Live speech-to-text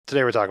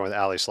Today we're talking with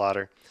Ali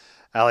Slaughter.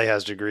 Ali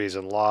has degrees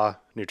in law,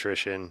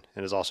 nutrition,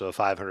 and is also a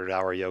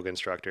 500-hour yoga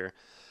instructor.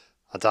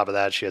 On top of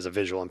that, she has a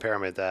visual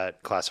impairment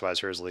that classifies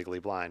her as legally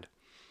blind.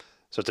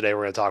 So today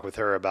we're going to talk with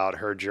her about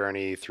her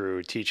journey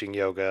through teaching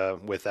yoga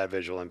with that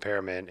visual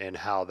impairment and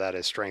how that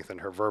has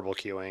strengthened her verbal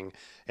cueing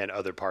and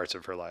other parts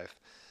of her life.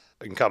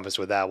 Encompassed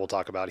with that, we'll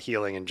talk about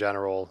healing in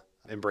general,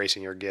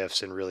 embracing your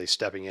gifts, and really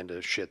stepping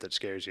into shit that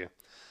scares you.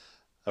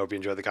 I hope you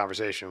enjoyed the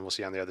conversation. We'll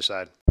see you on the other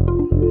side.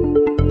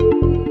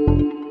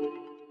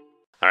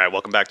 All right,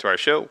 welcome back to our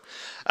show.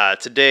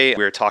 Today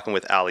we're talking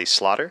with Ali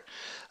Slaughter.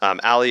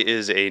 Ali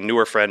is a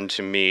newer friend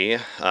to me,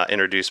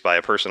 introduced by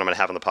a person I'm going to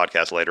have on the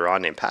podcast later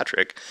on named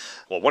Patrick.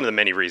 Well, one of the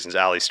many reasons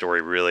Ali's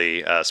story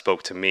really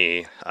spoke to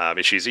me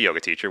is she's a yoga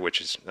teacher,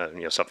 which is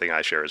something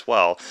I share as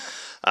well.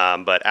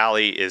 But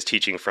Ali is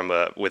teaching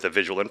with a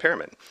visual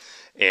impairment,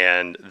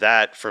 and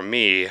that for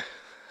me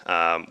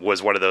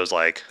was one of those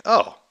like,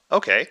 oh,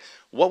 okay.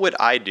 What would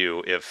I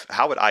do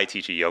how would I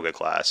teach a yoga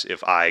class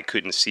if I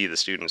couldn't see the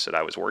students that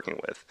I was working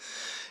with?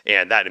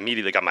 And that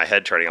immediately got my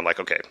head turning. I'm like,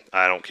 okay,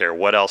 I don't care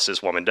what else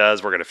this woman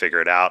does. We're going to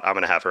figure it out. I'm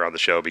going to have her on the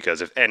show because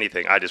if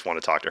anything, I just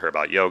want to talk to her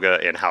about yoga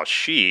and how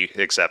she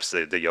accepts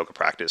the yoga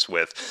practice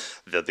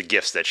with the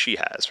gifts that she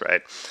has,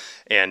 right?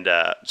 And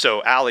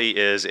so Ali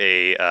is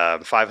a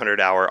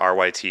 500-hour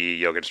RYT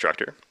yoga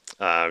instructor.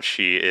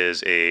 She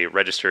is a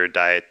registered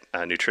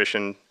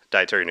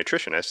dietary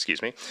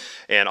nutritionist,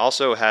 and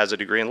also has a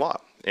degree in law.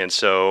 And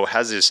so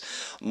has this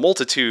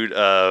multitude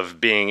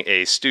of being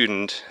a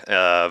student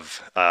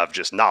of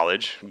just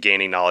knowledge,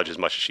 gaining knowledge as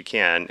much as she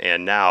can,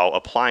 and now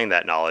applying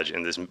that knowledge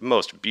in this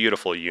most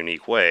beautiful,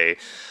 unique way,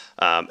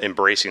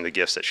 embracing the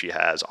gifts that she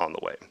has on the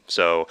way.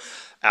 So,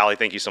 Ali,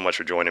 thank you so much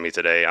for joining me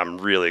today. I'm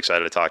really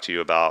excited to talk to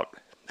you about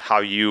how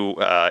you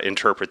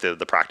interpret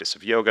the practice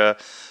of yoga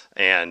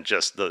and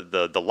just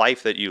the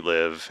life that you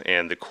live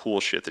and the cool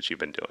shit that you've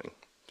been doing.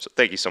 So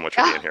thank you so much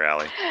for being here,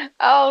 Ali.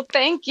 Oh,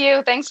 thank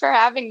you. Thanks for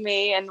having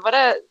me. And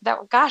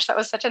that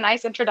was such a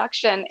nice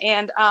introduction.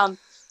 And am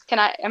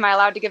I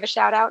allowed to give a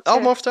shout out? Oh,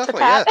 most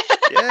definitely. Yeah.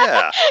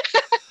 Yeah.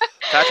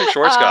 Patrick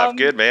Schwarzkopf,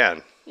 good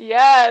man.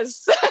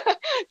 Yes.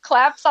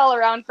 Claps all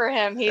around for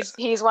him.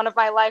 He's one of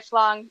my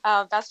lifelong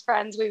best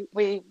friends.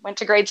 We went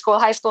to grade school,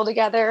 high school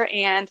together.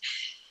 And,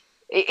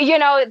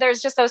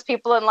 there's just those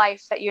people in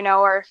life that,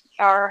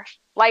 are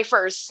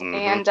lifers. Mm-hmm.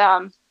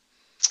 And,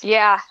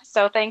 yeah.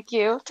 So thank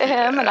you to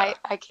him. And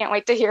I can't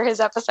wait to hear his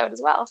episode as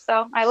well.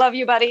 So I love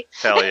you, buddy.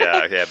 Hell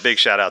yeah. Yeah. Big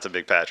shout out to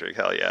Big Patrick.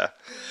 Hell yeah.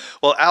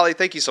 Well, Ali,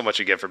 thank you so much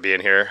again for being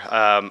here.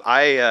 Like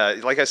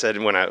I said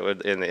in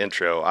the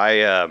intro,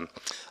 I'm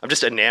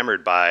just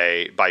enamored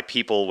by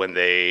people when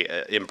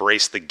they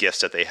embrace the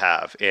gifts that they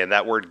have. And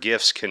that word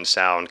gifts can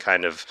sound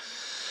kind of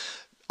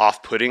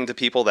off-putting to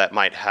people that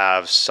might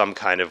have some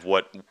kind of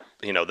what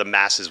the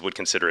masses would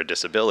consider a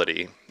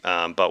disability.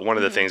 But one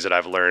of the things that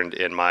I've learned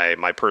in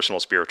my personal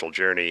spiritual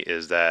journey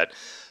is that,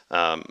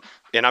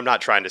 and I'm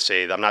not trying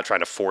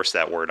to force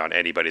that word on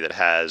anybody that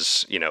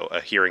has,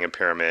 a hearing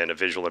impairment, a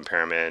visual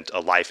impairment,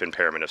 a life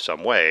impairment of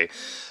some way.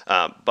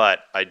 But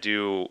I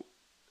do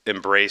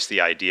embrace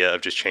the idea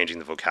of just changing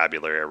the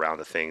vocabulary around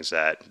the things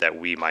that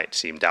we might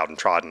seem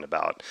downtrodden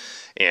about.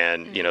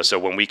 And, so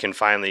when we can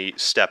finally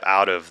step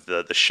out of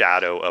the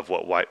shadow of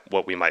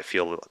what we might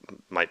feel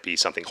might be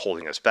something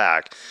holding us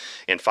back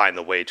and find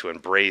the way to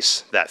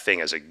embrace that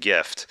thing as a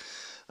gift,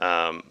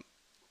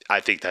 I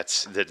think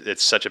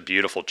it's such a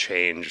beautiful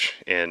change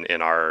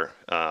in our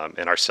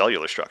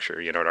cellular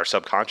structure, in our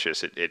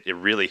subconscious. It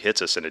really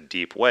hits us in a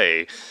deep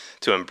way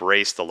to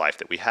embrace the life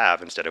that we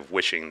have instead of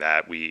wishing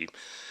that we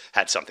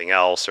had something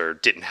else or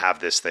didn't have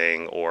this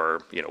thing or,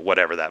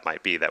 whatever that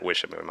might be, that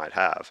wish that we might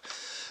have.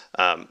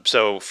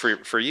 So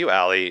for you,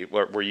 Ali,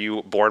 were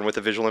you born with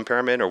a visual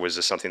impairment or was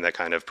this something that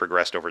kind of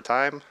progressed over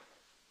time?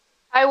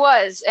 I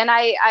was, and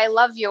I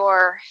love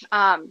your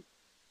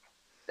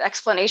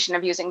explanation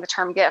of using the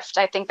term gift.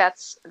 I think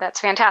that's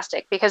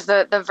fantastic because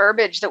the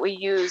verbiage that we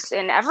use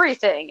in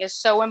everything is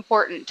so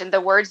important, and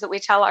the words that we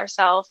tell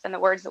ourselves and the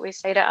words that we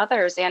say to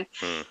others. And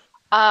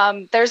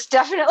there's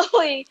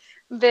definitely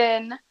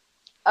been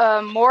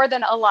more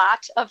than a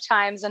lot of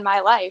times in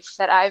my life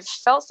that I've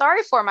felt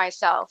sorry for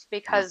myself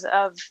because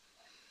of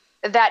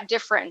that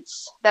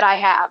difference that I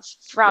have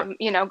from,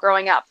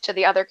 growing up to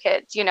the other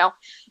kids,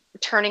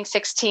 turning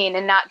 16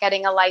 and not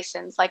getting a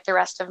license like the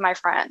rest of my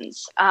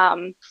friends,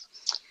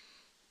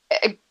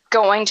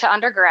 going to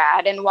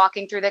undergrad and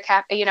walking through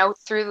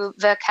through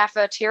the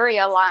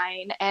cafeteria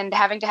line and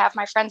having to have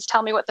my friends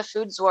tell me what the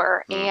foods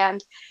were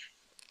and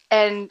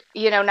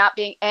not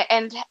being,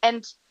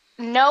 and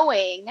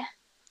knowing,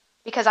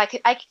 because I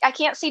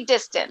can't see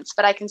distance,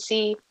 but I can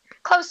see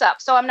close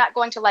up. So I'm not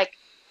going to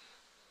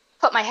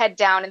put my head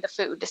down in the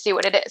food to see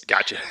what it is.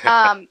 Gotcha.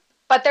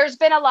 But there's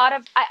been a lot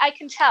of, I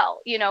can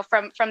tell,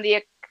 from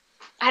the,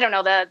 I don't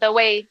know, the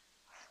way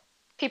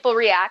people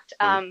react.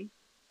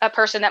 A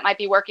person that might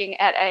be working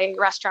at a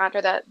restaurant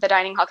or the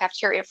dining hall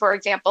cafeteria, for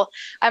example.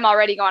 I'm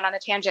already going on a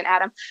tangent,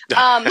 Adam.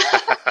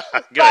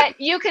 But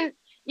you can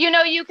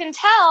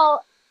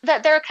tell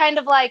that they're kind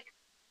of like,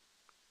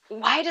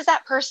 why does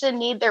that person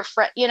need their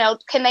friend?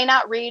 Can they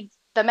not read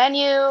the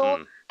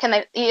menu? Can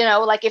they,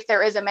 like if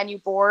there is a menu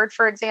board,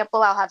 for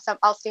example,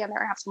 I'll stand there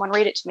and have someone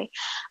read it to me.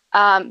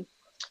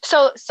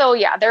 So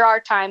yeah, there are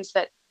times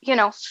that,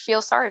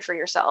 feel sorry for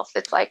yourself.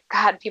 It's like,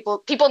 God,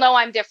 people know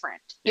I'm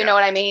different. You know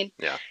what I mean?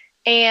 Yeah.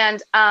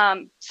 And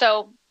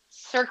so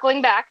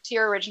circling back to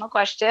your original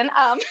question,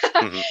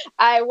 when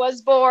I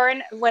was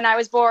born,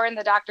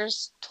 the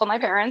doctors told my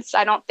parents,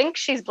 I don't think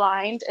she's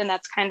blind. And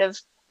that's kind of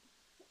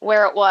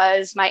where it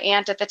was. My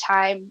aunt at the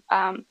time,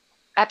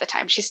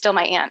 she's still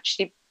my aunt.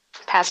 She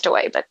passed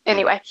away. But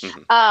anyway,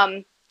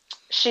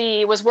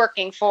 she was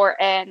working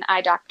for an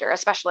eye doctor, a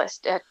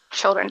specialist, a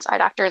children's eye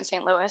doctor in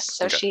St. Louis.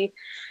 So she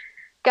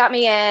got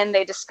me in.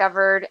 They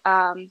discovered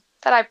that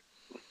I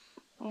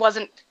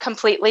wasn't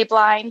completely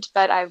blind,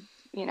 but I,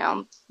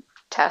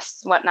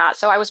 tests, whatnot.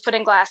 So I was put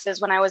in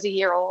glasses when I was a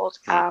year old.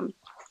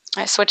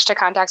 I switched to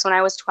contacts when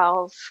I was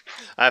 12.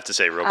 I have to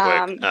say real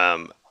quick,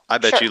 I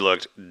bet you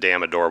looked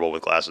damn adorable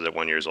with glasses at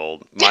 1 year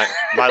old.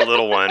 My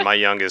little one, my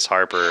youngest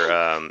Harper,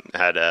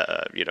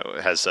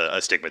 has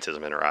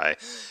astigmatism in her eye,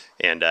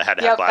 and had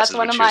to have glasses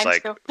when she was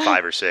like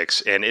 5 or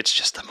 6. And it's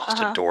just the most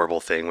adorable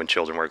thing when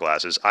children wear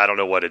glasses. I don't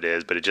know what it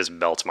is, but it just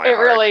melts my heart.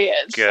 It really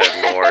is. Good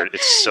Lord,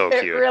 it's so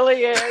cute. It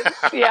really is.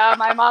 Yeah,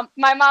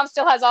 my mom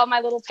still has all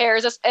my little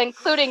pairs,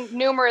 including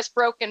numerous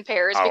broken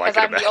pairs, because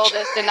I'm the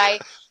oldest, and I.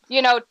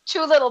 2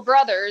 little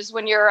brothers,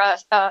 when you're a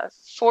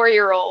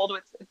 4-year-old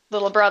with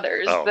little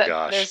brothers,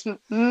 gosh. There's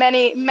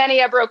many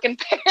a broken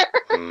pair.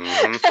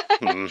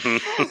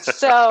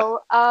 So,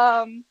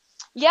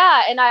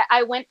 yeah. And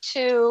I went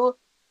to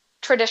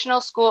traditional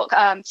school,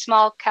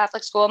 small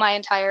Catholic school, my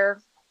entire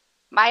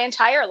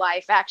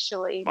life,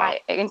 actually, wow.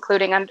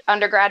 Including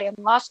undergrad and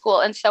law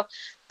school. And so,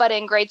 but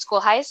in grade school,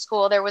 high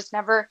school, I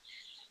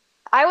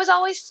was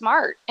always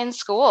smart in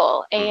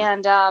school.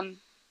 And,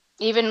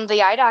 even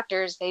the eye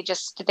doctors, she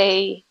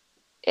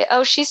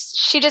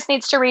just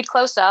needs to read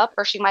close up,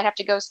 or she might have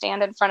to go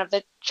stand in front of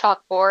the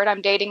chalkboard.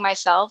 I'm dating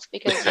myself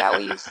because we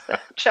use the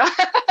chalk.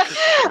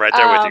 Right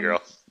there with you,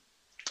 girl.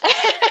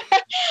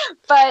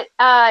 But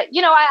I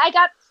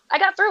got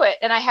through it,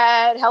 and I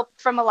had help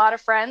from a lot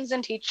of friends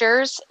and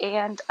teachers,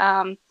 and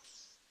yeah.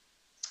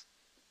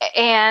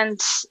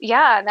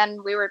 And then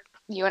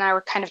you and I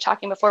were kind of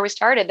talking before we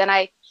started. Then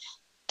I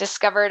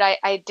discovered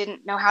I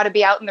didn't know how to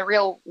be out in the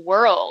real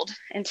world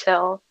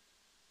until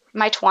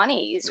my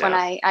 20s, when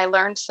I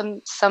learned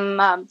some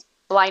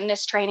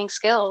blindness training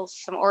skills,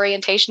 some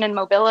orientation and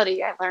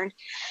mobility. I learned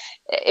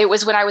it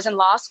was when I was in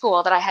law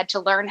school that I had to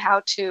learn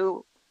how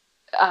to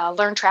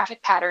learn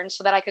traffic patterns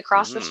so that I could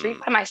cross the street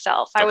by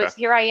myself.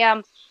 Here I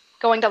am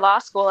going to law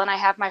school, and I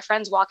have my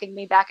friends walking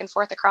me back and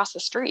forth across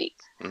the street.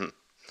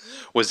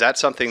 Was that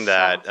something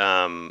that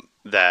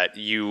that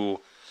you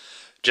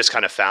just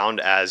kind of found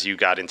as you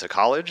got into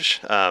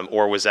college?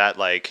 Or was that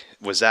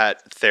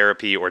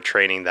therapy or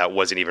training that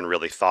wasn't even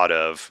really thought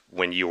of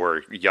when you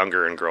were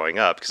younger and growing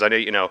up? Because I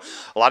know,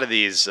 a lot of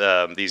these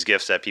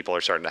gifts that people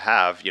are starting to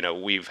have,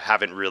 we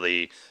haven't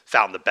really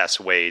found the best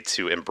way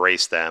to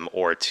embrace them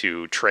or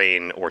to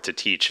train or to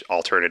teach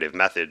alternative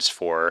methods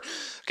for,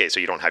 so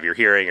you don't have your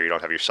hearing or you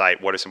don't have your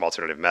sight. What are some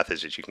alternative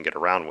methods that you can get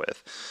around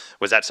with?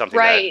 Was that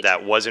something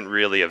that wasn't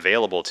really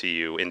available to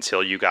you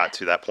until you got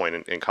to that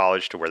point in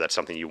college, to where that's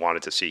something you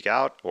wanted to seek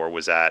out? Or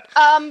was that...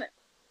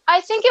 I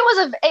think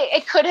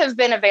it could have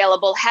been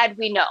available had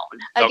we known.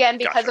 Again,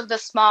 because of the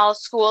small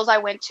schools I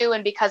went to,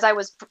 and because I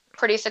was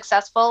pretty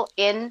successful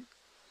in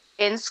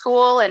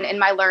school and in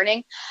my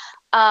learning.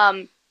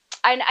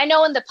 I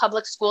know in the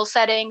public school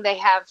setting, they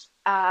have,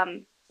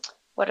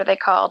 what are they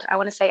called? I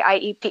want to say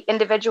IEP,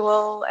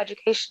 individual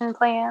education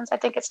plans, I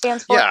think it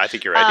stands for. Yeah, I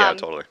think you're right. Yeah,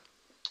 totally.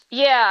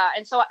 Yeah.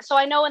 And so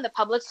I know in the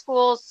public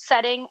school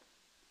setting,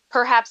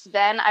 perhaps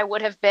then I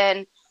would have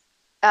been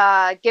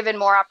given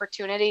more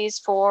opportunities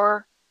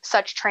for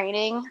such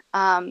training.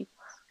 And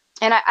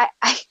I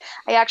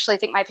actually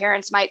think my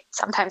parents might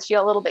sometimes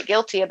feel a little bit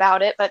guilty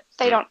about it, but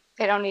they don't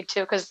need to,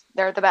 because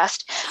they're the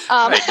best.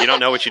 Right. You don't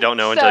know what you don't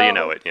know until you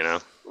know it,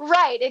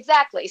 Right,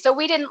 exactly. So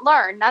we didn't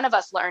learn. None of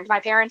us learned.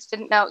 My parents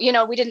didn't know,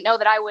 we didn't know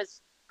that I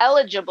was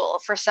eligible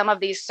for some of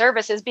these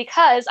services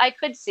because I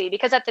could see,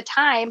 because at the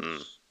time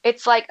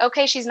it's like,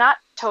 okay, she's not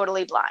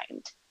totally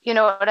blind. You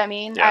know what I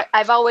mean? Yeah.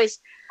 I've always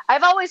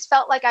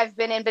felt like I've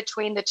been in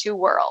between the two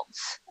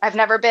worlds. I've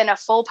never been a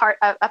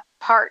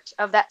part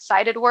of that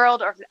sighted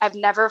world, or I've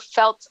never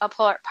felt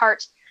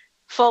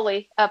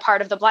fully a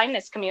part of the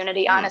blindness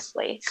community,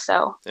 honestly.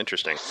 So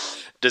interesting.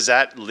 Does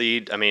that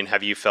lead,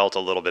 have you felt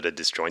a little bit of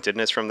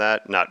disjointedness from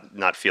that?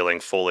 Not feeling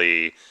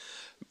fully,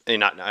 I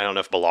don't know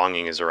if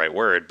belonging is the right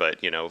word,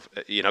 but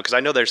because I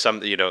know there's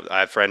some, I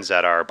have friends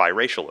that are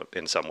biracial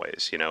in some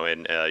ways,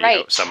 and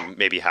some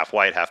maybe half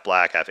white, half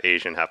black, half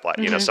Asian, half black,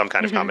 some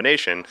kind of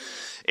combination.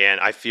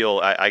 And I feel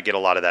I get a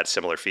lot of that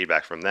similar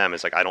feedback from them.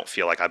 It's like, I don't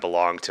feel like I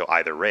belong to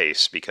either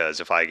race, because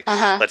if I,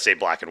 let's say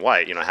black and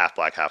white, half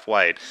black, half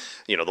white,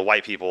 the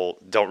white people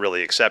don't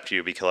really accept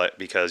you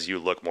because you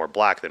look more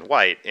black than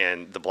white,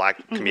 and the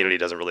black community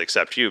doesn't really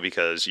accept you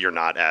because you're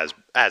not as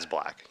as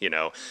black,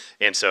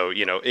 and so,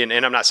 and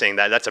I'm not saying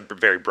that that's a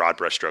very broad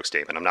brushstroke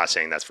statement. I'm not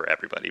saying that's for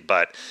everybody,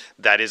 but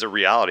that is a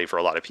reality for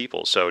a lot of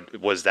people. So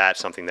was that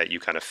something that you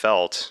kind of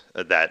felt,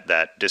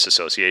 that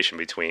disassociation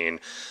between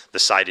the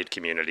sighted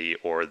community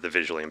or the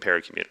visually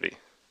impaired community?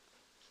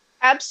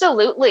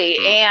 Absolutely.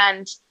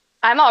 And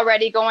I'm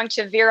already going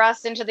to veer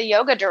us into the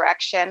yoga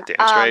direction.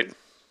 Damn straight.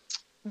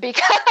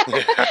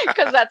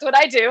 Because that's what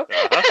I do.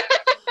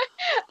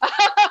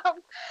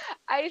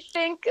 I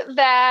think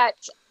that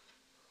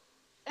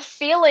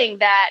feeling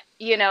that,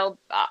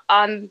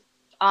 on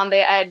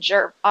the edge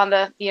or on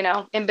the,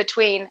 in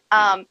between,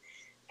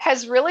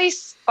 has really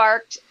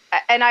sparked,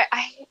 and I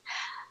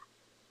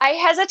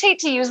hesitate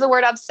to use the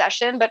word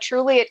obsession, but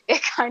truly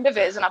it kind of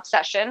is an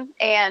obsession,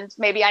 and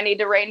maybe I need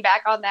to rein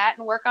back on that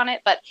and work on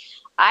it. But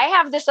I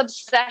have this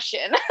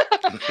obsession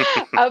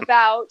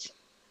about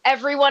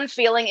everyone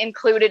feeling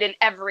included in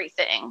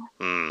everything.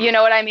 You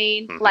know what I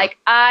mean? Mm-hmm. Like,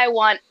 I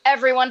want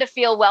everyone to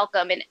feel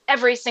welcome in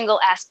every single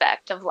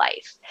aspect of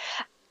life.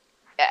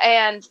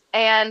 And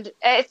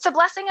it's a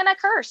blessing and a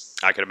curse.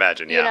 I could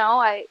imagine,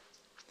 yeah.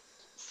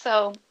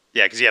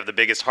 Yeah, because you have the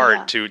biggest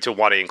heart to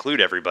want to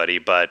include everybody,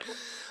 but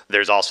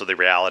there's also the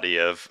reality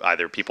of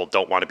either people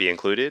don't want to be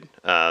included.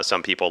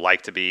 Some people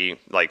like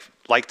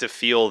to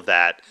feel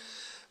that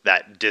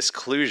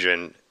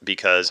disclusion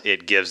because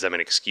it gives them an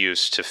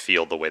excuse to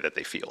feel the way that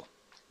they feel.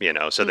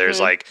 So there's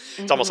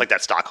it's almost like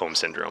that Stockholm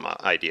syndrome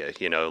idea,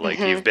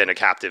 you've been a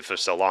captive for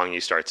so long,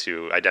 you start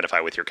to identify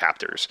with your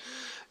captors.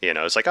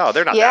 It's like, oh,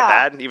 they're not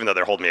that bad. Even though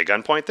they're holding me at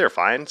gunpoint, they're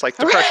fine. It's like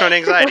depression and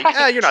anxiety.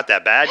 Right. You're not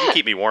that bad. You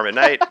keep me warm at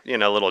night, a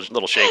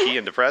little shaky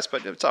and depressed,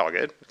 but it's all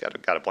good.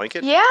 Got a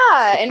blanket.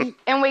 Yeah.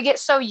 And we get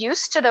so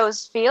used to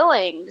those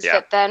feelings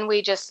that then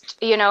we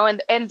just,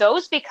 and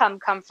those become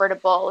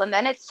comfortable. And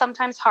then it's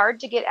sometimes hard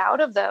to get out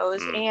of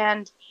those.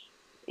 And,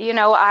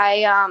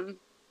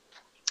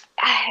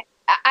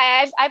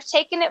 I've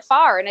taken it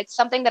far, and it's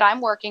something that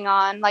I'm working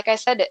on. Like I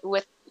said,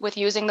 with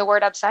using the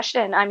word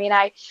obsession. I mean,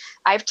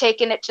 I've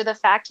taken it to the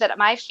fact that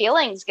my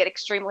feelings get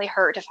extremely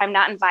hurt if I'm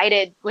not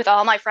invited with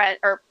all my friends,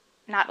 or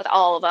not with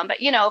all of them, but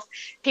if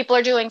people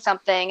are doing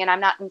something and I'm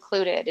not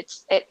included,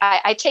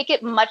 I take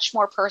it much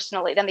more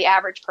personally than the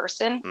average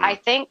person, I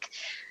think.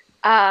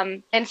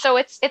 And so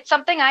it's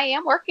something I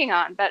am working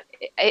on, but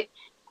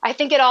I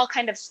think it all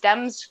kind of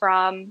stems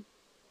from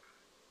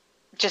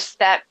just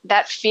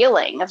that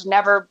feeling of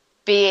never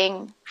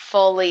being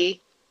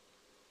fully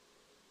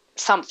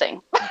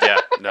something. Yeah,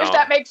 no, if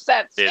that makes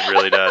sense. It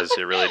really does.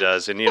 It really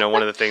does. And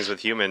one of the things with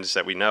humans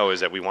that we know is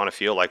that we want to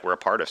feel like we're a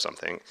part of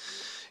something.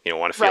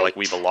 Want to feel like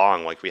we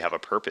belong, like we have a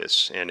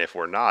purpose. And if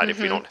we're not, if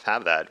we don't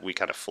have that, we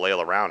kind of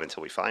flail around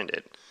until we find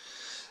it.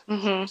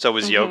 So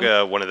was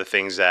yoga one of the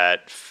things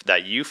that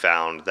you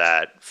found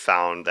that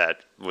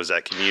was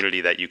that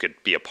community that you could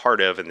be a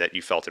part of and that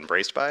you felt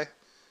embraced by?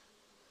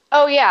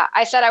 Oh yeah,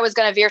 I said I was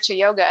going to veer to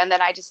yoga, and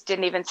then I just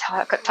didn't even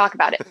talk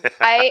about it.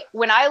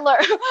 When I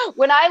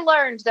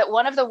learned that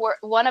one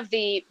of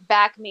the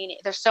back meaning,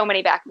 there's so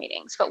many back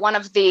meanings, but one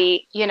of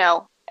the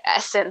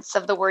essence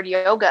of the word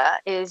yoga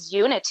is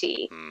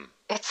unity.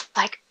 It's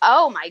like,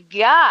 oh my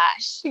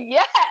gosh,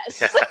 yes.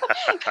 This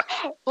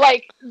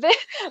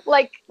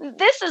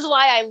is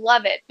why I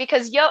love it,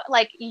 because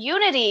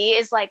unity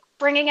is like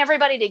bringing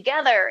everybody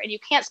together, and you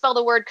can't spell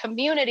the word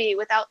community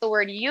without the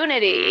word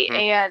unity.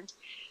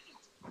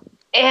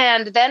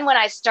 And then when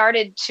I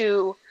started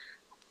to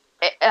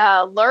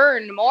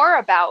learn more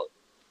about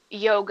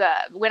yoga,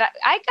 when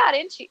I got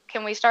into,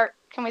 can we start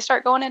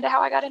going into how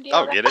I got into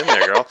yoga? Oh, get in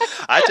there, girl.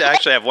 I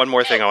actually have one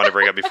more thing I want to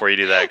bring up before you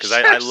do that, because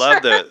I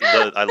love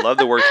I love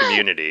the word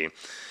community.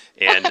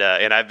 And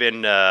I've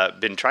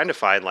been trying to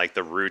find like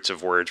the roots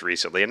of words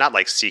recently, and not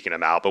like seeking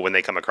them out, but when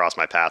they come across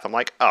my path, I'm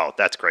like, oh,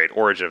 that's great.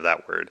 Origin of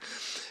that word.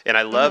 And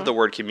I love the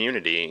word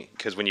community,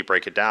 because when you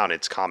break it down,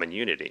 it's common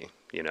unity.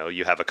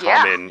 You have a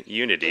common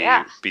unity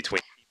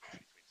between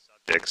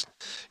subjects,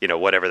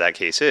 whatever that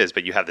case is,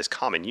 but you have this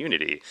common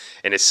unity.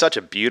 And it's such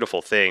a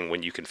beautiful thing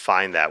when you can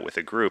find that with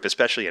a group,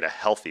 especially in a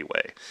healthy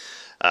way.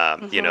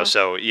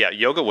 So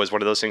yoga was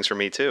one of those things for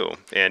me too.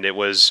 And it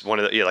was one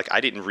of the,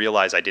 I didn't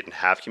realize I didn't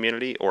have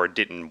community or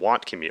didn't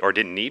want community or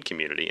didn't need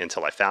community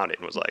until I found it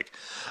and was like,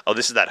 oh,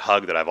 this is that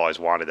hug that I've always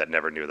wanted that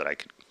never knew that I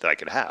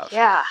could have.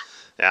 Yeah.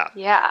 Yeah.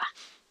 Yeah.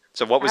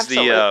 So what was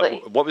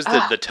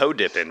the toe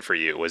dip in for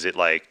you? Was it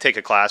like take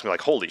a class and be like,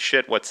 holy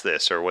shit, what's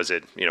this? Or was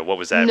it, what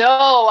was that?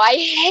 No, I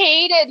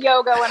hated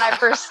yoga when I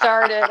first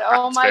started.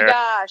 Oh my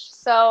gosh.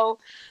 So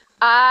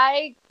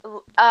I,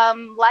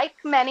 like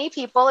many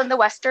people in the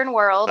Western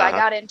world, I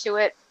got into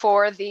it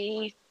for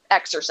the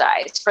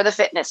exercise, for the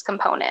fitness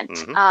component.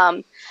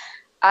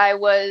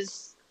 I've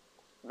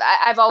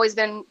always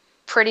been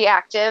pretty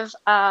active,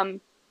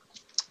 and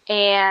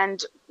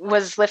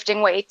was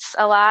lifting weights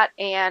a lot,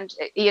 and,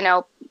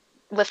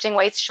 lifting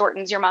weights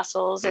shortens your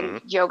muscles,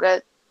 and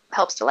yoga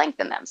helps to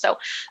lengthen them. So,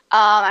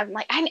 I'm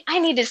like, I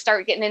need to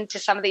start getting into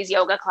some of these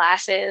yoga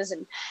classes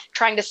and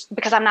trying to,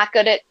 because I'm not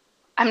good at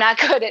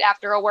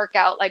after a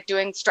workout, like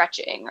doing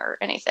stretching or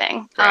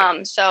anything.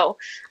 Right. So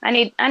I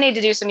need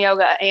to do some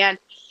yoga, and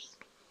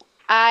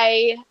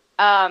I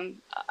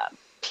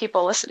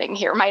people listening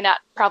here might not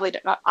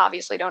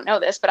obviously don't know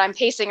this, but I'm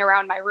pacing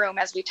around my room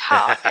as we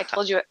talk. I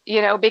told you,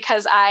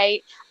 because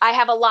I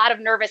have a lot of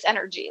nervous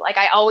energy. Like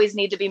I always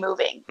need to be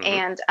moving,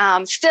 and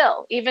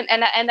still even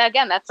and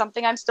again, that's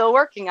something I'm still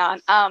working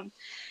on.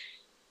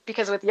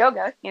 Because with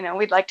yoga,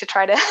 we'd like to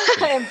try to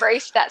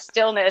embrace that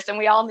stillness, and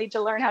we all need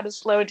to learn how to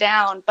slow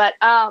down. But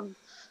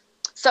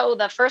so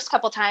the first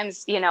couple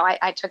times,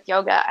 I took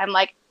yoga, I'm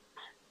like,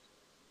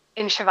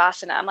 in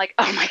Shavasana, I'm like,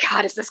 oh my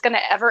God, is this going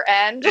to ever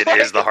end? It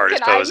is the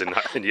hardest pose in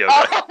yoga.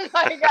 Oh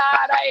my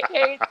God, I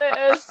hate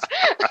this.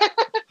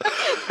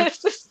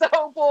 This is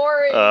so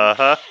boring.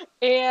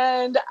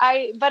 And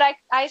I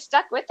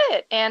stuck with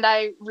it, and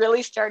I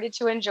really started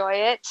to enjoy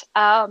it.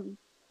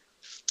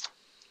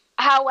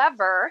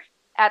 However,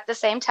 at the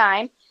same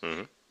time,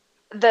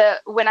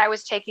 when I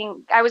was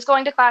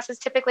going to classes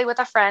typically with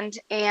a friend,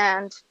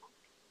 and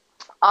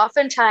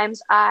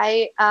oftentimes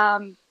I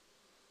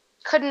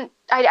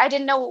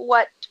didn't know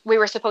what we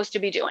were supposed to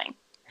be doing.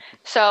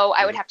 So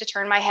I would have to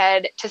turn my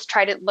head to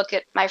try to look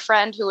at my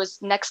friend who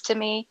was next to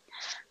me,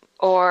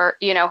 or,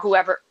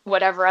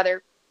 whatever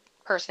other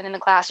person in the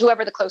class,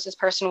 whoever the closest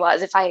person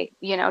was, if I,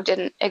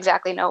 didn't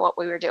exactly know what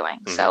we were doing.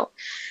 So,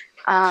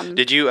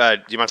 do you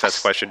mind if I ask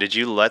a question? Did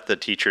you let the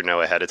teacher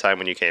know ahead of time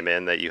when you came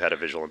in that you had a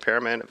visual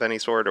impairment of any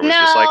sort, or was it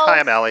just like, hi,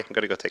 I'm Allie, I'm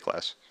going to go take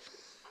class?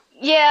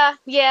 Yeah.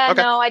 Okay.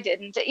 No, I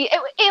didn't.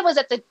 It was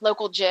at the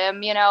local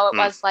gym, it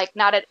was like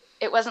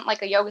it wasn't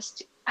like a yoga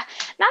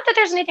not that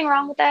there's anything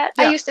wrong with that.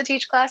 Yeah. I used to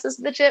teach classes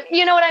at the gym.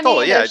 You know what I mean?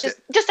 Totally, yeah.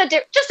 Just a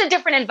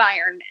different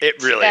environment.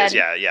 It really is.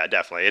 Yeah,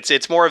 definitely.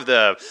 It's more of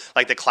the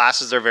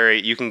classes are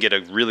you can get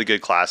a really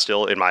good class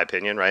still, in my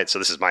opinion, right? So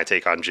this is my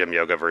take on gym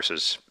yoga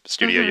versus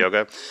studio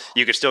yoga.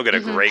 You could still get a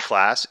great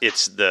class.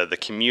 It's the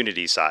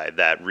community side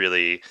that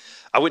really,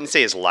 I wouldn't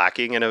say is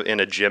lacking in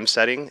a gym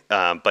setting,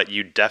 but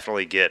you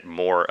definitely get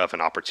more of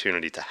an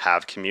opportunity to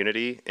have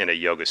community in a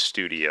yoga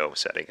studio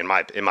setting. In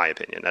my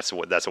opinion, that's the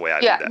way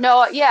I do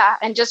that.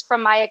 And just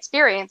from my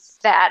experience,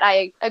 that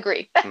I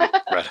agree.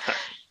 Right.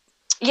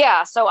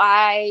 Yeah, so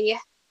I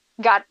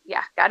got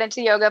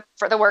into yoga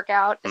for the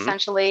workout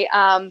essentially.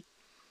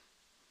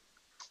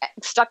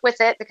 Stuck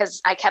with it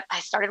because I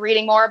started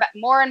reading more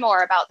and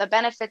more about the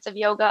benefits of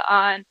yoga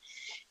on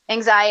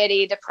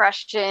anxiety,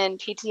 depression,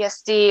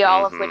 PTSD,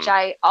 all of which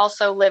I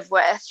also live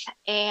with.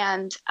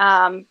 And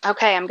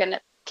okay, I'm gonna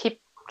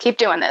keep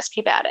doing this,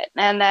 keep at it.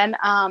 And then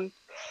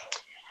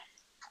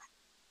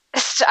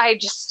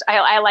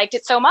I liked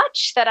it so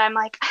much that I'm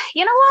like,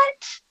 you know what?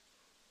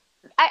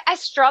 I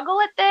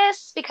struggle at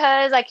this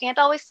because I can't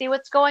always see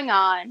what's going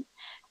on,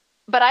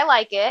 but I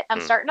like it.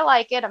 I'm starting to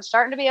like it. I'm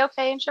starting to be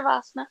okay in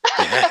Shavasana.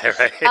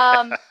 Right.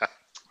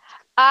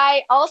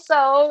 I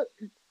also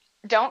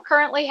don't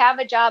currently have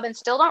a job and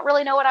still don't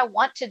really know what I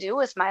want to do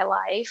with my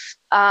life.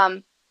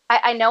 I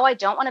know I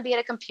don't want to be at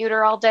a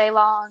computer all day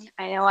long.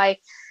 I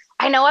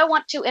know I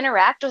want to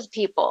interact with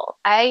people.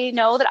 I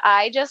know that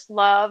I just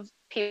love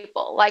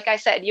people. Like I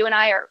said, you and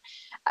I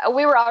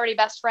we were already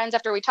best friends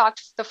after we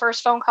talked the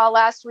first phone call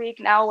last week.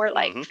 Now we're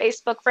like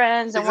Facebook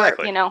friends, and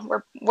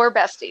we're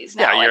besties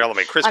now. Yeah, you're on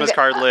my Christmas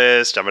card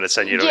list. I'm going to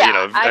send you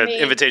an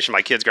invitation to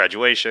my kid's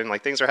graduation.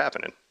 Like, things are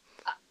happening.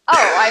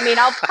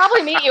 I'll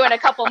probably meet you in a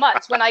couple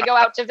months when I go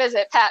out to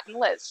visit Pat and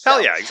Liz. So.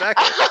 Hell yeah,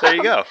 exactly. There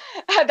you go.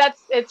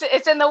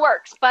 It's in the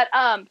works. But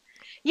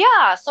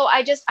yeah, so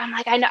I'm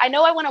like, I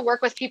know I want to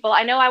work with people.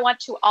 I know I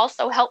want to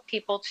also help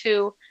people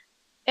to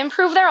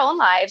improve their own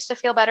lives, to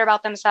feel better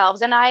about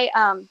themselves. And I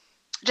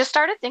just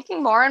started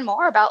thinking more and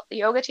more about the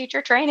yoga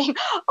teacher training.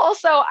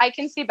 Also, I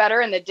can see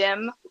better in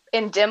dim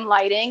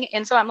lighting.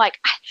 And so I'm like,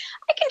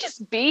 I can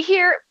just be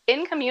here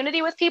in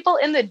community with people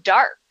in the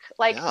dark.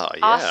 Like,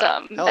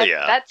 awesome.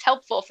 That's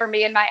helpful for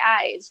me in my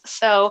eyes.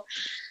 So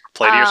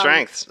play to your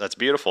strengths. That's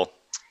beautiful.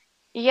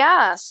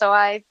 Yeah. So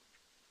I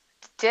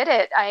did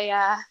it.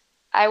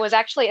 I was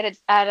actually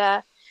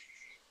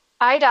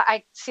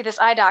I see this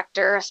eye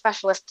doctor, a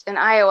specialist in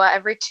Iowa,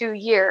 every 2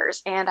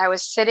 years. And I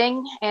was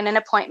sitting in an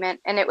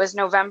appointment, and it was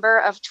November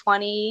of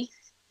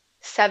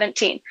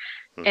 2017.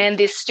 And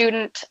the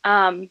student,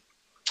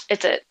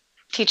 it's a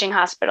teaching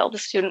hospital. The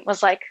student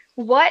was like,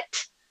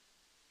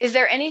 is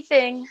there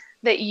anything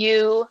that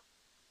you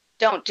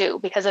don't do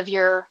because of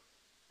your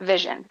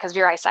vision, because of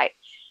your eyesight?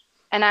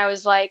 And I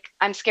was like,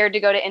 I'm scared to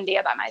go to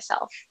India by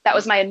myself. That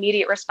was my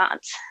immediate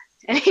response.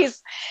 And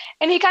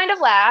he kind of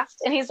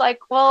laughed, and he's like,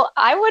 well,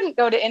 I wouldn't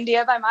go to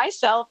India by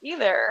myself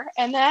either.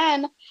 And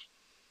then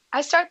I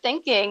start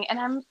thinking, and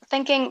I'm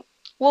thinking,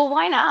 well,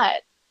 why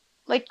not?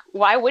 Like,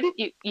 why wouldn't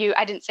you?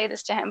 I didn't say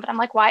this to him, but I'm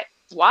like, why?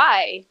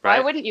 Right. Why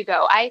wouldn't you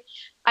go? I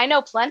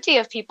know plenty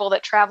of people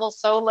that travel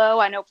solo.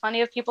 I know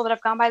plenty of people that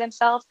have gone by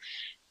themselves.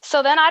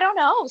 So then I don't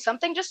know,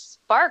 something just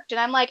sparked, and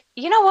I'm like,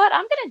 you know what?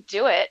 I'm going to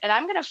do it. And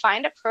I'm going to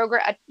find a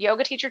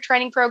yoga teacher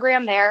training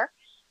program there.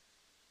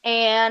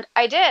 And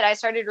I did. I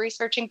started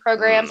researching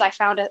programs. I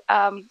found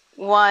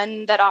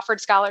one that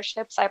offered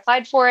scholarships. I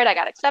applied for it. I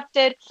got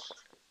accepted.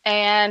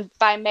 And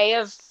by May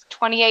of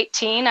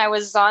 2018, I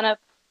was on a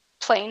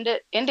plane to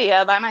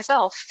India by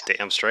myself.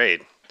 Damn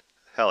straight.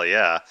 Hell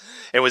yeah.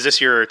 And was this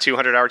your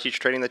 200-hour teacher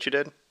training that you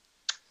did?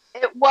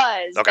 It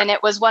was, Okay. and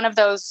it was one of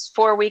those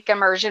 4-week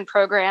immersion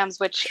programs,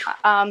 which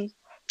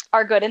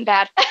are good and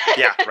bad.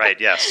 Yeah, right.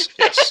 Yes,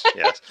 yes,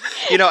 yes.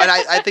 And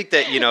I think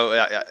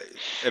that,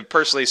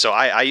 personally, so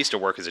I used to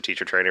work as a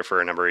teacher trainer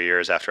for a number of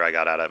years after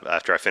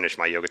I finished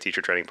my yoga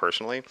teacher training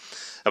personally.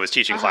 I was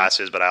teaching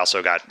classes, but I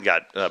also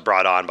got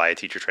brought on by a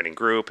teacher training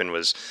group and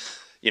was,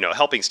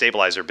 helping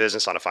stabilize their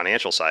business on a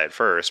financial side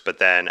first. But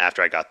then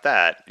after I got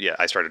that,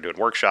 I started doing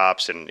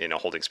workshops and,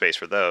 holding space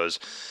for those.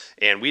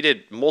 And we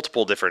did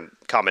multiple different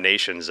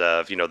combinations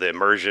of, the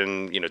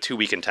immersion,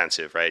 2-week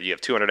intensive, right? You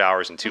have 200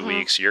 hours in 2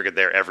 weeks. You're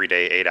there every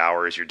day, 8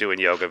 hours. You're doing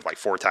yoga like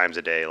 4 times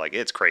a day. Like,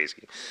 it's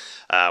crazy.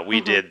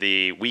 We did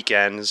the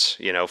weekends,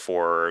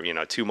 for,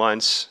 2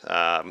 months.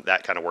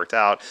 That kind of worked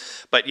out.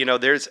 But,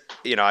 there's,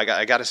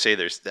 I got to say,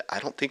 I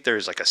don't think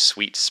there's like a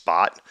sweet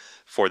spot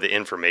for the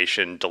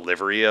information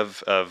delivery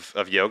of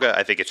yoga.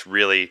 I think it's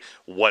really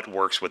what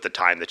works with the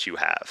time that you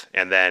have.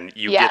 And then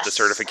you get the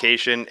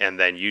certification and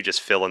then you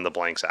just fill in the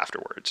blanks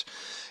afterwards.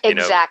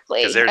 Exactly.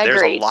 Because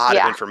there's a lot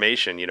of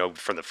information,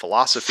 from the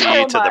philosophy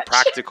to the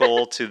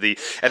practical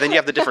and then you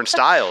have the different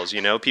styles,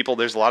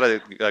 there's a lot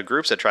of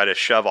groups that try to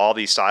shove all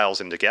these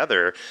styles in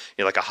together,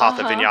 like a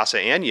Hatha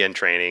Vinyasa and Yin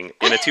training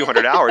in a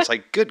 200 hours.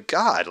 Like, good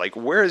God, like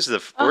where's the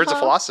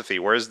philosophy?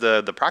 Where's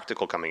the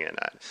practical coming in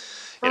at?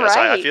 So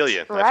I feel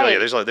you. I feel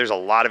you. There's a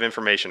lot of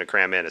information to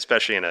cram in,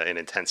 especially in an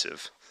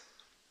intensive.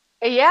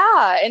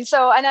 Yeah. And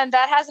then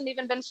that hasn't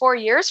even been 4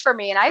 years for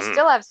me. And I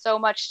still have so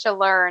much to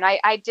learn.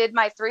 I did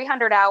my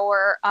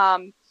 300-hour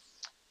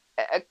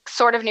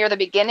sort of near the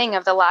beginning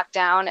of the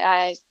lockdown.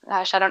 I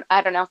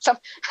don't know.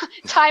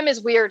 Time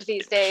is weird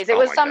these days. It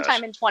was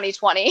sometime in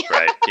 2020.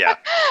 Right. Yeah.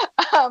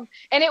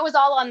 And it was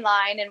all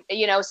online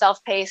and,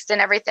 self-paced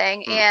and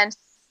everything.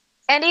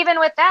 And even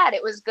with that,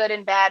 it was good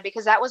and bad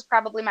because that was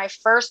probably my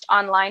first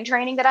online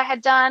training that I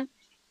had done.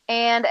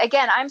 And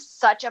again, I'm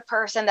such a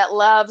person that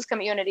loves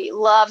community,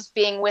 loves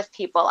being with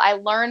people. I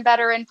learn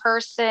better in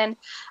person.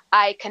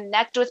 I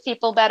connect with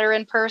people better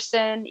in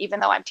person, even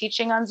though I'm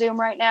teaching on Zoom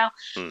right now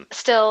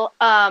still.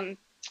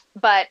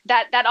 But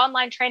that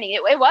online training,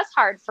 it was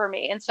hard for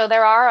me. And so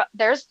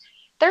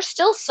there's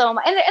still so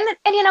much.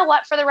 And you know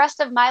what, for the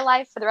rest of my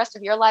life, for the rest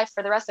of your life,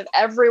 for the rest of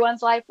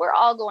everyone's life, we're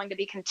all going to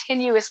be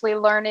continuously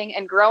learning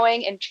and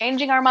growing and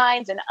changing our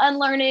minds and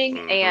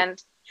unlearning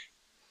and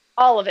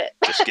all of it.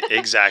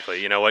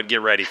 Exactly. You know what?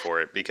 Get ready for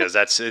it because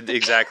that's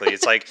exactly.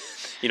 It's like,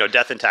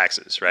 death and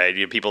taxes,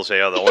 right? People say,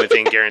 oh, the only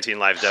thing guaranteed in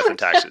life is death and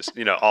taxes.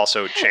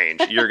 Also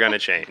change. You're going to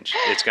change.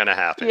 It's going to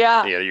happen.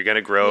 Yeah. You're going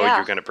to grow. Yeah.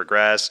 You're going to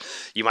progress.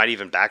 You might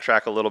even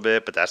backtrack a little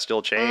bit, but that's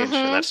still change.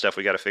 And that's stuff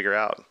we got to figure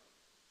out.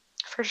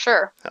 For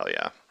sure. Hell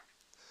yeah.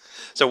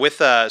 So with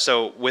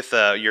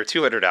your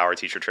 200-hour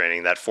teacher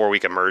training, that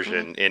 4-week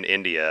immersion in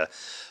India,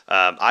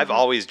 I've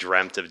always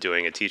dreamt of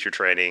doing a teacher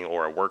training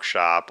or a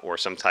workshop or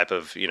some type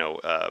of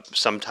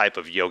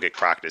yogic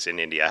practice in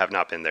India. I have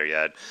not been there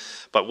yet.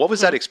 But what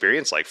was that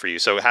experience like for you?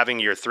 So having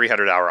your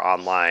 300-hour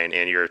online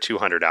and your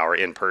 200-hour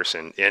in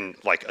person in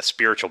like a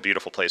spiritual,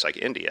 beautiful place like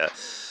India,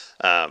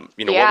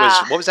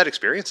 what was that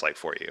experience like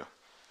for you?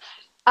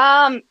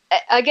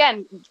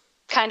 Again,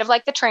 kind of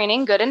like the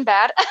training, good and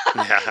bad.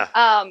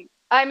 Yeah.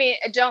 I mean,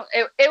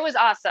 it was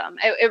awesome.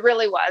 It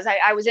really was.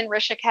 I was in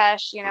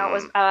Rishikesh, it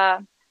was,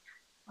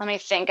 let me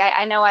think.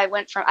 I know I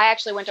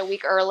actually went a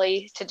week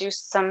early to do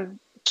some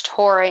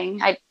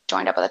touring. I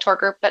joined up with a tour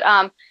group, but,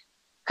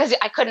 cause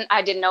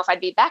I didn't know if I'd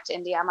be back to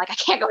India. I'm like, I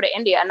can't go to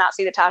India and not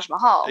see the Taj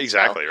Mahal.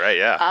 Exactly. So, right.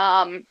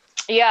 Yeah.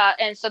 Yeah.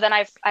 And so then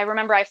I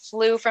remember I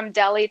flew from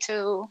Delhi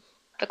to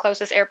the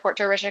closest airport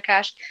to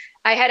Rishikesh.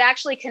 I had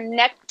actually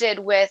connected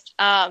with,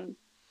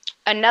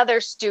 another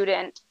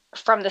student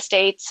from the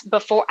States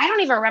before. I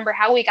don't even remember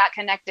how we got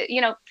connected.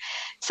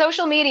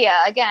 Social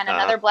media, again,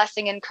 another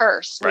blessing and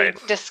curse. Right.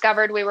 We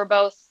discovered we were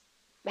both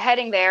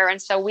heading there.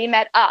 And so we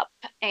met up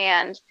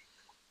and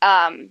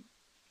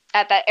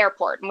at that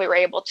airport and we were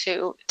able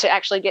to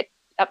actually get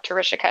up to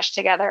Rishikesh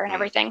together and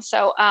everything.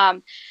 So yeah,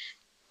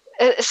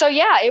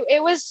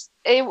 it was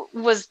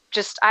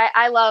just,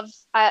 I love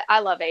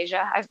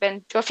Asia. I've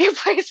been to a few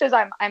places.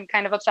 I'm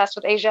kind of obsessed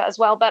with Asia as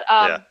well, but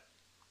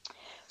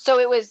so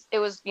it was,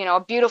 a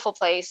beautiful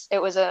place. It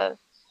was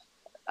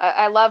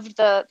I loved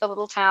the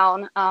little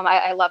town.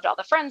 I loved all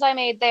the friends I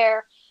made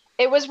there.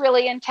 It was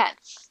really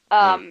intense.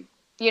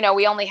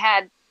 We only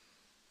had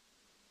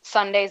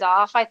Sundays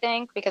off, I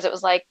think, because it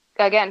was like,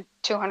 again,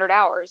 200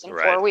 hours in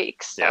 4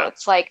 weeks. So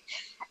it's like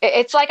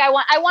I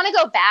want to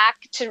go back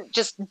to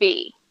just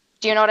be.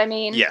 Do you know what I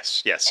mean?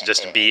 Yes.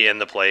 Just be in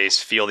the place,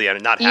 feel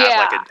not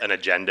have like an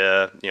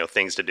agenda,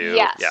 things to do.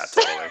 Yes. Yeah,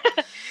 totally.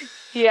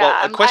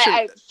 Yeah.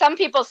 Well, some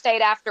people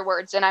stayed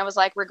afterwards and I was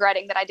like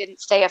regretting that I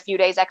didn't stay a few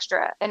days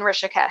extra in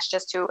Rishikesh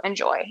just to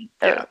enjoy.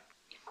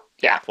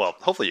 Yeah. Well,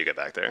 hopefully you get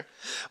back there.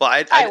 Well,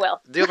 I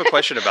will. Do have a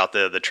question about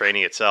the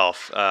training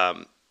itself.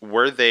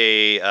 Was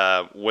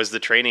the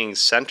training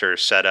center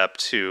set up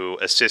to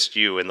assist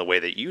you in the way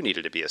that you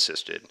needed to be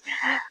assisted?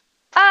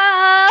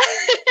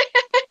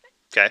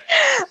 Okay.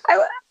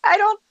 I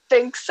don't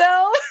think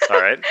so.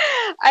 All right.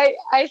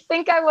 I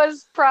think I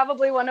was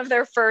probably one of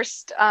their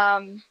first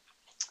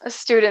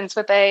students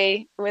with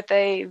a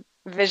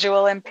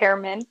visual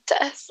impairment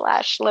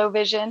 / low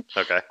vision.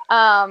 Okay.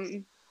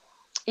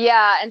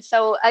 Yeah, and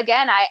so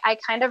again, I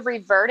kind of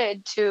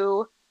reverted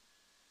to.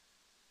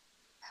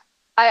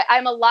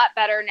 I'm a lot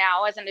better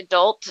now as an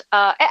adult,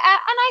 and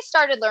I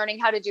started learning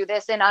how to do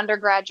this in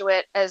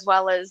undergraduate as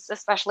well as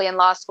especially in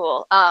law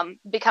school,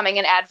 becoming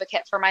an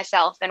advocate for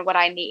myself and what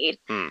I need.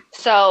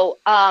 So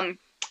I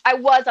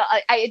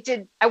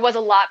was a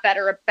lot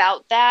better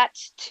about that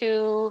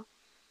to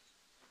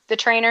the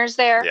trainers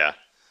there. Yeah.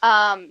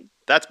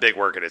 That's big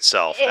work in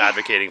itself,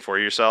 advocating for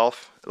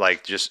yourself,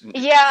 like just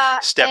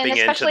stepping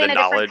into the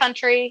knowledge.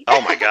 Country. Oh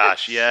my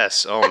gosh,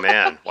 yes. Oh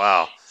man,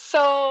 wow.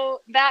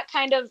 So that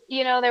kind of,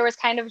 there was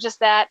kind of just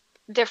that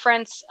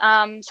difference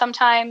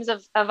sometimes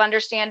of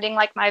understanding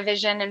like my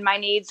vision and my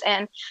needs.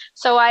 And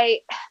so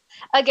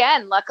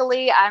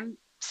luckily I'm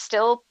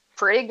still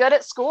pretty good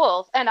at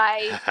school, and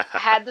I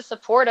had the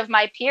support of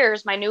my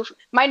peers, my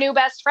new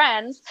best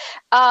friends.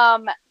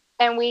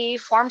 And we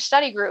formed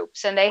study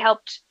groups, and they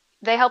helped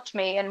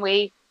me, and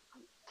we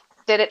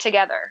did it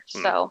together.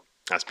 So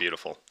that's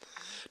beautiful.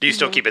 Do you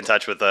still keep in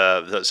touch with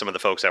some of the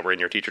folks that were in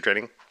your teacher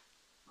training?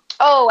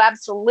 Oh,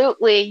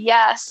 absolutely.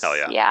 Yes. Hell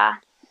yeah.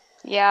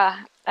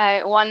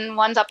 Yeah.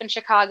 One's up in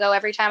Chicago.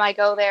 Every time I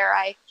go there,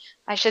 I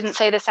shouldn't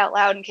say this out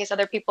loud in case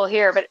other people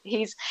hear, but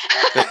he's,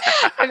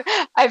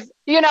 I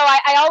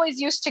always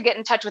used to get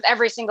in touch with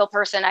every single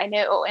person I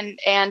knew.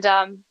 And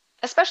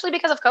especially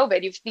because of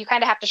COVID, you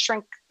kind of have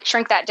to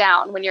shrink that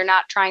down when you're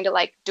not trying to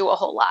like do a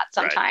whole lot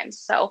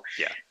sometimes. Right. So,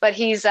 yeah, but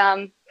he's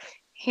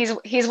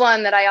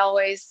one that I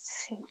always,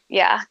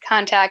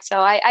 contact.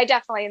 So I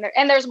definitely,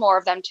 and there's more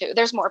of them too.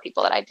 There's more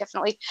people that I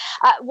definitely,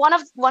 one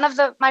of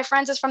my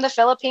friends is from the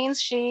Philippines.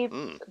 She,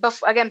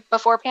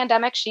 before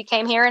pandemic, she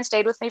came here and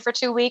stayed with me for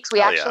 2 weeks. We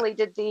actually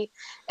did the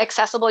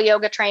accessible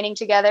yoga training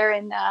together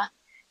in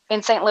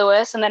St.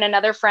 Louis. And then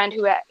another friend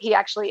he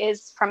actually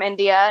is from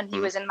India, and he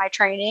was in my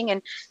training,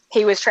 and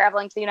he was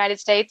traveling to the United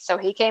States. So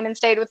he came and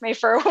stayed with me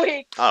for a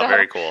week. Oh,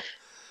 very cool.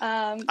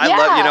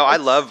 I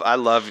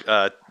love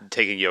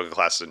taking yoga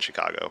classes in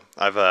Chicago.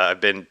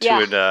 I've been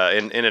to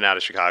in and out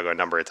of Chicago a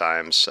number of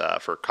times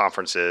for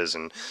conferences,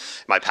 and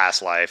my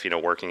past life,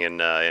 working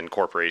in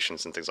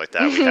corporations and things like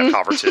that. We have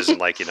conferences in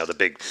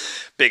the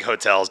big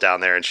hotels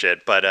down there and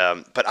shit. But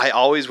I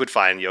always would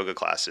find yoga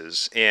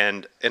classes,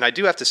 and I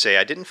do have to say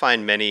I didn't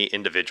find many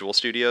individual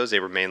studios. They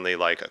were mainly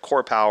like a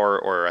Core Power,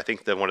 or I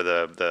think one of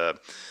the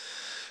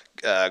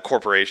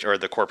corporation or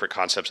the corporate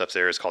concepts up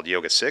there is called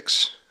Yoga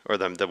 6. Or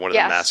one of the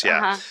masks,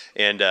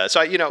 And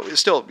so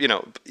still,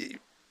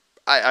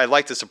 I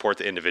like to support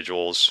the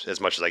individuals as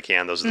much as I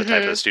can. Those are the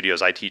type of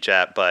studios I teach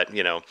at, but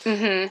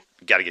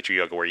got to get your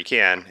yoga where you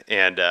can.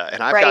 And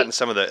I've gotten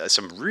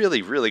some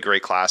really, really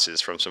great classes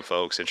from some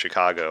folks in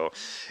Chicago.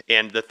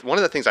 And one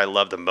of the things I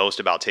love the most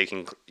about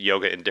taking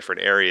yoga in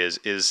different areas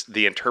is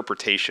the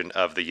interpretation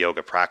of the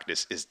yoga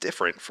practice is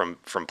different from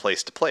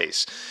place to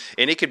place.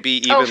 And it could be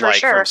even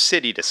from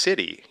city to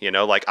city,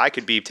 like I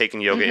could be taking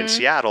yoga in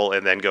Seattle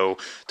and then go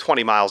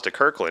 20 miles to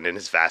Kirkland, and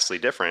it's vastly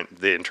different,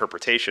 the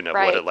interpretation of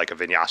what a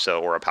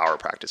vinyasa or a power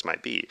practice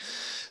might be.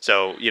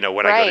 So,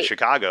 when I go to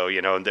Chicago,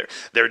 and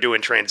they're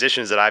doing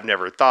transitions that I've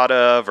never thought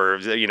of, or,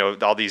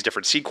 all these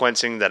different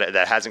sequencing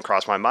that hasn't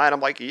crossed my mind. I'm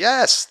like,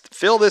 yes,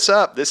 fill this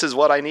up. This is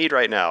what I need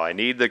right now. I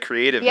need the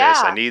creativeness.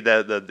 Yeah. I need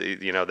the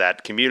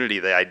that community,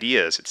 the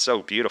ideas. It's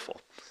so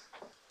beautiful.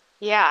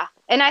 Yeah.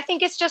 And I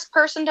think it's just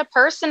person to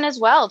person as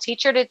well,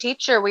 teacher to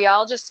teacher. We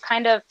all just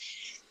kind of,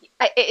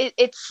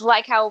 it's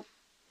like how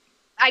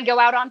I go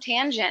out on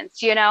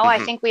tangents, I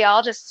think we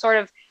all just sort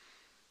of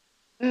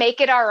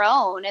make it our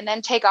own, and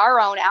then take our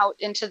own out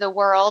into the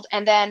world,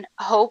 and then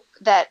hope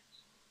that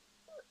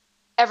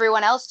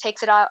everyone else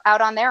takes it out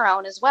on their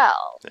own as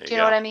well. Do you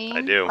know what I mean?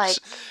 I do.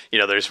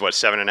 There's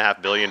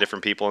 7.5 billion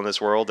different people in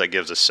this world. That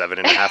gives us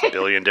 7.5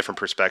 billion different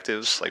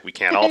perspectives. Like, we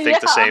can't all think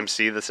the same,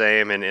 see the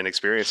same, and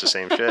experience the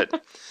same shit.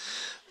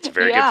 It's a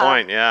very good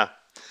point. Yeah.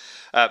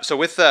 So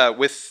with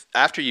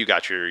after you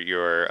got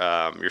your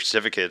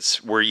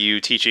certificates, were you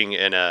teaching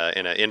in a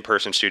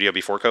in-person studio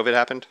before COVID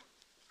happened?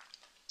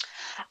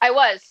 I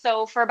was.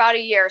 So for about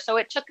a year. So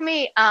it took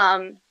me,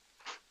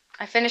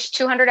 I finished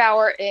 200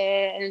 hour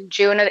in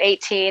June of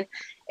 18.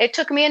 It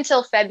took me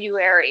until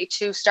February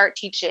to start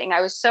teaching. I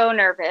was so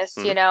nervous,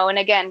 and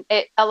again,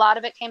 a lot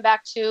of it came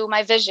back to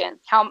my vision.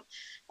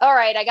 All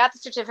right, I got the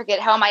certificate.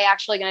 How am I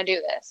actually going to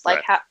do this?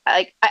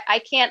 I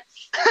can't.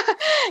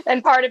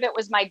 And part of it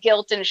was my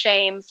guilt and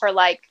shame for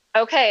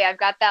okay, I've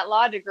got that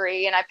law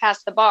degree and I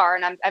passed the bar,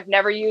 and I've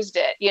never used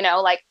it.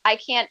 I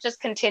can't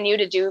just continue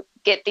to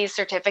get these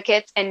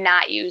certificates and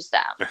not use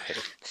them. Right.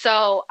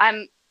 So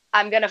I'm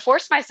going to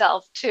force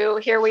myself to.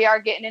 Here we are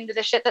getting into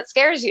the shit that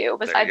scares you.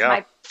 Besides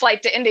my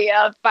flight to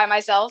India by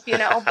myself,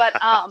 but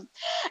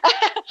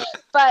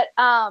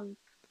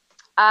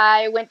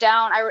I went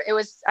down. I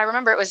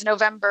remember it was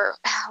November.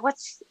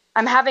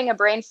 I'm having a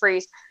brain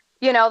freeze.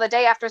 The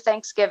day after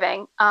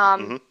Thanksgiving.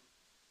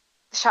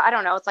 I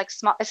don't know. It's like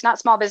small. It's not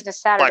Small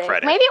Business Black Saturday.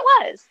 Friday. Maybe it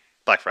was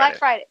Black Friday. Black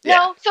Friday. Yeah.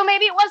 No, so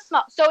maybe it was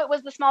small. So it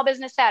was the Small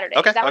Business Saturday.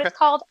 Okay. Is that what it's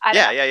called? I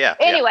don't know. Yeah.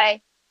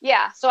 Anyway,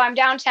 yeah. So I'm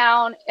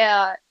downtown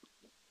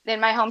in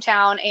my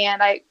hometown,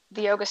 and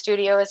the yoga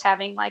studio is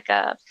having like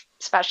a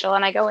special,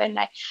 and I go in.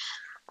 And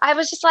I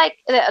was just like,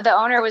 the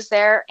owner was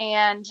there,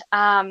 and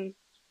I'm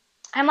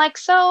like,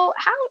 so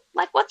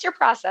what's your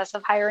process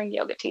of hiring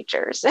yoga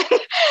teachers?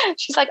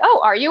 She's like,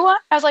 oh, are you one?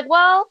 I was like,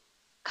 well,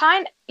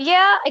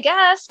 yeah, I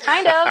guess,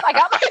 kind of. I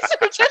got my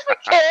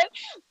certificate,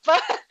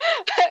 but,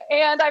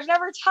 and I've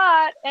never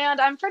taught,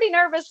 and I'm pretty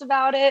nervous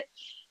about it.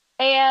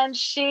 And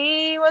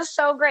she was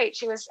so great.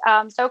 She was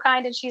so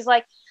kind. And she's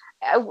like,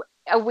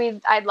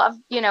 I'd love,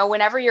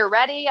 whenever you're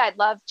ready, I'd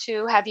love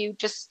to have you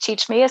just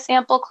teach me a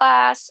sample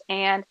class.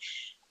 And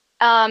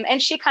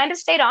she kind of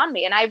stayed on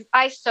me, and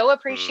I so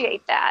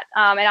appreciate that.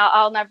 And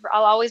I'll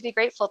always be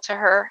grateful to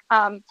her.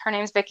 Her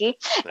name's Vicky,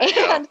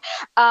 and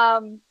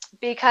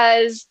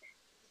because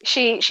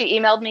she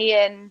emailed me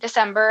in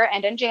December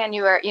and in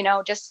January,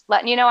 just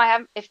letting you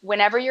know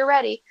whenever you're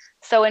ready.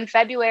 So in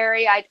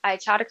February, I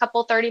taught a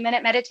couple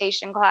 30-minute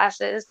meditation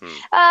classes.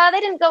 They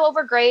didn't go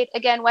over great.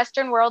 Again,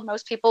 Western world,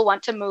 most people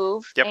want to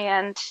move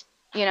and,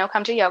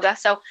 come to yoga.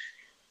 So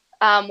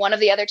one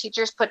of the other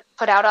teachers put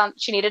out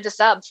she needed a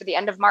sub for the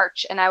end of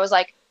March. And I was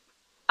like,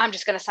 I'm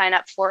just going to sign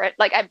up for it.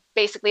 Like, I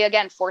basically,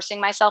 again, forcing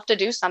myself to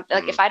do something.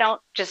 Like if I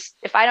don't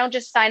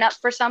just sign up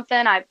for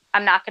something,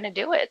 I'm not going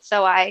to do it.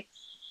 So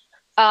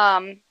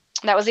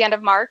that was the end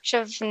of March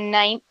of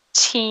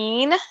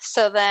 19.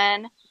 So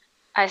then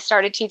I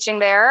started teaching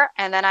there,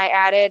 and then I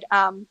added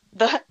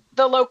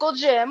the local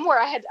gym where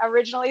I had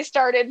originally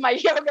started my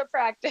yoga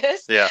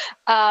practice. Yeah.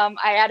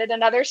 I added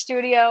another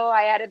studio.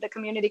 I added the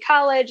community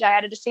college. I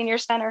added a senior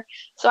center.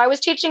 So I was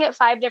teaching at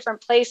 5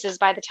 different places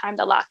by the time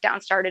the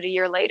lockdown started a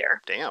year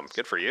later. Damn,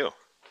 good for you.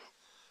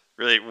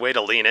 Really way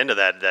to lean into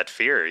that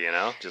fear,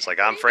 just like,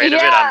 I'm afraid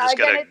of it. I'm just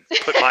going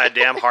to put my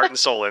damn heart and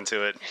soul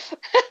into it.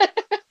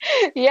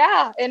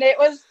 Yeah. And it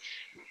was,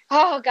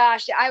 oh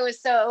gosh, I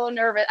was so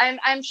nervous.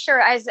 I'm sure,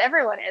 as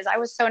everyone is, I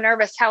was so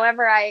nervous.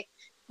 However, I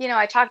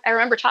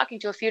remember talking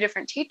to a few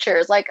different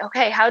teachers, like,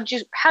 okay, how'd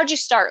you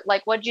start?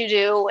 Like, what'd you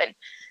do?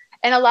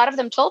 And a lot of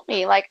them told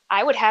me, like,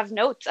 I would have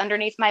notes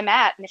underneath my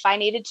mat. And if I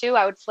needed to,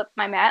 I would flip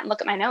my mat and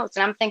look at my notes.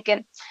 And I'm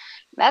thinking,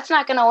 that's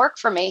not going to work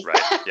for me.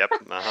 Right. Yep.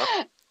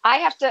 Uh-huh. I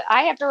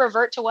have to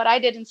revert to what I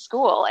did in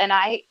school, and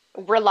I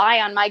rely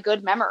on my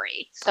good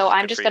memory. So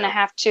I'm just going to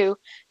have to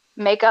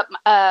make up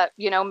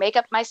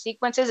my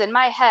sequences in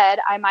my head.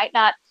 I might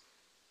not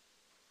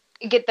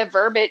get the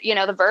verbiage,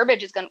 the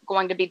verbiage is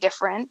going to be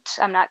different.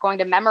 I'm not going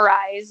to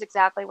memorize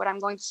exactly what I'm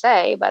going to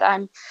say, but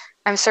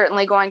I'm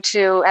certainly going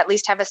to at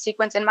least have a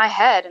sequence in my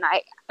head. And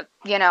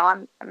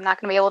I'm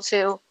not going to be able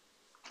to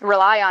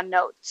rely on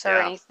notes or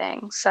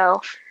anything.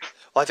 So,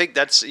 well, I think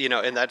that's,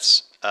 and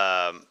that's,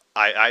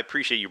 I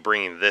appreciate you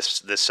bringing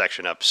this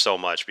section up so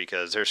much,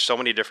 because there's so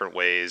many different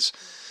ways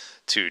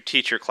to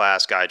teach your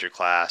class, guide your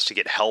class, to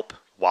get help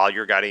while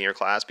you're guiding your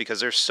class,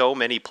 because there's so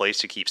many plates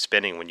to keep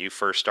spinning when you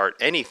first start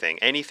anything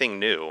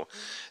new.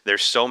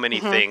 There's so many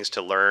things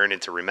to learn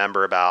and to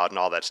remember about and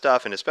all that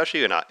stuff. And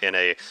especially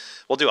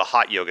we'll do a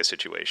hot yoga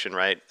situation,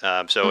 right?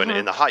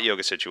 In the hot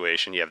yoga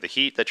situation, you have the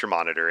heat that you're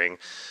monitoring.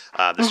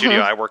 The studio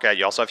I work at,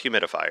 you also have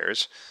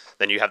humidifiers.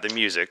 Then you have the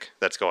music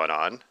that's going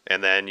on,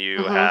 and then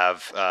you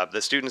have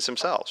the students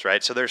themselves,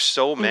 right? So there's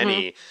so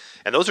many,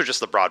 and those are just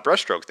the broad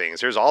brushstroke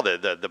things. There's all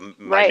the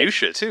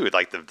minutia too,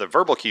 like the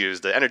verbal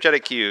cues, the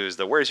energetic cues,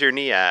 the where's your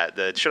knee at,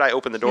 the should I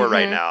open the door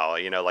right now?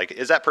 Like,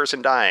 is that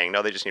person dying?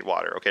 No, they just need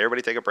water. Okay,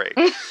 everybody take a break.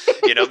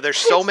 There's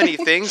so many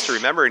things to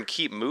remember and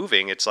keep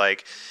moving. It's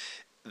like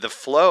the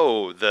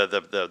flow,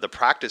 the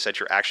practice that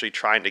you're actually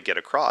trying to get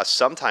across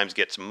sometimes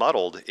gets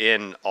muddled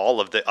in all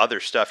of the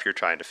other stuff you're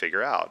trying to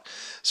figure out.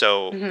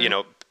 So,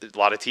 a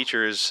lot of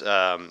teachers,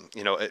 I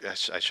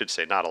should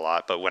say not a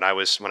lot, but when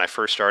I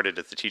first started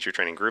at the teacher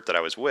training group that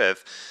I was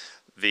with,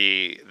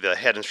 the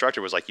head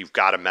instructor was like, you've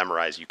got to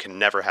memorize. You can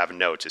never have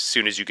notes. As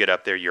soon as you get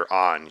up there, you're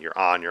on. You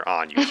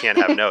can't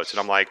have notes. And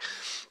I'm like,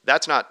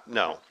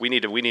 we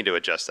need to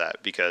adjust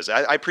that, because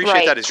I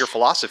appreciate that as your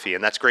philosophy,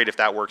 and that's great if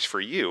that works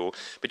for you,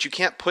 but you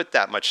can't put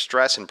that much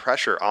stress and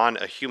pressure on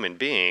a human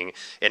being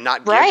and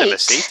not give them a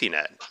safety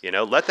net.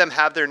 Let them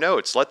have their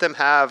notes. Let them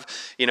have,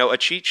 a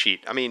cheat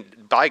sheet. I mean,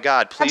 by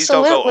God, please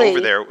don't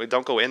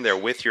go in there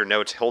with your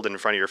notes held in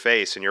front of your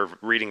face and you're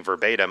reading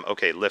verbatim.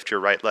 Okay, lift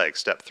your right leg,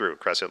 step through,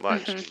 crescent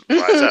lunge,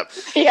 rise up.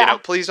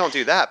 Please don't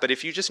do that. But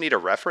if you just need a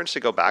reference to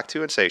go back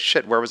to and say,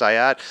 shit, where was I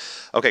at?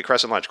 Okay,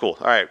 crescent lunge, cool.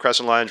 All right,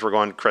 crescent lunge, we're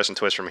going crescent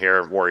twist from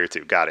here, warrior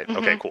 2, got it.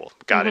 Okay, cool,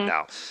 got it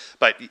now.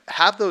 But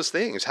have those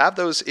things,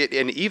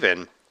 and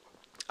even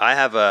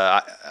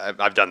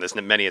I've done this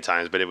many a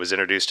times, but it was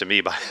introduced to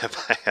me by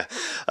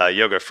a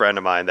yoga friend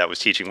of mine that was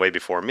teaching way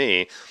before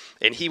me,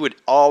 and he would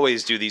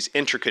always do these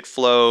intricate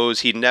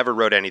flows. He never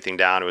wrote anything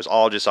down. It was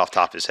all just off the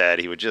top of his head.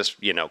 He would just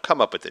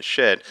come up with this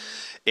shit,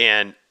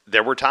 and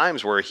there were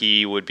times where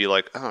he would be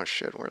like, oh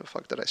shit, where the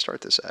fuck did I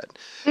start this at?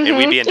 And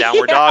we'd be in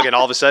downward dog, and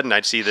all of a sudden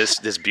I'd see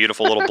this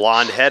beautiful little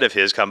blonde head of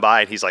his come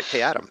by, and he's like,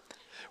 hey, Adam,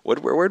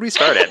 where'd we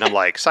start at? And I'm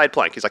like, side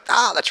plank. He's like,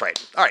 that's right.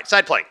 All right,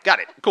 side plank. Got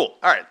it. Cool.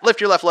 All right,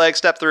 lift your left leg,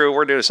 step through.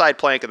 We're doing a side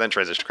plank, and then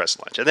transition to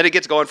crescent lunge. And then it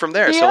gets going from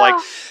there. Yeah. So, like,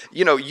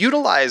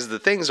 utilize the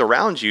things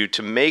around you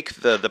to make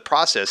the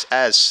process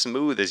as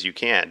smooth as you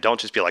can. Don't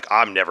just be like,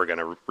 I'm never going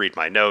to read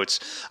my notes.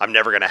 I'm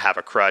never going to have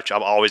a crutch.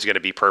 I'm always going to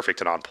be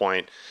perfect and on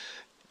point.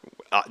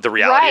 The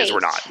reality is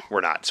we're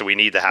not. So we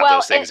need to have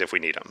those things if we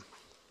need them.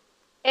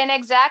 And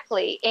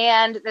exactly.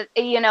 And,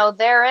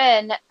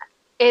 therein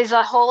is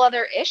a whole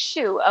other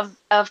issue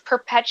of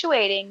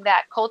perpetuating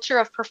that culture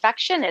of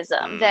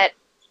perfectionism that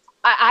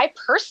I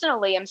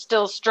personally am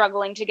still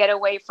struggling to get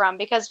away from,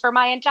 because for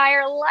my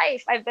entire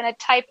life, I've been a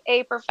type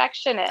A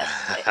perfectionist,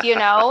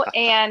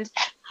 and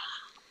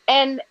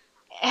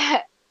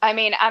I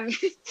mean,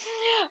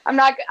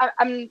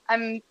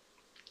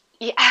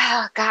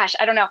 yeah, gosh,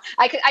 I don't know.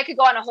 I could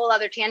go on a whole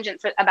other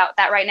tangent about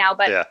that right now,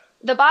 but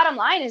the bottom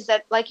line is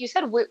that, like you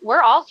said,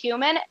 we're all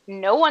human.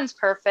 No one's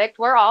perfect.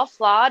 We're all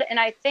flawed. And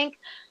I think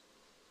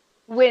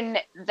when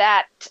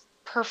that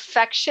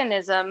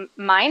perfectionism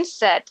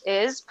mindset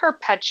is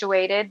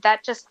perpetuated,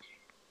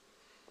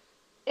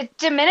 it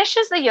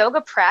diminishes the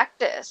yoga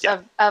practice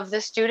of the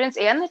students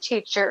and the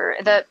teacher,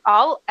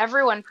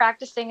 everyone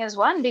practicing as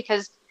one,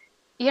 because,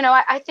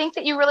 I think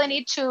that you really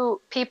need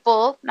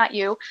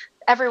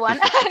everyone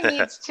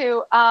needs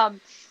to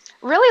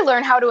really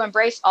learn how to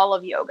embrace all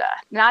of yoga,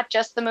 not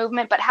just the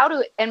movement, but how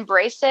to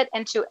embrace it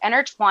and to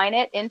intertwine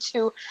it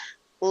into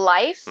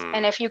life.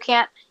 And if you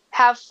can't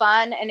have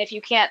fun, and if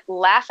you can't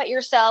laugh at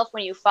yourself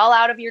when you fall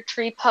out of your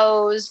tree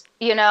pose,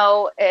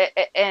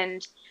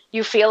 and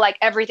you feel like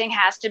everything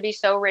has to be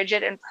so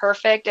rigid and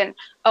perfect. And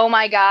oh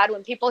my God,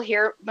 when people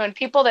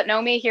that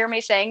know me hear me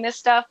saying this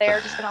stuff, they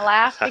are just going to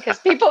laugh, because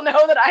people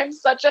know that I'm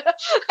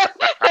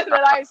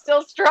that I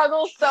still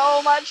struggle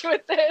so much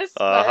with this.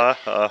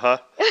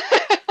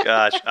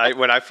 Gosh,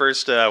 when I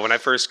first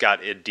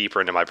got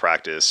deeper into my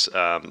practice,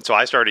 so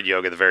I started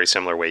yoga the very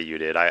similar way you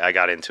did. I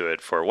got into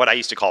it for what I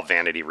used to call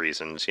vanity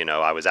reasons.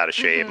 I was out of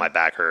shape, my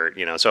back hurt.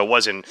 So it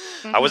wasn't.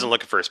 I wasn't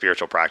looking for a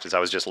spiritual practice. I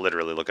was just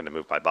literally looking to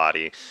move my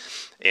body.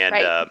 And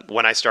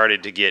when I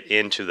started to get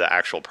into the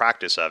actual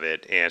practice of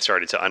it and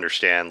started to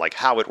understand like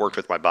how it worked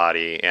with my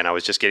body, and I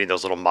was just getting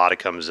those little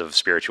modicums of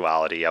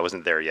spirituality. I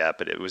wasn't there yet,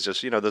 but it was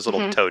just those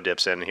little toe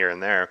dips in here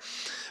and there.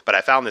 But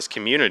I found this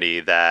community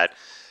that.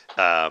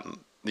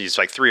 These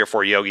like 3 or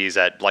 4 yogis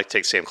that like to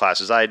take the same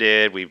class as I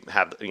did. We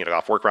have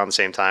off work around the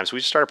same time, so we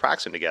just started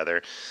practicing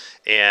together,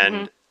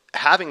 and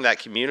having that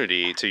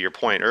community, to your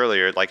point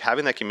earlier, like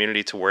having that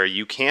community to where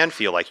you can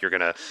feel like you're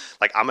gonna,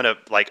 like I'm gonna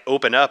like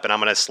open up and I'm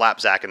gonna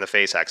slap Zach in the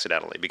face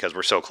accidentally because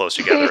we're so close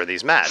together in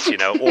these mats,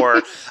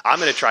 or I'm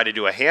gonna try to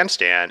do a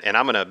handstand and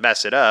I'm gonna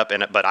mess it up,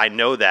 but I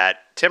know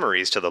that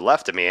Timmery's to the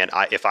left of me, and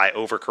if I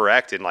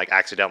overcorrect and like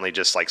accidentally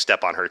just like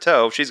step on her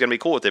toe, she's gonna be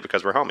cool with it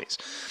because we're homies,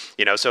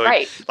 so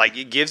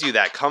it gives you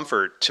that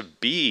comfort to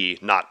be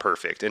not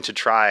perfect and to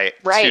try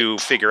to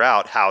figure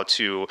out how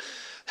to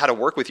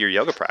work with your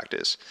yoga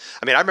practice.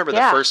 I mean, I remember the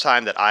first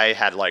time that I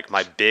had like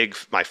my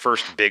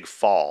first big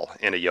fall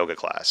in a yoga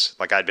class.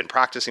 Like I'd been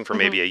practicing for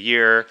maybe a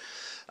year.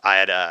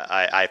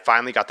 I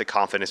finally got the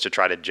confidence to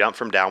try to jump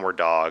from downward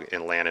dog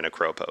and land in a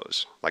crow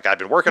pose. Like I'd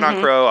been working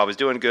on crow, I was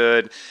doing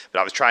good, but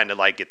I was trying to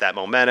like get that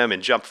momentum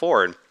and jump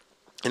forward.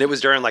 And it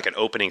was during like an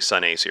opening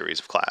Sun A series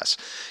of class,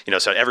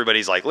 so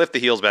everybody's like lift the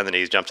heels, bend the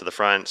knees, jump to the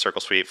front, circle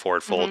sweep,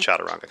 forward fold,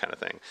 chaturanga kind of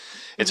thing.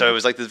 And so it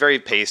was like this very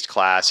paced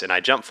class, and I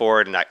jumped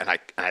forward and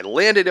I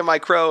landed in my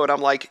crow, and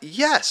I'm like,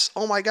 yes,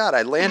 oh my God,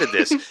 I landed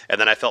this.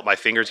 And then I felt my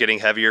fingers getting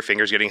heavier.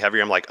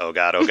 I'm like, oh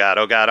God,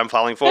 I'm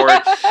falling forward.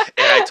 And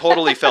I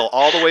totally fell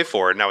all the way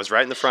forward, and I was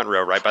right in the front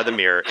row, right by the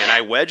mirror, and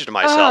I wedged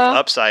myself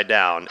upside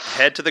down,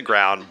 head to the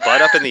ground,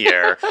 butt up in the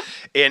air.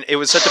 And it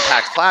was such a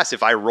packed class.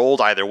 If I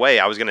rolled either way,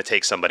 I was going to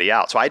take somebody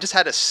out. So I just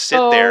had to sit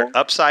there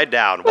upside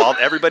down while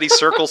everybody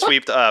circle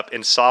sweeped up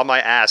and saw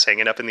my ass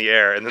hanging up in the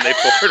air, and then they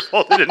forward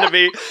folded into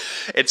me.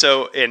 And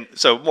so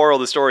moral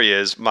of the story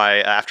is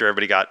after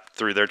everybody got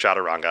through their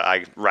chaturanga,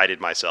 I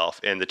righted myself,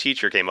 and the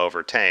teacher came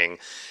over, Tang,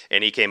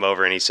 and he came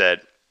over and he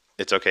said,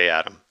 "It's okay,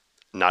 Adam.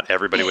 Not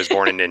everybody was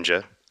born a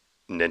ninja.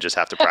 Ninjas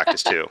have to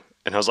practice too."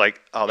 And I was like,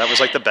 oh, that was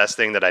like the best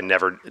thing that I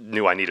never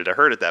knew I needed to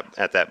hear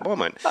at that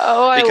moment.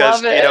 Oh, I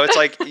love it. It's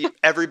like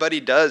everybody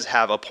does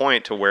have a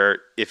point to where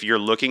if you're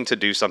looking to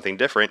do something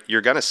different,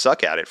 you're going to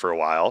suck at it for a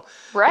while.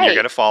 Right. You're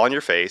going to fall on your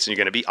face, and you're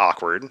going to be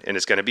awkward, and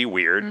it's going to be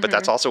weird. But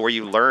that's also where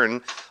you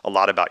learn a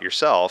lot about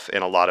yourself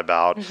and a lot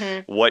about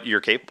what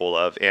you're capable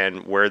of,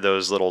 and where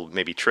those little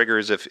maybe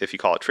triggers, if you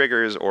call it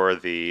triggers, or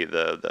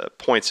the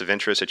points of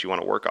interest that you want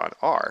to work on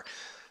are,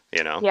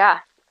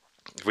 Yeah.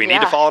 We need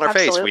to fall on our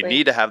face. We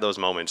need to have those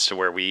moments to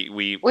where we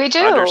do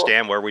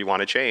understand where we want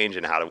to change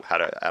and how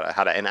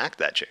to enact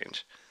that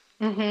change.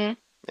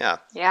 Yeah.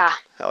 Yeah.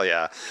 Hell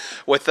yeah.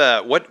 With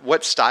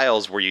what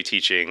styles were you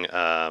teaching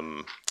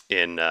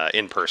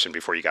in person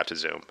before you got to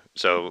Zoom.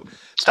 So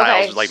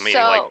styles like maybe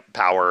like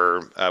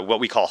power, what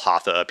we call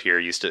Hatha up here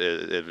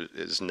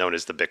is known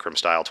as the Bikram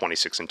style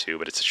 26-2,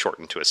 but it's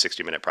shortened to a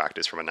 60-minute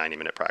practice from a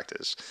 90-minute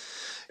practice.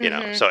 You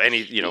know, so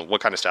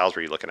what kind of styles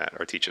were you looking at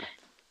or teaching?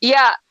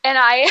 Yeah. And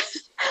I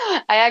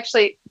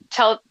actually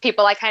tell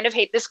people I kind of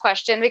hate this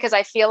question because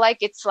I feel like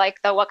it's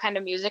like the what kind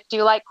of music do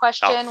you like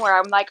question where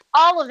I'm like,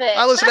 all of it.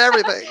 I listen to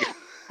everything.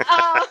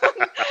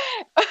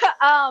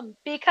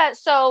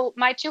 Because so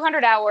my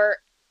 200-hour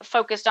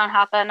focused on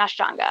Hatha and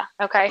Ashtanga.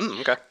 Okay.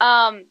 Okay.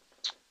 I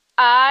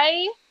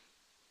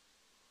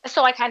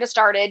kind of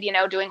started,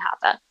 doing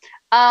Hatha.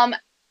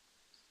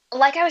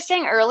 Like I was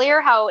saying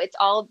earlier, how it's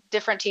all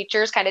different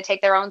teachers kind of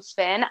take their own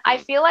spin. I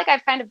feel like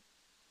I've kind of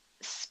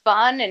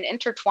spun and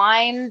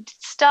intertwined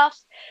stuff.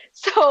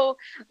 So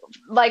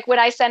like when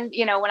I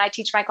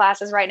teach my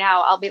classes right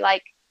now, I'll be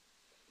like,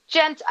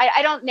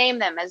 I don't name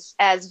them as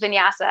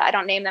vinyasa. I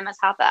don't name them as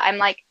hatha. I'm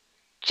like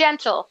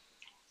gentle.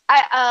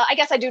 I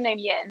guess I do name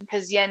yin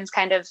because yin's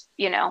kind of,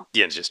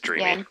 Yin's just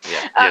dreamy. Yin.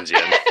 Yeah, yin's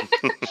yin.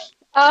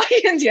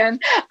 Yin's yin.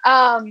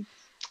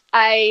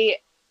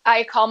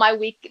 I call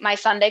my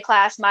Sunday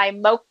class my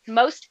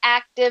most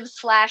active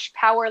 /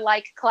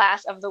 power-like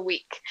class of the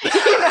week. So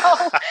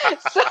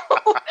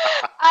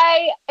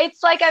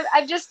it's like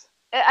I've just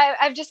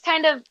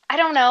kind of, I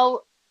don't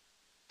know,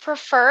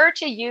 prefer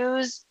to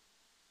use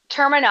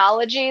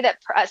terminology that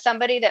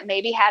somebody that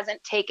maybe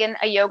hasn't taken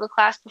a yoga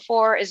class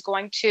before is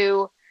going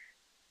to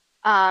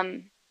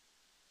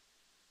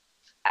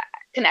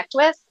connect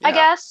with, I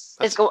guess,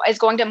 is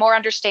going to more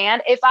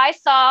understand. If I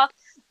saw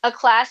a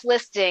class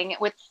listing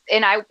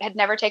and I had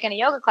never taken a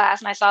yoga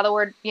class and I saw the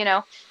word,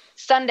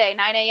 Sunday,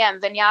 9 a.m.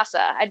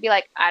 vinyasa, I'd be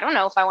like, I don't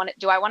know if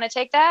do I want to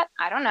take that?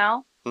 I don't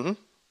know. Mm-hmm.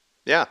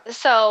 Yeah.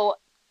 So,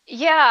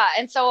 yeah.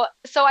 And so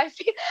I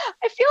feel like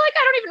I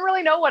don't even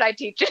really know what I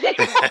teach anymore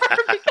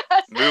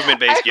because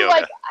movement-based yoga.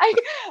 Like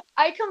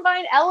I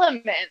combine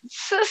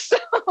elements. So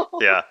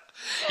yeah.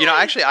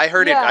 Actually I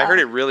heard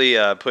it really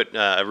put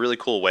a really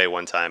cool way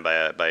one time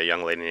by a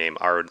young lady named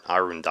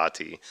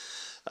Arundhati.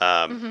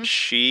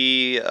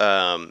 She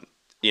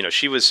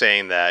she was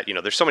saying that,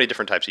 there's so many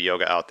different types of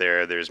yoga out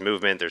there. There's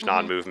movement, there's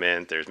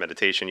non-movement, there's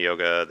meditation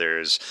yoga,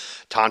 there's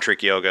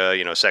tantric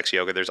yoga, sex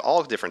yoga. There's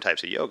all different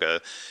types of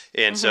yoga.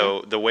 And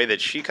so the way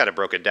that she kind of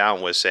broke it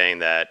down was saying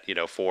that,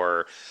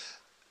 for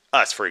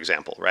us, for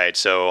example, right?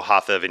 So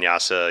hatha,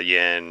 vinyasa,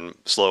 yin,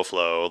 slow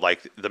flow,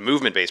 like the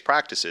movement-based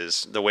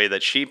practices, the way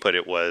that she put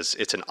it was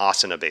it's an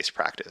asana-based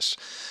practice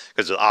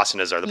because the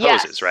asanas are the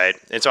poses, right?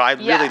 And so I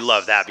really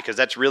love that because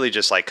that's really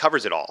just like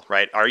covers it all,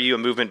 right? Are you a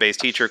movement-based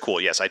teacher?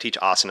 Cool. Yes, I teach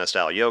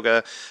asana-style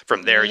yoga.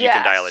 From there, you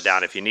can dial it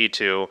down if you need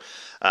to.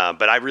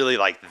 But I really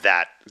like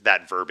that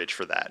verbiage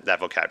for that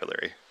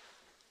vocabulary.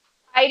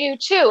 I do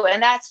too.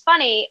 And that's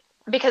funny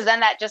because then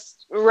that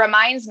just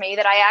reminds me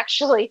that I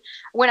actually,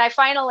 when I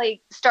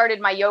finally started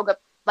my yoga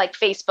like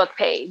Facebook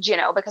page,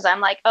 because I'm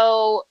like,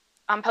 oh,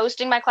 I'm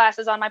posting my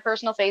classes on my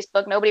personal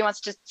Facebook. Nobody wants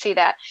to see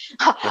that.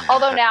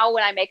 Although now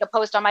when I make a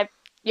post on my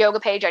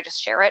yoga page, I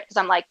just share it because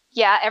I'm like,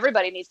 yeah,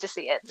 everybody needs to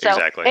see it. So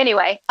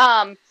anyway,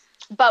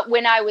 but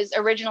when I was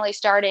originally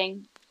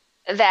starting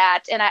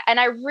that, and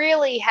I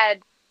really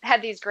had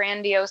these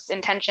grandiose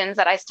intentions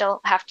that I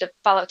still have to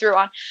follow through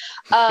on,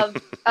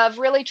 of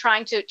really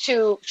trying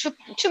to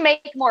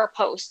make more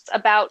posts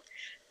about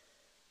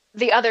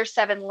the other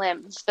 7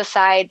 limbs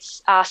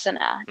besides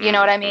asana. You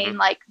know what I mean?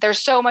 Like there's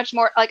so much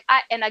more. Like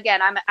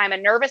I'm a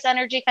nervous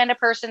energy kind of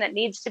person that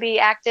needs to be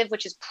active,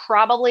 which is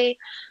probably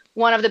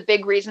one of the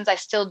big reasons I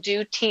still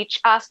do teach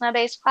asana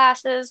based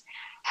classes.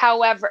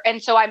 However, and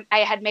so I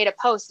had made a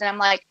post and I'm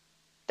like,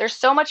 there's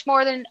so much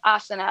more than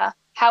asana.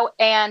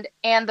 And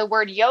the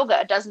word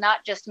yoga does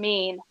not just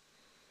mean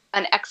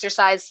an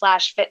exercise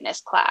 / fitness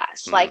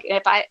class. Like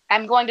if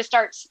I'm going to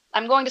start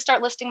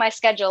listing my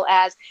schedule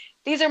as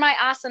these are my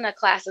asana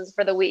classes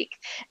for the week.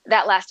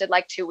 That lasted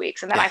like 2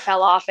 weeks and then I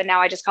fell off and now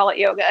I just call it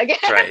yoga again.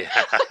 Right.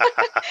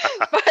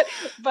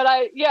 but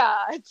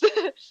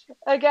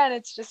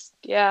it's just,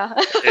 yeah.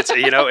 It's,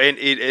 and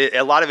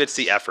a lot of it's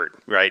the effort,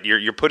 right?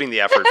 You're putting the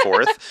effort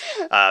forth.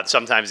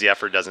 Sometimes the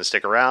effort doesn't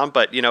stick around,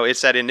 but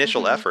it's that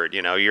initial effort,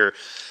 you're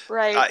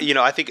right.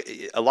 I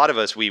think a lot of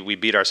us, we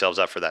beat ourselves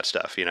up for that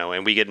stuff,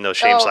 and we get in those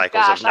shame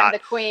cycles of not I'm the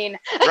queen.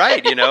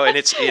 right. And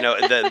it's,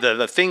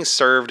 the thing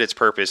served its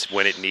purpose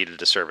when it needed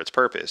to serve its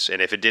purpose.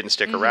 And if it didn't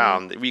stick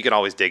around, we can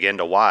always dig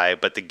into why,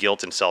 but the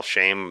guilt and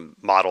self-shame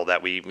model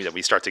that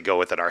we start to go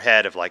with in our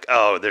head of like,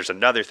 oh, there's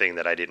another thing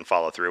that I didn't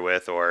follow through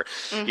with, or,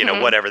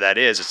 whatever that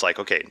is. It's like,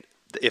 okay,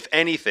 if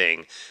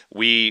anything,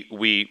 we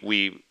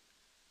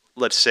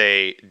let's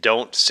say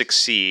don't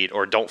succeed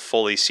or don't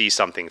fully see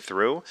something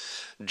through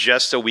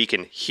just so we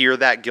can hear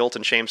that guilt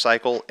and shame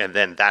cycle. And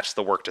then that's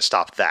the work to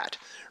stop that.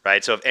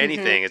 Right. So if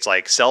anything, it's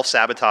like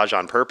self-sabotage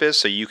on purpose.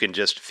 So you can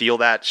just feel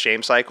that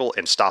shame cycle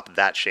and stop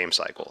that shame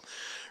cycle.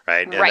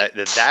 Right.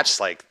 And that's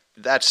like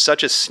that's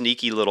such a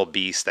sneaky little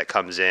beast that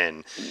comes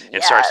in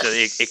and starts to,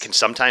 Yes. it can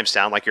sometimes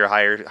sound like your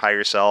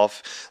higher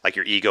self, like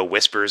your ego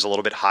whispers a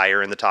little bit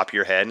higher in the top of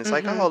your head. And it's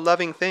like, Mm-hmm. oh,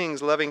 loving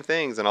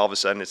things. And all of a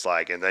sudden it's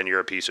like, and then you're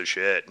a piece of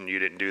shit and you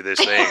didn't do this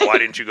thing. Why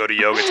didn't you go to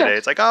yoga today?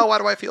 It's like, oh, why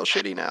do I feel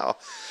shitty now?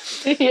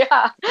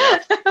 Yeah. Yeah.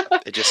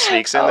 It just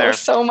sneaks in Oh, there.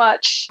 so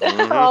much.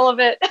 Mhm. All of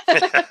it.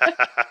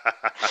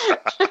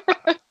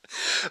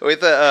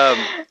 With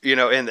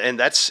and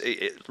that's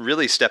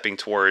really stepping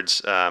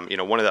towards one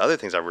of the other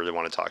things I really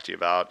want to talk to you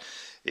about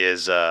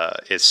is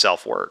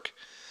self work,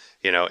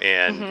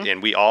 Mm-hmm.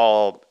 and we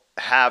all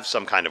have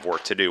some kind of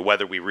work to do,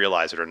 whether we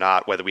realize it or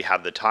not, whether we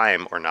have the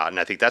time or not. And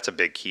I think that's a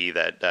big key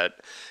that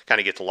kind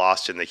of gets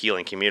lost in the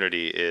healing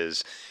community.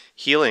 Is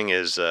healing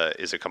is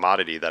a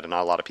commodity that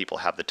not a lot of people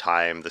have the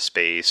time, the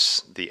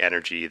space, the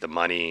energy, the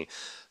money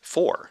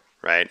for.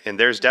 Right. And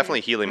there's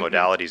definitely healing Mm-hmm.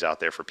 modalities out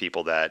there for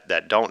people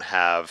that don't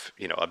have,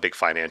 a big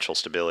financial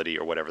stability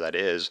or whatever that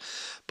is.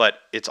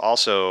 But it's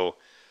also,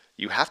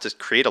 you have to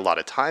create a lot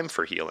of time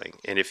for healing.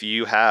 And if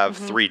you have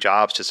Mm-hmm. 3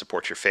 jobs to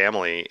support your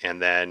family,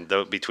 and then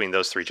between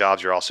those 3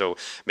 jobs, you're also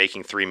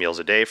making 3 meals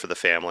a day for the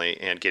family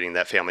and getting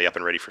that family up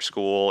and ready for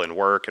school and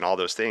work and all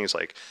those things,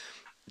 like,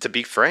 to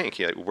be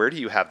frank, where do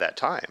you have that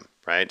time?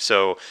 Right.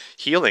 So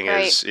healing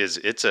Right.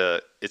 it's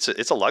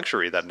a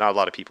luxury that not a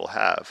lot of people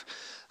have.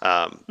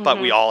 But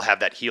we Mm-hmm. all have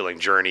that healing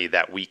journey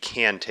that we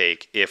can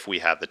take if we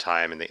have the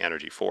time and the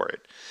energy for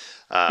it.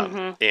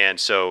 Mm-hmm. And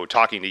so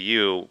talking to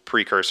you,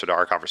 precursor to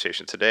our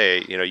conversation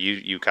today,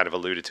 you kind of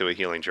alluded to a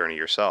healing journey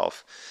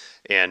yourself.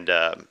 And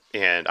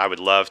I would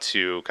love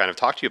to kind of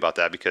talk to you about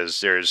that, because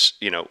there's,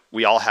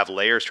 we all have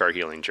layers to our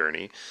healing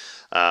journey.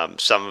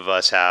 Some of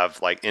us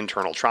have like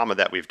internal trauma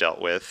that we've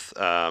dealt with.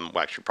 Well,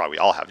 actually, probably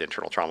all have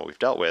internal trauma we've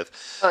dealt with,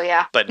 Oh,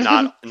 yeah. but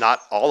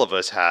not all of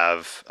us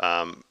have,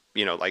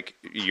 like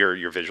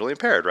you're visually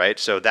impaired, right?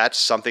 So that's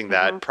something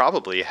Mm-hmm. that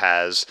probably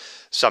has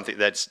something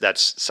that's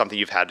something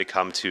you've had to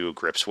come to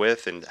grips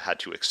with and had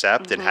to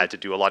accept and Mm-hmm. had to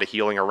do a lot of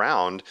healing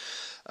around,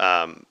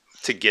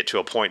 to get to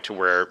a point to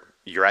where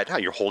you're at now.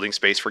 You're holding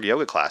space for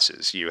yoga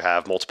classes. You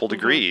have multiple Mm-hmm.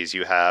 degrees.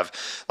 You have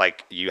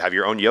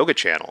your own yoga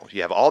channel.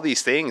 You have all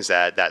these things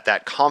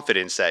that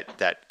confidence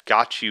that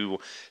got you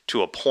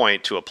to a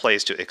point, to a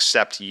place to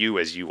accept you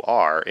as you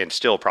are, and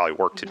still probably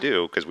work to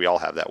do, because we all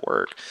have that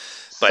work.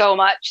 But so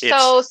much.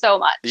 it's So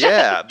much.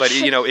 yeah, but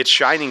it's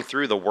shining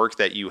through the work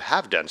that you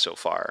have done so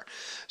far.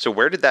 So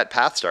where did that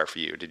path start for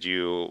you?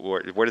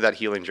 Where did that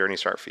healing journey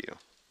start for you?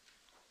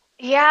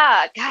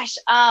 Yeah. Gosh.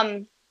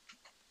 I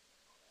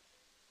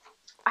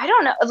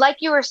don't know. Like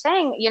you were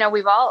saying,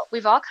 we've all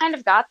kind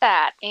of got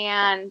that.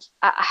 And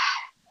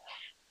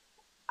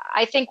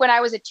I think when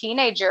I was a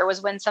teenager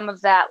was when some of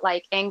that,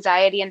 like,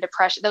 anxiety and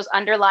depression, those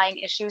underlying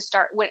issues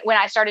when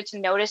I started to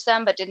notice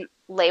them, but didn't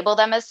label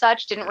them as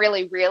such, didn't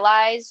really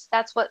realize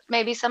that's what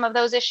maybe some of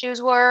those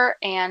issues were.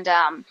 And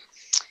then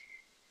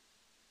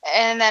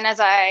as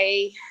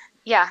I,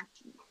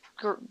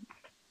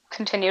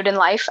 continued in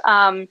life,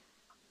 I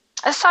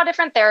saw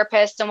different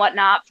therapists and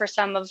whatnot for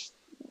some of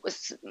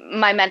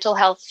my mental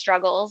health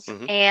struggles.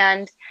 Mm-hmm.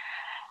 And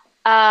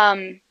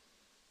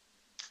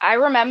I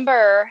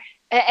remember,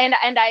 and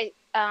I,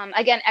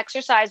 again,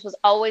 exercise has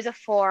always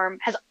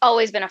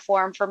been a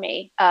form for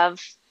me of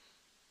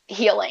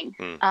healing.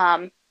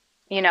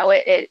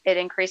 It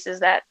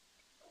increases that,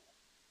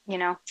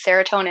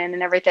 serotonin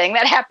and everything,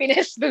 that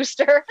happiness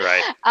booster.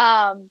 Right.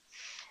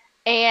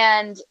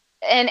 And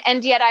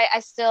yet I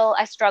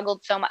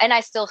struggled so much, and I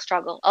still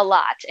struggle a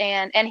lot.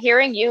 And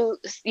hearing you,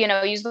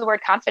 use the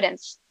word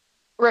confidence,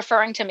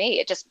 referring to me,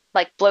 it just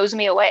like blows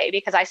me away,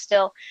 because I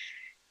still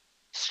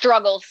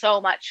struggle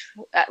so much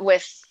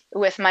with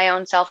my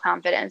own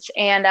self-confidence.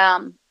 And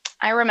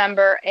I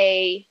remember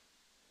I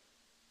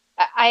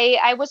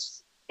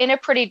was in a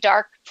pretty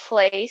dark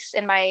place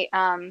in my,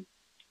 I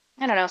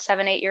don't know,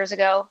 7-8 years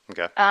ago.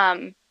 Okay.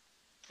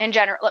 In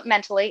general,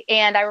 mentally.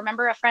 And I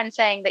remember a friend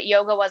saying that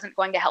yoga wasn't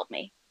going to help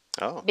me.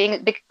 Oh.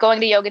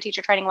 Going to yoga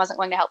teacher training wasn't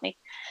going to help me.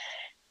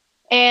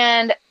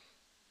 And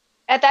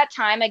at that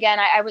time, again,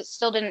 I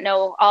still didn't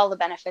know all the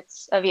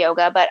benefits of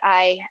yoga, but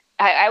I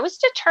was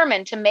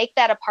determined to make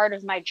that a part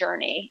of my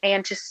journey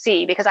and to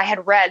see, because I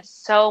had read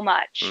so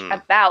much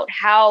about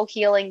how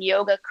healing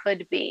yoga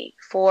could be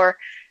for,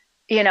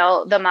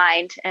 the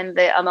mind and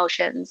the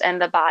emotions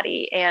and the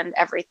body and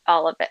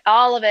all of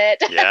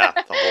it. Yeah,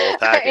 the whole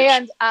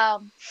package.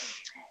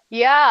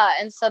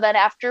 And so then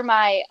after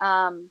my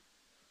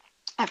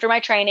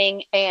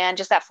training and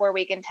just that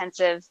 4-week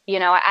intensive,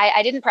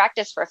 I didn't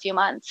practice for a few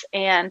months,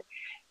 and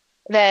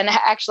then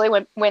actually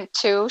went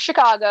to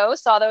Chicago,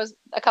 saw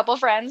a couple of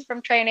friends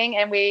from training,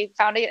 and we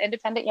found an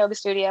independent yoga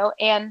studio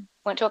and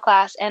went to a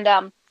class. And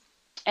then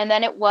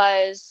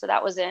so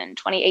that was in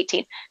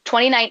 2018.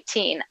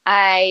 2019,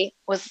 I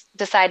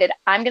decided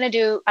I'm going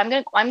to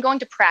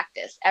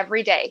practice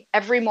every day,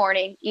 every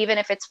morning, even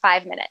if it's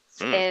 5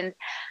 minutes. And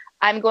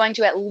I'm going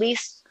to at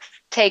least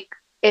take,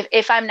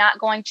 if I'm not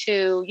going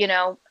to,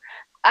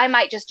 I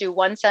might just do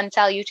one sun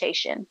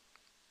salutation.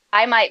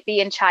 I might be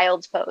in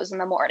child's pose in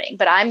the morning,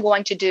 but I'm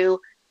going to do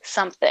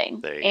something.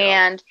 There you go.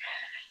 And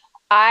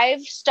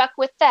I've stuck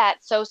with that.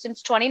 So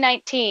since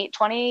 2019,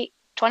 2020,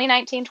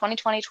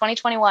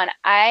 2021,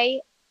 I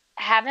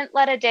haven't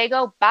let a day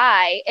go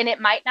by, and it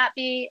might not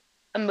be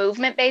a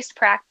movement-based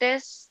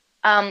practice,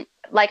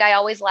 like I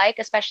always like,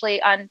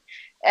 especially on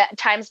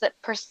times that,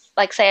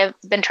 like say I've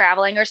been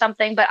traveling or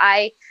something, but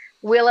I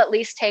will at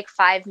least take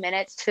 5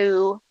 minutes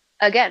to,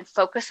 again,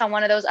 focus on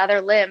one of those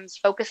other limbs,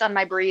 focus on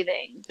my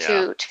breathing,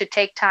 to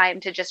take time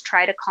to just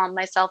try to calm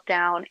myself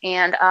down.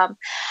 And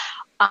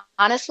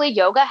honestly,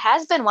 yoga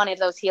has been one of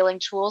those healing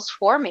tools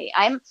for me.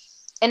 I'm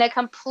in a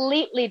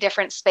completely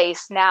different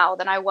space now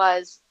than I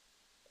was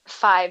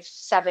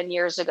 5-7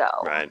 years ago.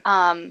 Right.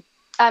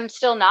 I'm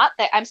still not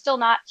that. I'm still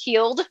not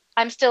healed.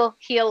 I'm still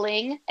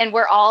healing. And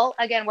we're all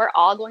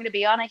going to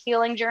be on a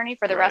healing journey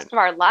for the rest of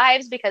our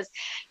lives, because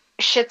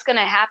shit's going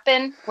to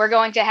happen. We're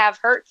going to have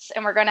hurts,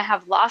 and we're going to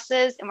have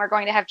losses, and we're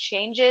going to have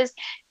changes.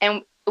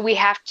 And we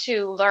have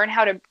to learn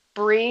how to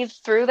breathe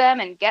through them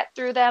and get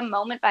through them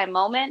moment by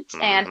moment,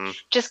 and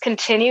just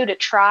continue to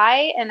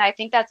try. And I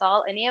think that's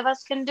all any of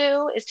us can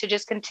do, is to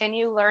just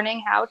continue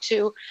learning how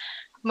to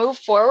move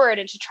forward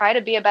and to try to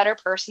be a better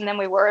person than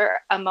we were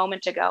a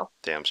moment ago.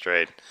 Damn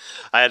straight.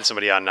 I had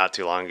somebody on not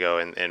too long ago,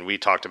 and we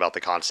talked about the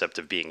concept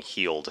of being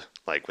healed,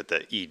 like with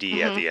the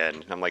ED at the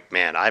end. And I'm like,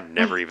 man, I've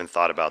never even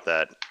thought about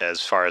that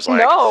as far as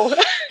like,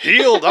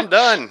 healed, I'm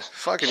done.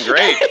 Fucking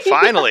great.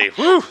 Finally.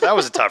 Whew, that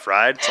was a tough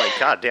ride. It's like,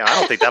 God damn, I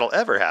don't think that'll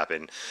ever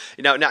happen.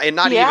 You know, and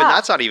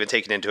that's not even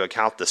taking into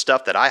account the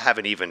stuff that I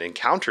haven't even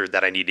encountered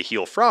that I need to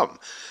heal from.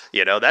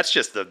 You know, that's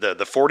just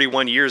the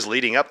 41 years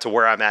leading up to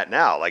where I'm at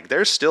now. Like,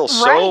 there's still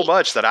so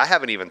much that I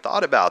haven't even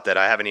thought about, that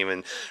I haven't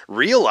even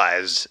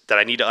realized that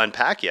I need to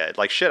unpack yet.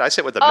 Like, shit, I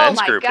sit with a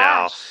men's group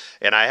now,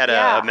 and I had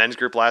a men's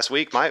group last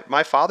week.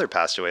 My father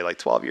passed away like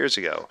 12 years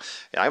ago.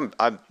 I'm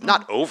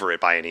not over it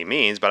by any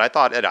means, but I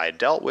thought that I had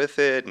dealt with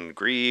it and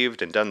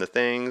grieved and done the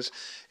things.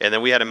 And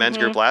then we had a men's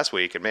group last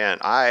week, and man,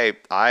 I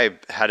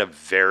had a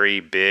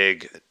very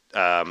big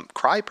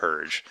cry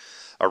purge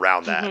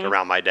around that,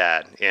 around my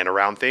dad, and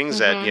around things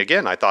that,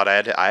 again, I thought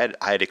I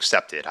had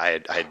accepted.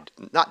 I had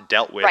not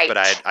dealt with, but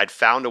I'd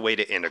found a way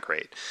to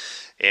integrate.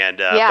 And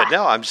but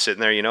no, I'm sitting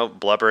there, you know,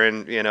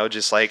 blubbering, you know,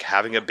 just like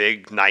having a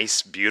big,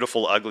 nice,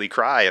 beautiful, ugly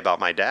cry about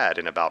my dad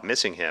and about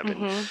missing him.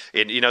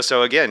 And you know,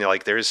 so again,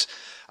 like, there's,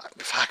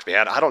 fuck,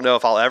 man, I don't know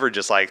if I'll ever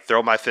just like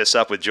throw my fists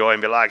up with joy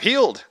and be like,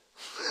 healed.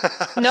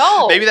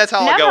 No, maybe that's how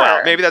I'll go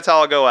out. Maybe that's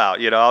how I'll go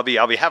out. You know, I'll be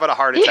having a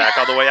heart attack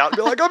on the way out and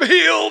be like, I'm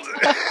healed.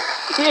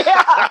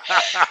 Yeah,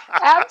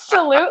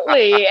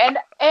 absolutely.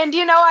 And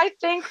you know, I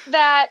think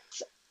that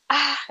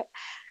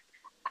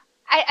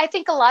I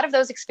think a lot of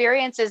those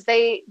experiences,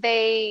 they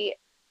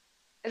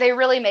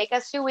really make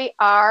us who we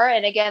are.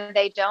 And again,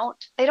 they don't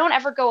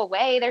ever go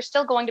away. They're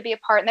still going to be a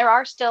part.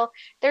 And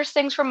there's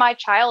things from my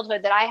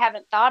childhood that I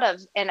haven't thought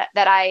of, and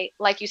that I,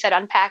 like you said,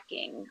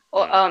 unpacking.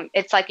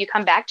 It's like you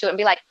come back to it and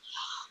be like,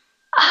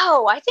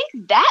 oh, I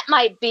think that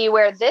might be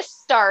where this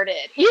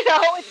started. You know,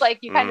 it's like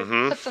you kind of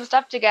put some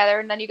stuff together,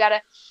 and then you got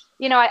to,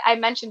 you know, I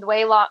mentioned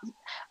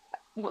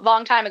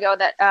long time ago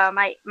that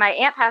my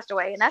aunt passed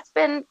away, and that's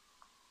been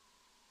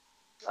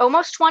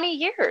almost 20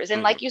 years.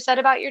 And like you said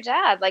about your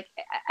dad, like,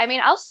 I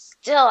mean,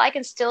 I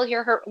can still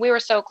hear her. We were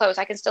so close.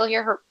 I can still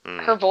hear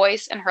her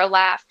voice and her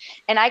laugh,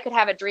 and I could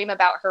have a dream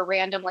about her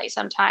randomly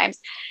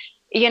sometimes,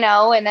 you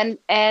know. And then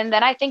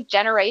I think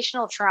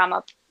generational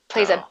trauma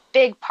plays a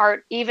big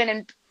part,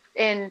 even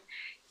in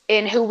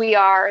who we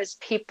are as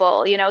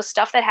people, you know,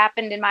 stuff that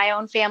happened in my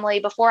own family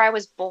before I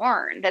was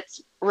born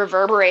that's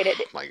reverberated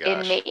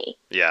in me.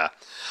 Yeah.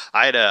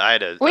 I had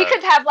a we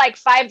could have like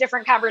 5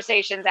 different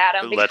conversations,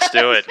 Adam. Let's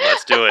do it.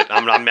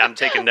 I'm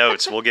taking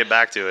notes. We'll get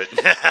back to it.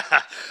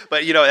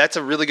 But you know, that's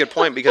a really good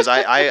point, because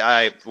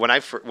when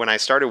I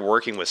started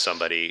working with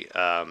somebody,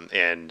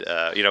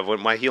 you know, when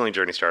my healing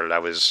journey started, I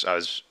was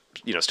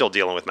you know, still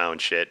dealing with my own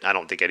shit. I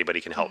don't think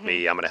anybody can help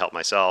me. I'm going to help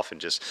myself,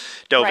 and just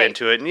dove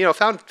into it, and, you know,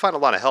 found a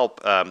lot of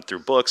help through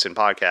books and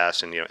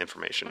podcasts and, you know,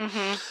 information.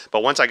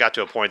 But once I got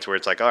to a point where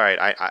it's like, all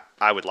right,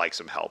 I would like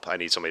some help. I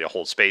need somebody to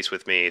hold space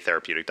with me,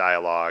 therapeutic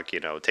dialogue, you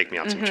know, take me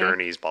on some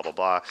journeys, blah, blah,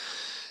 blah.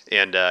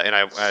 And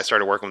I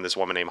started working with this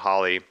woman named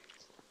Holly.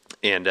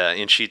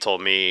 And she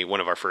told me,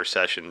 one of our first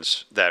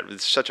sessions, that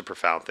it's such a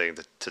profound thing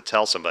to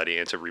tell somebody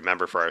and to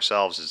remember for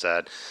ourselves, is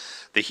that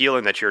the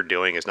healing that you're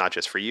doing is not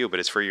just for you, but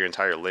it's for your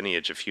entire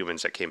lineage of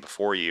humans that came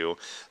before you,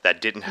 that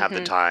didn't have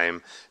the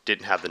time,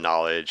 didn't have the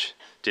knowledge,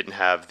 didn't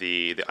have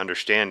the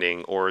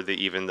understanding, or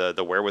even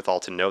the wherewithal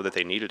to know that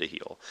they needed to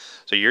heal.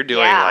 So you're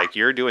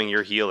doing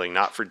your healing,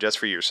 not just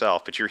for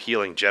yourself, but you're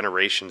healing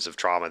generations of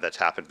trauma that's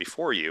happened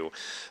before you.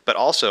 But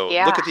also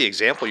look at the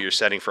example you're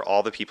setting for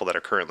all the people that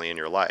are currently in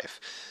your life.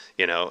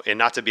 You know, and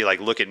not to be like,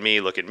 look at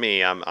me,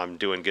 I'm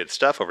doing good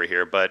stuff over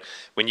here. But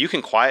when you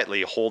can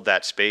quietly hold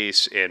that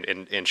space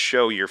and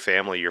show your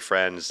family, your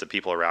friends, the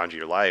people around you,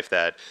 your life,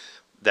 that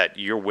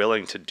you're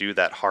willing to do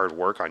that hard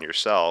work on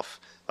yourself,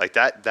 like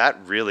that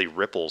really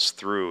ripples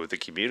through the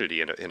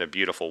community in a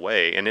beautiful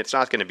way. And it's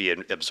not going to be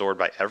absorbed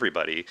by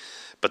everybody,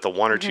 but the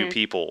one or two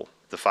people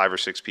the 5 or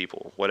 6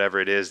 people, whatever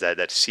it is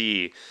that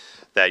see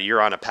that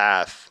you're on a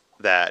path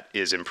that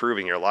is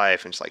improving your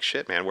life. And it's like,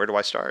 shit, man, where do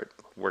I start?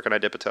 Where can I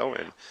dip a toe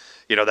in?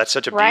 You know, that's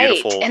such a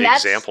beautiful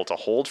example to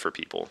hold for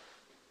people.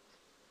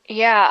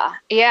 Yeah.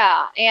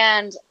 Yeah.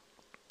 And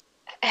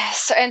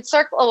again,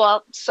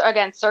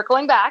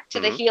 circling back to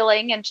the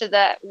healing and to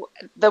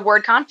the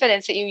word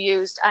confidence that you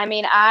used. I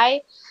mean,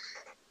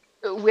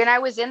 when I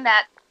was in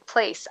that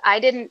place,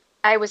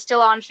 I was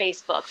still on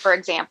Facebook, for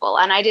example,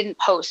 and I didn't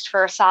post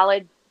for a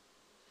solid,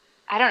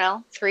 I don't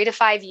know, 3 to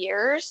 5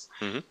 years.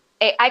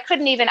 I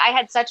couldn't even, I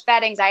had such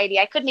bad anxiety.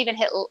 I couldn't even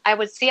I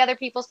would see other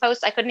people's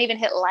posts. I couldn't even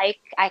hit like,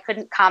 I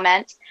couldn't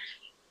comment.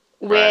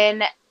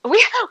 When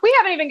we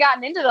haven't even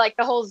gotten into like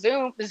the whole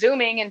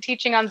Zooming and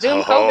teaching on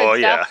Zoom COVID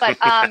stuff. But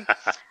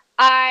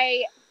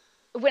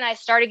when I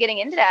started getting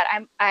into that,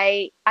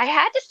 I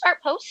had to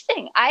start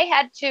posting. I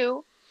had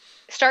to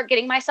start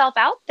getting myself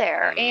out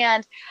there.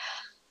 And,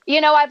 you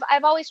know,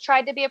 I've always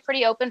tried to be a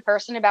pretty open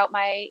person about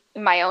my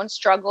own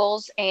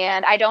struggles,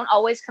 and I don't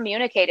always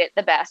communicate it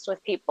the best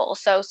with people.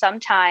 So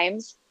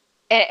sometimes,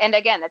 and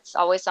again, it's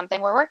always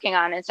something we're working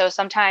on. And so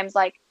sometimes,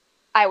 like,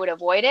 I would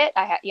avoid it.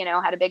 I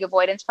had a big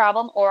avoidance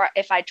problem, or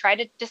if I tried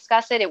to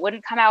discuss it, it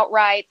wouldn't come out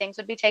right. Things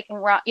would be taken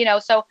wrong, you know,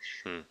 so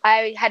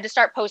I had to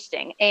start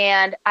posting,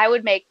 and I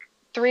would make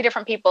 3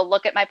 different people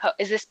look at my post.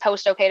 Is this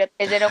post okay?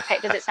 Is it okay?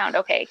 Does it sound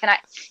okay? Can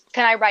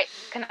I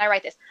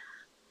write this?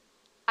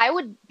 I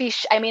would be,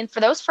 I mean,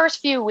 for those first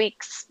few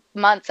weeks,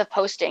 months of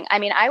posting, I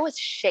mean, I was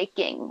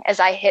shaking as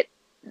I hit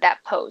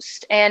that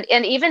post. And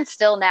even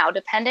still now,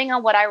 depending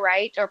on what I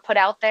write or put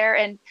out there,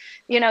 and,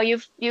 you know,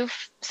 you've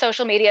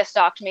social media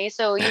stalked me.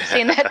 So you've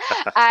seen that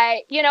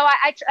I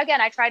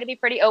try to be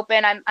pretty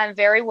open. I'm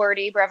very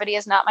wordy. Brevity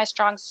is not my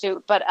strong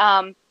suit, but,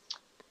 I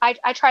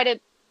try to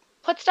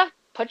put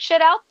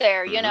shit out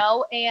there, you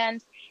know,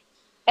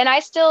 and I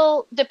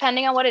still,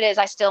 depending on what it is,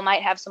 I still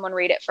might have someone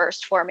read it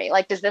first for me.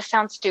 Like, does this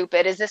sound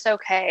stupid? Is this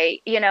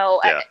okay? You know,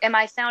 am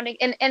I sounding,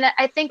 and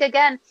I think,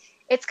 again,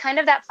 it's kind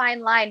of that fine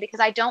line, because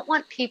I don't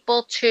want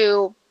people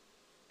to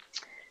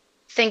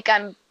think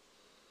I'm,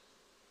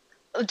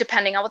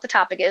 depending on what the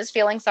topic is,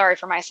 feeling sorry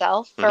for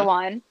myself, for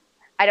one.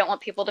 I don't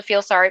want people to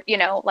feel sorry, you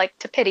know, like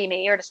to pity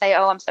me or to say,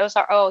 oh, I'm so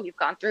sorry. Oh, you've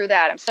gone through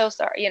that. I'm so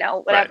sorry, you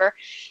know, whatever.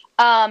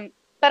 Right.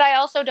 But I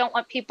also don't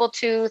want people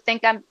to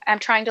think I'm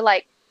trying to,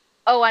 like,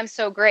 oh, I'm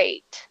so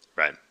great.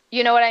 Right.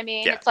 You know what I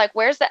mean? Yeah. It's like,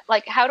 where's that,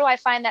 like, how do I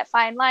find that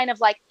fine line of,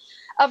 like,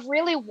 of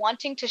really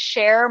wanting to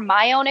share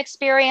my own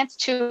experience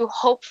to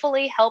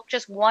hopefully help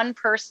just one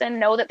person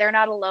know that they're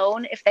not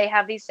alone if they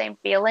have these same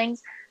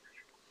feelings.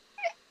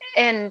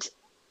 And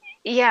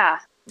yeah.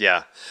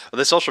 Yeah. Well,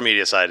 the social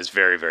media side is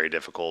very, very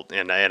difficult.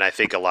 And I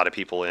think a lot of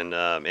people in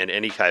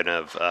any kind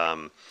of,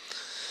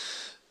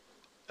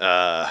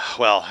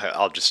 well,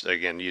 I'll just,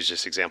 again, use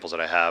just examples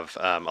that I have.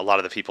 A lot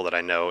of the people that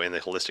I know in the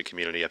holistic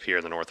community up here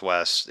in the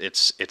Northwest,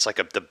 it's like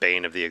the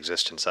bane of the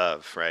existence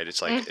of, right?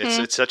 It's like,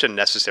 it's such a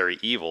necessary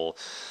evil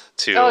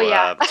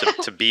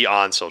to be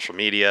on social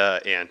media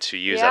and to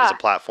use that as a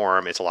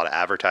platform. It's a lot of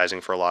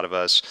advertising for a lot of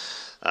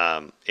us.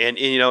 And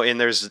you know,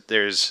 and there's,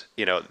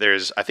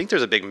 I think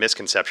there's a big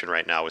misconception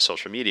right now with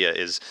social media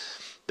is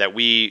that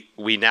we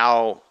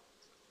now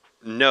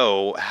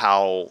know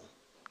how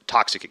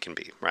toxic it can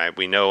be, right?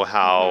 We know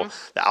how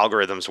the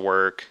algorithms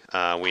work.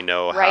 We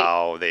know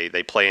how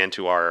they play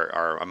into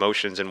our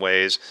emotions in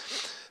ways.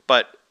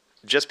 But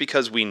just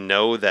because we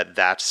know that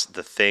that's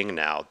the thing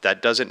now,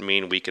 that doesn't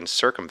mean we can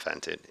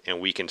circumvent it and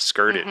we can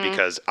skirt it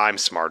because I'm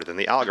smarter than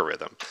the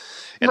algorithm.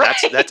 And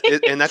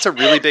that's a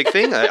really big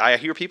thing. I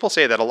hear people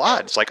say that a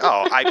lot. It's like,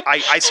 oh,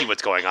 I see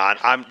what's going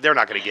on. They're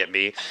not going to get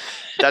me.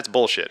 That's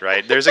bullshit,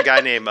 right? There's a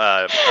guy named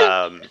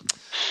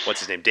what's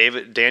his name?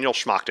 Daniel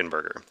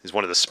Schmachtenberger. He's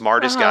one of the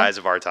smartest guys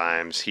of our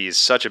times. He's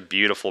such a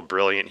beautiful,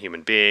 brilliant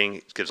human being.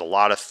 He gives a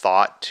lot of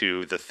thought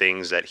to the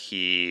things that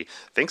he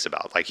thinks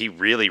about. Like, he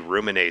really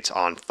ruminates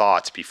on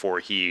thoughts before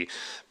he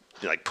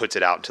like puts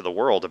it out into the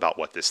world about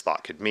what this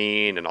thought could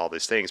mean and all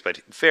these things.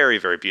 But very,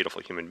 very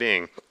beautiful human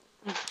being.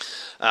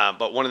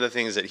 But one of the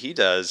things that he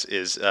does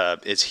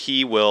is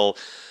he will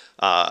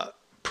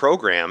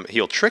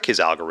he'll trick his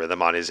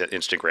algorithm on his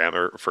Instagram,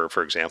 or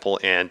for example,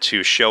 and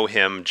to show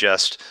him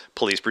just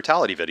police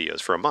brutality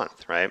videos for a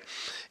month, right?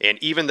 And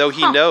even though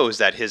he knows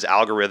that his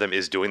algorithm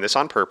is doing this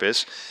on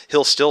purpose,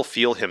 he'll still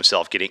feel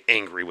himself getting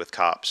angry with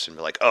cops and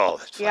be like,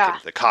 oh,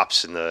 the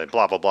cops and the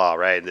blah, blah, blah,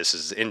 right? And this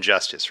is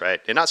injustice, right?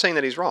 And not saying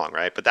that he's wrong,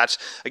 right? But that's,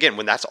 again,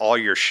 when that's all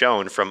you're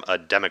shown from a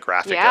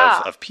demographic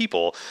of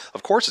people,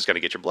 of course it's going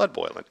to get your blood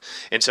boiling.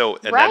 And so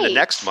then the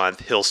next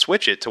month, he'll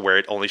switch it to where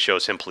it only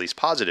shows him police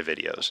positive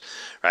videos,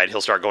 right?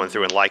 He'll start going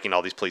through and liking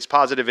all these police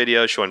positive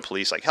videos, showing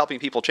police like helping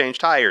people change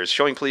tires,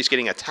 showing police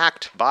getting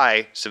attacked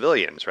by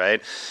civilians,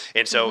 right?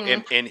 And so,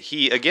 and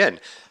he, again,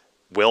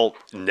 will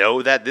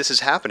know that this is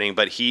happening,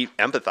 but he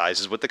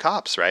empathizes with the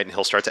cops, right? And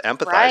he'll start to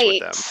empathize Right. with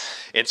them.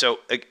 And so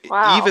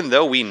Wow. even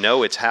though we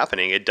know it's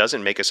happening, it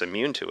doesn't make us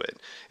immune to it.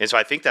 And so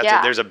I think that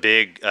Yeah. there's a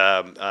big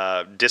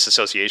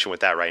disassociation with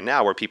that right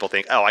now, where people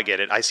think, oh, I get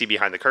it. I see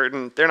behind the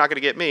curtain. They're not going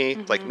to get me.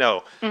 Like,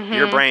 no,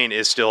 your brain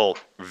is still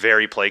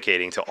very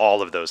placating to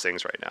all of those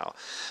things right now.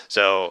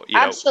 So, you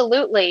know,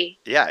 Absolutely.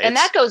 yeah. And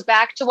that goes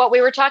back to what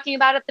we were talking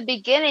about at the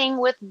beginning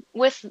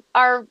with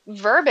our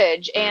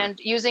verbiage and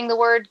using the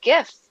word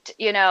gift,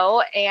 you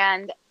know,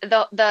 and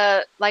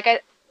the like I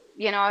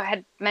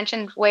had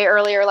mentioned way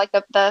earlier, like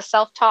the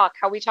self-talk,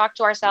 how we talk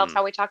to ourselves,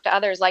 how we talk to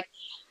others. Like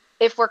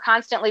if we're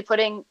constantly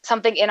putting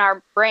something in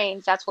our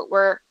brains, that's what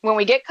when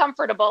we get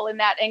comfortable in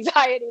that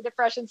anxiety,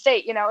 depression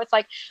state, you know, it's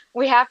like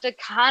we have to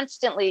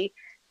constantly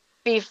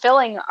be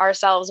filling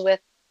ourselves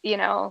with, you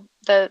know,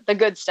 the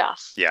good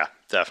stuff. Yeah,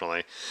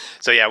 definitely.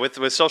 So yeah,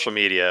 with social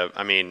media,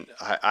 I mean,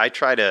 I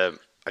try to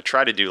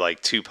do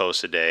like 2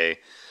 posts a day.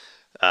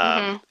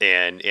 And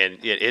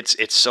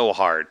it's so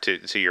hard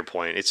to your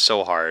point. It's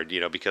so hard, you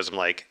know, because I'm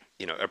like,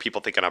 you know, are people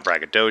thinking I'm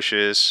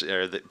braggadocious?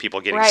 Are the people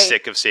getting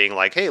sick of seeing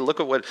like, hey, look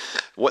at what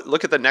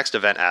look at the next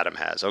event Adam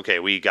has. Okay,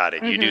 we got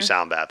it. You do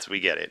sound baths. We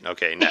get it.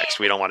 Okay, next.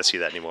 We don't want to see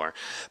that anymore.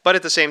 But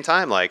at the same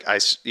time, like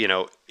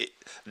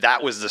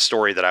that was the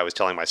story that I was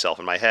telling myself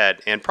in my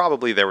head, and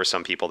probably there were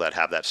some people that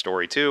have that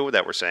story too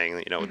that were saying,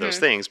 you know, those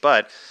things.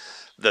 But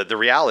the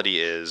reality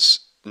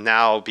is,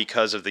 now,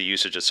 because of the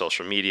usage of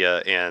social media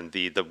and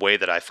the way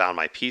that I found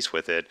my peace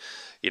with it,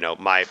 you know,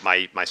 my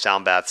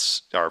sound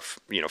baths are,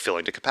 you know,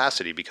 filling to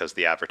capacity because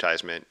the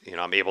advertisement, you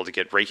know, I'm able to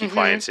get Reiki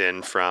clients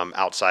in from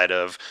outside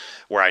of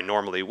where I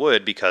normally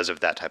would because of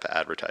that type of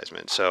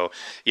advertisement. So,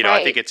 you know,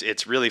 I think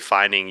it's really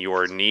finding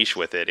your niche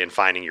with it and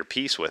finding your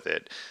peace with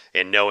it,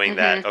 and knowing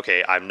that,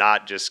 okay, I'm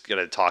not just going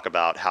to talk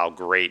about how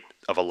great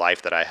of a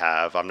life that I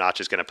have. I'm not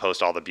just going to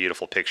post all the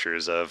beautiful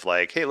pictures of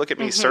like, hey, look at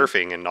me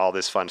surfing and all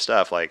this fun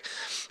stuff. Like,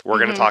 we're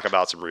going to talk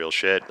about some real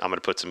shit. I'm going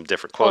to put some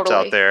different quotes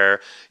out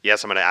there.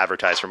 Yes, I'm going to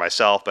advertise for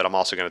myself, but I'm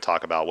also going to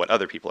talk about what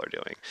other people are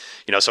doing.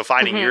 You know, so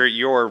finding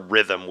your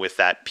rhythm with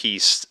that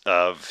piece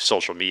of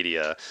social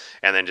media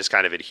and then just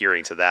kind of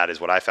adhering to that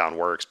is what I found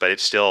works. But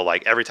it's still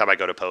like every time I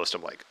go to post,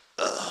 I'm like,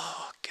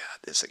 oh God,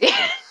 this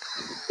again.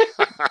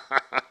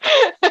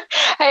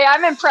 Hey,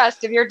 I'm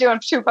impressed if you're doing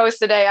 2 posts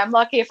a day. I'm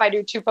lucky if I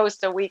do 2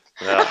 posts a week.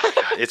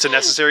 It's a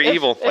necessary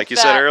evil, like you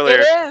said earlier.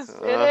 It is.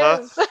 It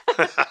is.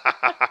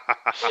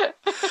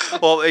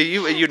 Well,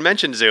 you'd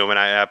mentioned Zoom, and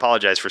I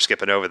apologize for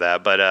skipping over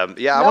that, but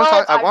yeah, no,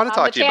 I want to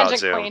talk to you about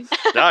Zoom. Queen.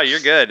 No, you're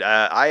good.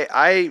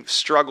 I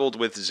struggled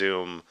with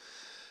Zoom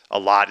a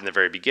lot in the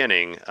very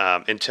beginning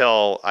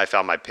until I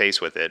found my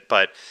pace with it.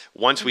 But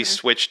once we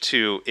switched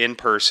to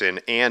in-person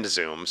and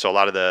Zoom, so a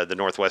lot of the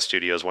Northwest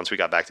studios, once we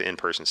got back to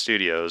in-person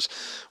studios,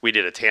 we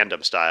did a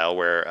tandem style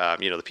where,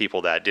 you know, the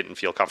people that didn't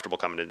feel comfortable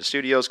coming into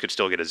studios could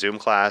still get a Zoom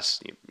class.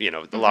 You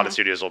know, a lot of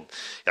studios will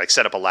like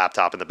set up a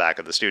laptop in the back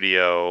of the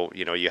studio.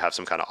 You know, you have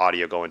some kind of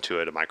audio going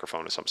to it, a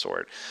microphone of some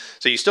sort.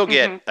 So you still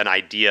get an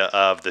idea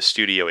of the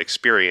studio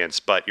experience,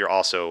 but you're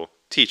also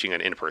teaching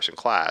an in-person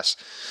class.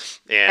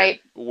 And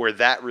where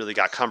that really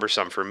got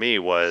cumbersome for me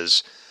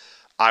was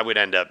I would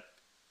end up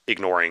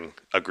ignoring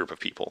a group of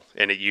people,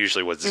 and it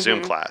usually was the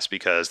Zoom class,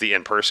 because the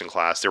in-person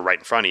class, they're right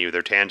in front of you,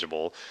 they're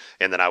tangible,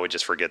 and then I would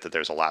just forget that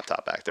there's a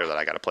laptop back there that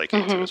I got to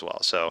placate to as well.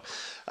 So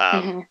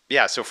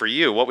yeah, so for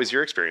you, what was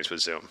your experience with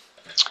Zoom?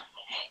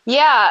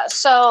 Yeah,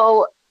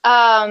 so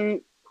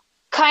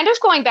kind of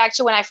going back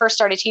to when I first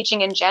started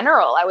teaching in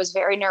general, I was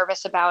very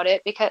nervous about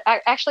it because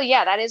actually,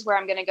 yeah, that is where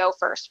I'm going to go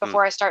first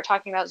before I start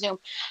talking about Zoom.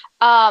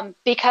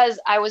 Because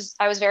I was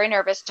very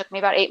nervous. It took me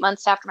about 8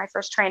 months after my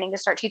first training to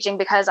start teaching,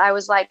 because I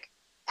was like,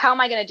 how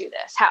am I going to do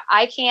this?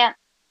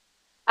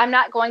 I'm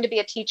not going to be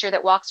a teacher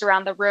that walks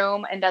around the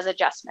room and does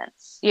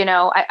adjustments. You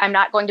know, I'm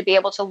not going to be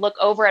able to look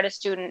over at a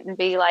student and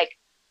be like,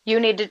 you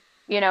need to,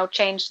 you know,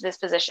 change this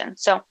position.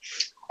 So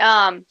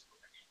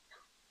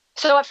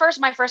at first,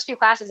 my first few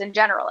classes in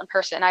general in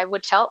person, I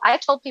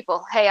told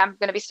people, hey, I'm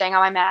going to be staying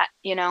on my mat,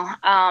 you know.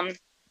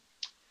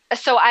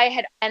 So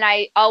I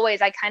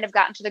kind of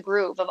got into the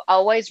groove of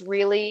always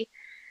really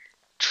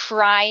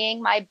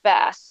trying my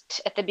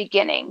best at the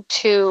beginning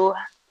to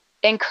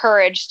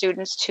encourage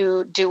students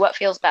to do what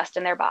feels best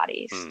in their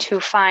bodies,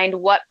 to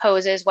find what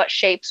poses, what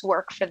shapes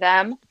work for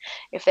them.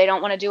 If they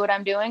don't want to do what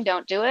I'm doing,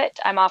 don't do it.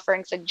 I'm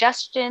offering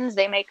suggestions.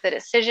 They make the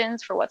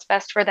decisions for what's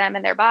best for them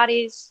and their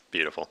bodies.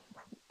 Beautiful.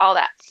 All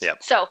that.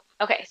 Yep. So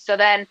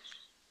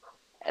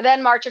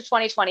then March of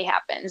 2020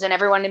 happens, and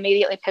everyone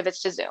immediately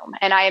pivots to Zoom,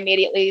 and I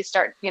immediately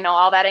start, you know,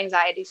 all that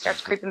anxiety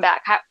starts creeping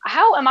back.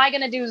 How am I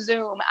going to do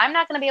Zoom? I'm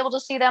not going to be able to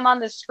see them on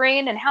the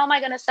screen. And how am I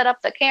going to set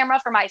up the camera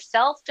for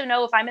myself to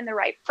know if I'm in the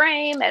right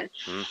frame and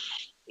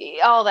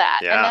all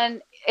that? Yeah.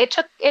 And then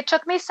it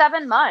took me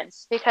 7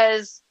 months,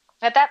 because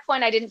at that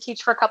point I didn't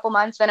teach for a couple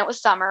months. Then it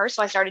was summer.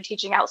 So I started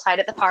teaching outside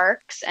at the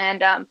parks,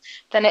 and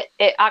then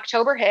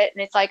October hit,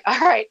 and it's like, all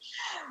right,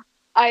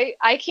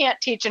 I can't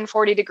teach in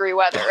 40-degree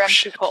weather. I'm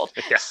too cold.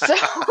 Yeah. So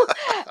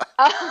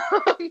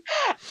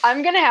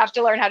I'm going to have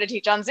to learn how to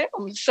teach on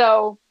Zoom.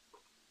 So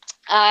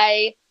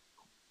I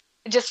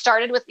just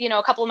started with,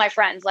 a couple of my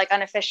friends, like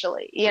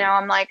unofficially,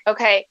 I'm like,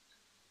 okay,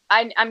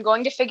 I'm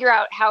going to figure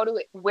out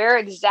where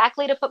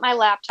exactly to put my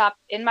laptop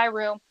in my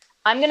room.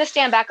 I'm going to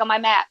stand back on my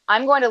mat.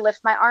 I'm going to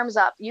lift my arms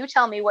up. You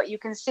tell me what you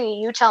can see.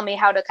 You tell me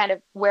how to kind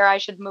of where I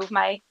should move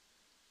my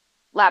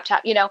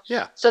laptop,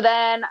 Yeah. So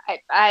then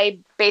I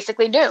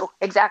basically knew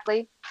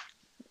exactly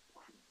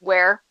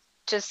where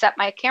to set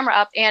my camera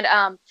up. And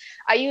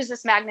I use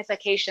this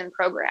magnification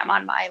program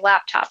on my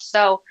laptop.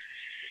 So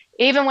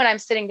even when I'm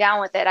sitting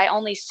down with it, I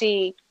only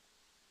see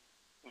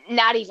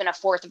not even a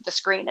fourth of the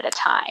screen at a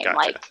time. Gotcha.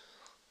 Like,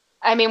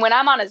 I mean, when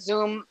I'm on a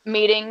Zoom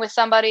meeting with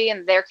somebody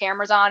and their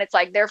camera's on, it's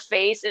like their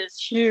face is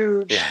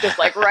huge, just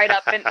like right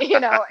up and,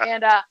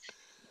 and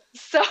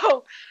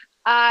so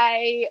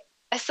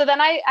then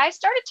I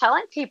started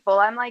telling people,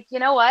 I'm like, you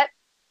know what?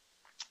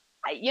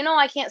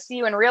 I can't see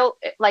you in real,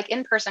 like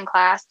in-person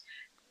class.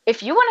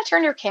 If you want to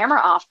turn your camera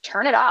off,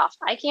 turn it off.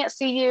 I can't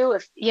see you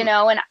if,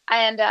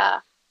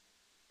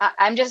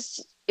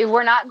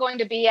 we're not going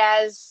to be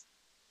as,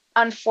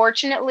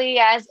 unfortunately,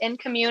 as in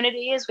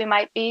community as we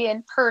might be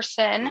in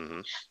person.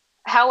 Mm-hmm.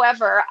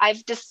 However,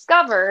 I've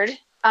discovered,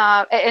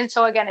 and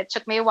so again, it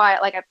took me a while.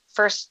 Like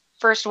first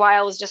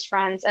while was just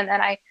friends, and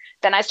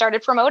then I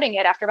started promoting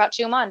it after about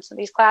 2 months in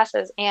these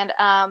classes. And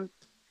I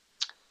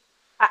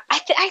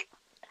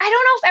don't know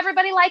if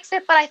everybody likes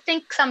it, but I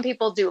think some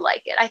people do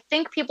like it. I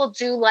think people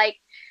do like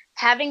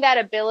having that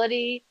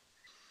ability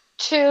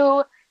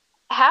to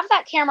have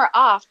that camera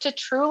off, to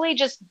truly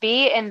just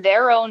be in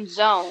their own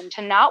zone,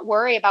 to not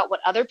worry about what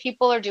other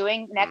people are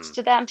doing next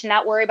to them, to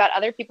not worry about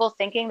other people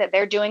thinking that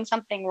they're doing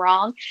something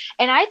wrong.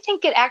 And I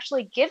think it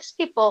actually gives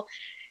people,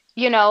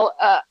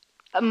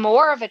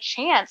 more of a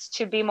chance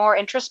to be more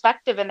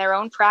introspective in their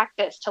own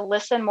practice, to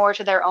listen more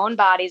to their own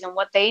bodies and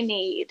what they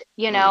need,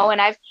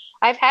 and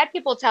I've had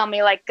people tell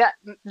me like,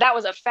 that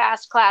was a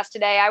fast class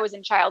today. I was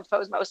in child's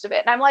pose most of it.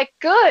 And I'm like,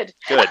 good.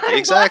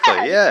 Exactly.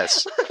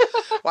 Yes.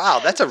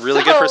 Wow. That's a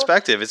really good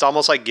perspective. It's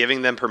almost like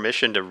giving them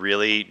permission to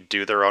really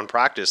do their own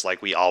practice.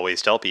 Like we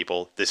always tell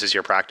people, this is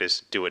your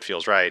practice. Do what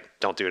feels right.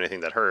 Don't do anything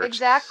that hurts.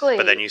 Exactly.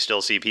 But then you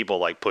still see people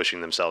like pushing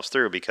themselves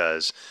through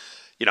because,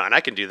 and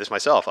I can do this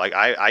myself. Like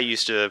I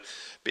used to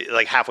be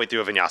like halfway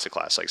through a vinyasa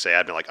class, like say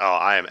I'd been like, oh,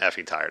 I am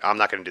effing tired. I'm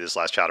not going to do this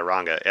last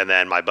chaturanga. And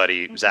then my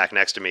buddy Zach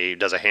next to me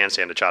does a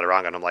handstand to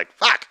chaturanga, and I'm like,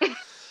 fuck.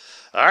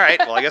 All right,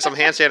 well, I guess I'm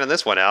handstanding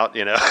this one out,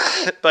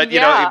 But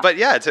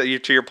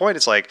to your point,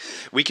 it's like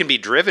we can be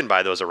driven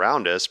by those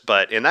around us,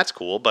 and that's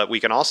cool. But we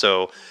can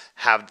also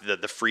have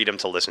the freedom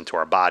to listen to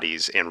our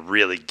bodies and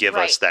really give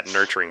us that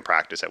nurturing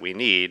practice that we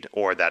need,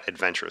 or that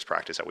adventurous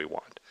practice that we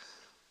want.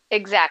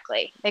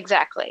 Exactly.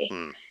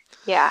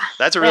 Yeah.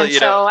 That's a really,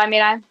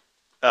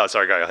 Oh,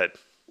 sorry. Go ahead.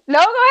 No,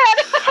 go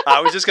ahead.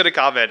 I was just going to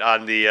comment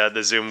on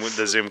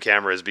the Zoom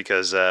cameras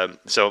because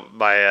so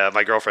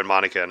my girlfriend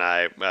Monica and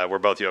I we're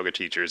both yoga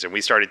teachers, and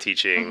we started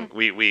teaching.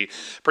 Mm-hmm. We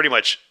pretty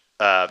much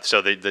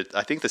so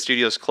I think the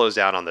studios closed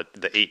down on the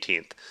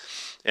 18th.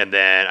 And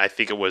then I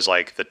think it was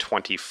like the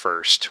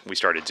 21st we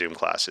started Zoom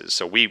classes.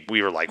 So we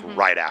were like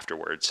right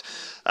afterwards.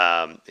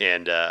 And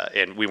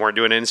we weren't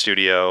doing it in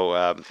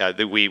studio.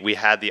 We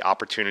had the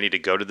opportunity to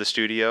go to the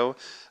studio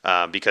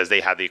because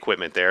they had the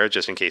equipment there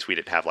just in case we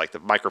didn't have like the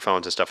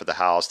microphones and stuff at the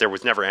house. There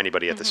was never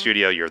anybody at the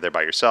studio. You were there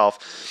by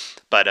yourself.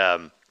 But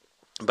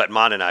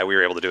Mon and I, we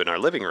were able to do it in our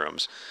living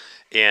rooms.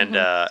 And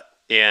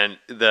and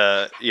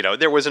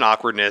there was an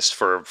awkwardness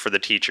for the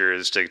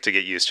teachers to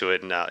get used to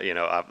it, and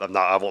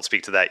I won't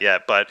speak to that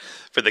yet. But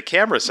for the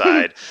camera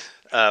side,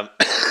 so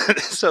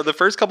the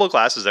first couple of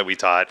classes that we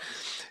taught,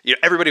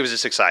 everybody was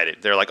just excited.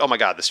 They're like, "Oh my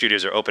God, the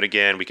studios are open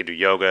again. We can do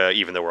yoga,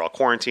 even though we're all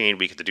quarantined.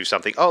 We get to do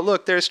something. Oh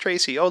look, there's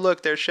Tracy. Oh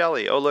look, there's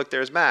Shelly. Oh look,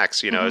 there's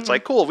Max. It's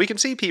like cool. We can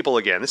see people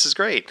again. This is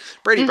great.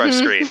 Brady Bunch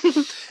screen.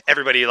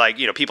 Everybody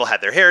people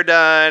had their hair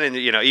done, and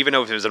even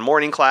though if it was a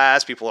morning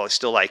class, people are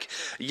still like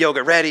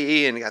yoga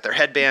ready and got their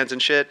headbands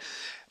and shit.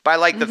 By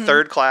like the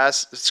third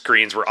class,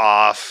 screens were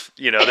off.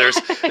 There's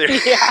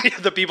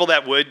the people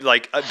that would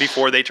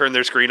before they turned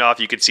their screen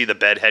off, you could see the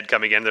bed head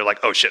coming in. They're like,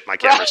 "Oh shit, my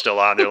camera's still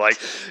on." They're like,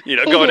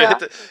 going to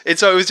hit and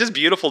so it was just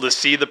beautiful to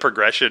see the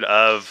progression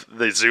of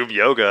the Zoom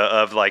yoga.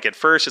 Of like at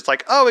first, it's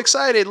like, "Oh,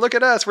 excited! Look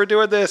at us, we're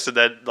doing this," and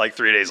then like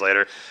 3 days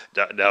later,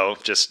 no,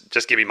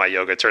 just give me my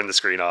yoga. Turn the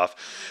screen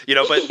off.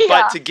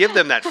 But to give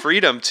them that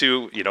freedom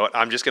to,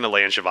 I'm just going to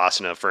lay in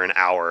shavasana for an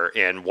hour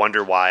and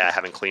wonder why I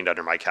haven't cleaned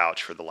under my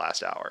couch for the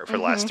last hour for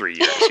the last 3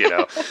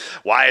 years,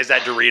 why is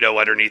that Dorito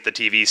underneath the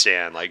TV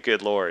stand? Like,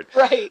 good Lord.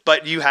 Right.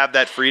 But you have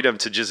that freedom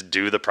to just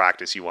do the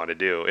practice you want to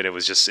do. And it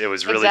was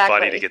really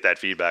funny to get that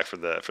feedback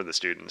from the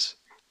students.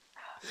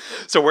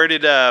 So where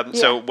did,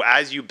 so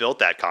as you built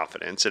that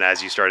confidence and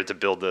as you started to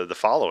build the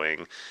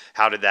following,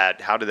 how did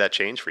that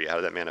change for you? How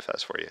did that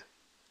manifest for you?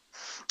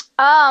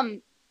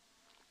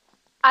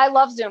 I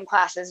love Zoom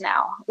classes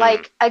now.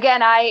 Like,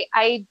 again,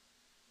 I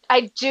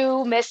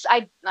do miss,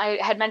 I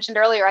had mentioned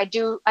earlier, I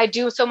do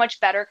so much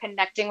better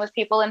connecting with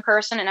people in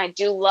person. And I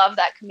do love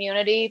that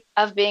community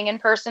of being in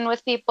person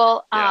with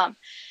people. Yeah.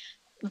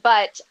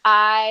 But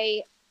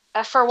I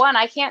for one,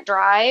 I can't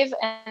drive.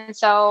 And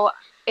so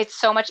it's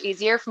so much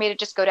easier for me to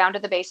just go down to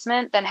the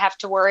basement than have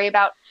to worry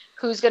about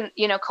who's going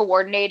to,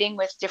 coordinating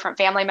with different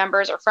family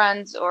members or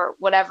friends or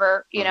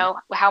whatever,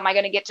 how am I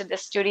going to get to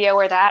this studio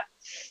or that?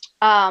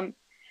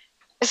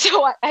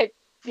 So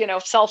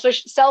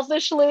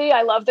selfishly,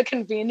 I love the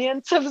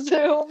convenience of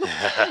Zoom.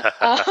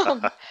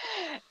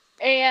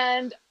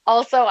 And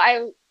also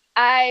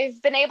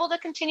I've been able to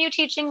continue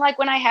teaching, like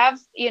when I have,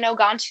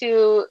 gone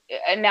to,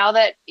 now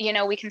that,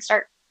 we can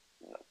start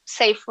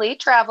safely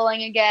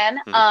traveling again.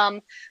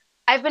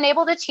 I've been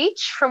able to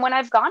teach from when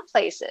I've gone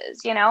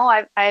places,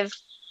 I've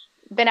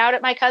been out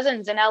at my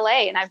cousin's in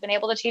LA and I've been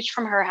able to teach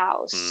from her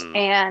house.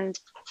 And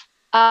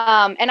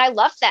I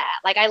love that.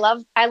 Like, I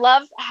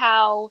love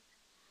how,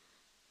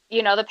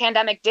 the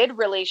pandemic did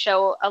really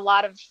show a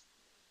lot of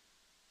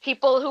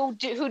people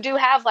who do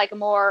have like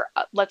more,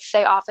 let's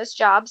say, office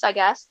jobs, I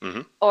guess,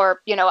 or,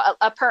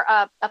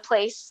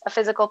 a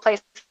physical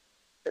place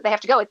that they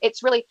have to go.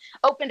 It's really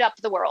opened up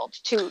the world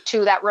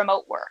to that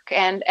remote work.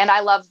 And I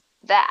love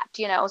that,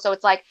 so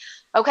it's like,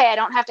 okay, I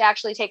don't have to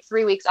actually take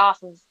 3 weeks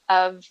off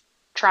of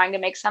trying to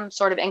make some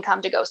sort of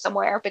income to go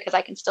somewhere, because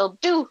I can still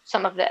do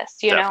some of this,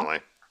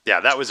 Definitely.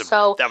 Yeah, that was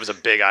a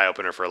big eye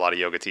opener for a lot of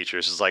yoga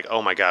teachers. It's like,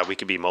 oh my God, we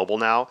can be mobile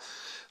now.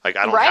 Like,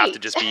 I don't have to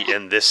just be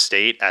in this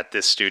state at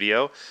this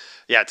studio.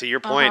 Yeah, to your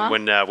point,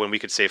 when we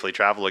could safely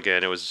travel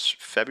again, it was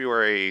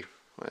February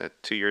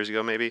 2 years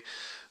ago, maybe.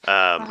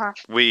 My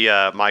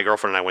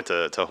girlfriend and I went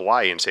to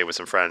Hawaii and stayed with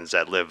some friends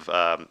that live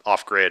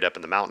off grid up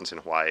in the mountains in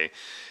Hawaii.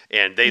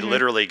 And they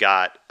literally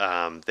got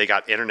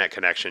internet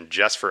connection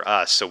just for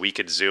us, so we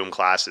could Zoom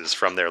classes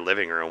from their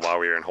living room while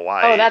we were in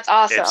Hawaii. Oh, that's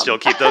awesome! And still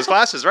keep those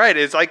classes, right?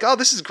 It's like, oh,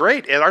 this is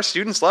great, and our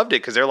students loved it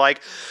because they're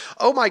like,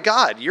 oh my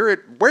God,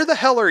 where the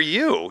hell are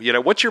you?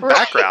 What's your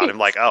background? I'm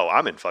like, oh,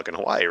 I'm in fucking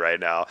Hawaii right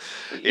now.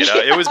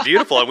 It was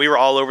beautiful, and we were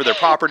all over their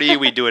property.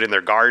 We do it in their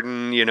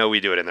garden,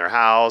 we do it in their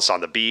house, on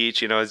the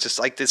beach. It's just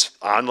like this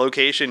on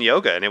location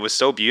yoga, and it was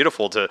so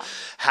beautiful to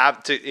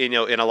have to,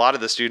 and a lot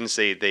of the students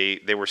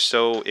they were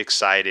so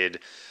excited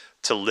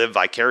to live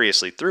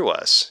vicariously through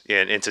us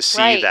and to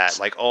see that,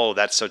 like, oh,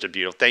 that's such a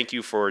beautiful, thank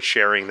you for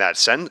sharing that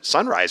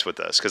sunrise with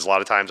us. Cause a lot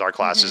of times our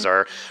classes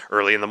are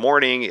early in the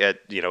morning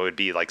it'd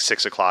be like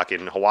 6 o'clock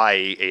in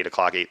Hawaii, 8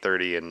 o'clock,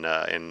 8:30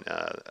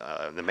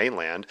 in the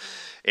mainland.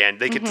 And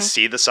they get to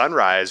see the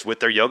sunrise with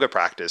their yoga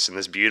practice in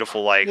this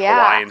beautiful, like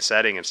Hawaiian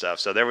setting and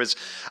stuff. So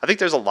I think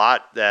there's a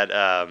lot that,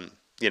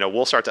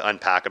 we'll start to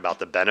unpack about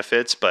the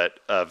benefits,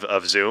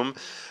 of Zoom.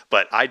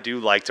 But I do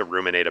like to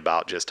ruminate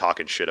about just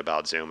talking shit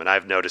about Zoom, and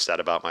I've noticed that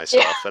about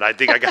myself. Yeah. And I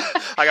think I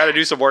got to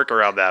do some work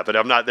around that, but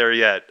I'm not there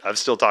yet. I'm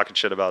still talking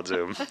shit about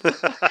Zoom.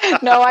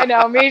 No, I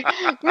know, me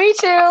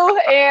too.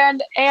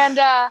 And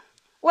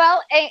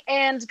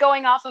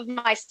going off of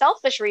my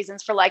selfish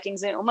reasons for liking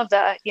Zoom of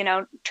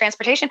the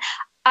transportation,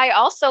 I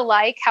also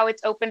like how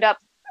it's opened up,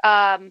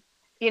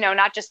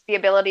 not just the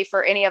ability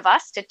for any of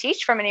us to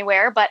teach from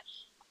anywhere, but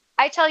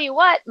I tell you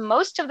what,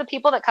 most of the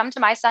people that come to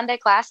my Sunday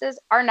classes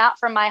are not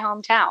from my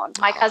hometown.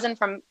 My cousin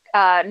from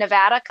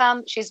Nevada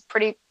comes. She's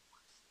pretty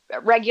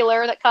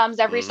regular that comes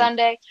every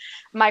Sunday.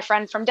 My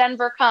friend from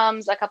Denver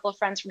comes, a couple of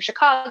friends from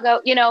Chicago,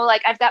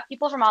 like I've got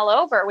people from all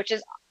over, which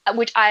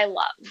I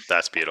love.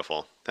 That's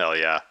beautiful. Hell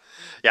yeah.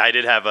 Yeah, I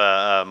did have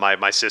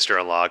my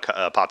sister-in-law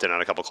popped in on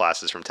a couple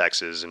classes from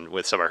Texas and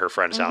with some of her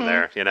friends down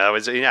there.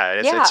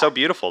 It's so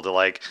beautiful to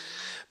like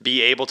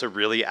be able to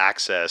really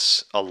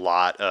access a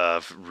lot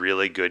of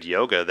really good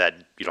yoga that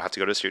you don't have to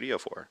go to a studio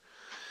for.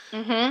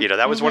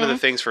 That was one of the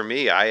things for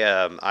me.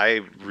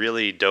 I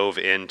really dove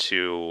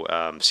into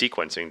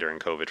sequencing during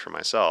COVID for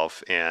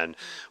myself and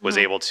was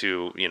able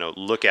to,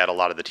 look at a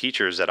lot of the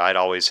teachers that I'd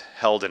always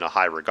held in a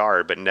high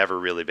regard, but never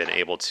really been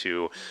able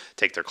to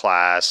take their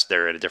class.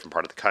 They're in a different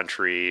part of the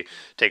country,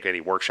 take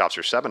any workshops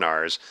or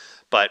seminars.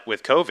 But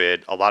with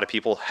COVID, a lot of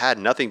people had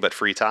nothing but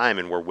free time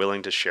and were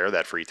willing to share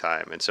that free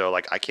time. And so,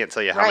 like, I can't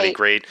tell you how many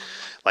great,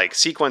 like,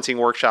 sequencing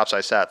workshops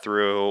I sat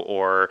through,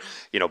 or,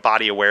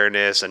 body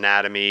awareness,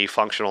 anatomy,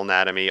 functional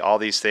anatomy, all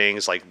these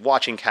things, like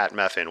watching Kat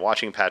Meffin,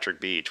 watching Patrick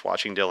Beach,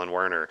 watching Dylan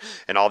Werner,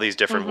 and all these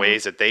different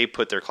ways that they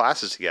put their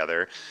classes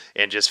together,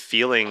 and just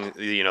feeling,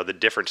 the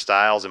different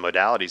styles and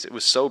modalities. It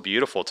was so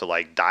beautiful to,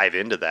 like, dive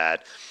into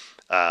that.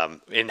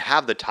 And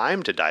have the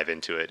time to dive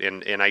into it.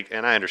 And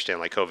I understand,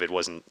 like, COVID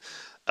wasn't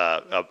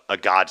a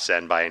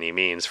godsend by any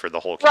means for the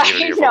whole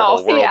community or for the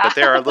whole world, but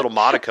there are little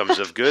modicums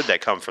of good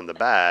that come from the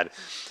bad.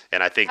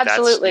 And I think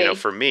that's,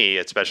 for me,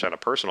 especially on a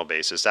personal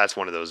basis, that's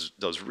one of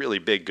those really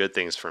big good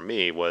things for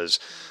me was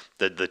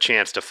the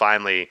chance to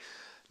finally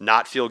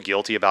not feel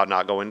guilty about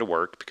not going to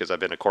work, because I've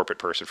been a corporate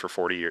person for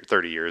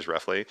 30 years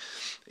roughly.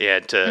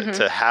 And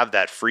to have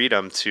that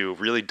freedom to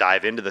really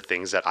dive into the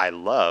things that I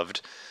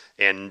loved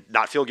and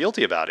not feel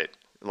guilty about it.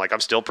 Like,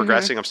 I'm still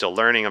progressing, I'm still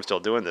learning, I'm still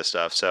doing this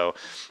stuff. So,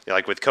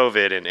 like, with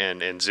COVID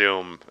and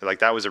Zoom, like,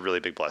 that was a really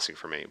big blessing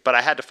for me. But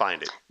I had to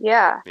find it.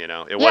 Yeah.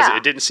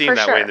 It didn't seem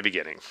that way in the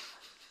beginning.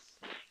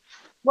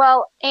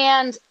 Well,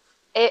 and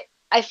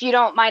if you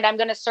don't mind, I'm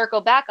going to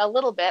circle back a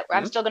little bit.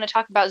 I'm still going to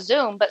talk about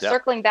Zoom, but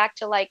circling back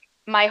to, like,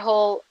 my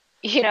whole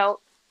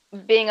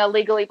being a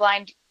legally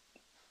blind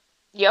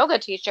yoga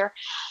teacher.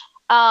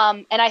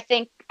 And I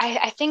think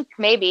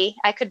maybe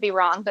I could be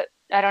wrong, but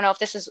I don't know if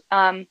this is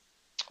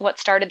what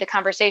started the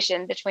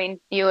conversation between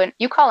you, and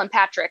you call him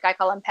Patrick, I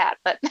call him Pat,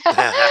 but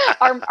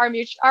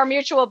our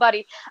mutual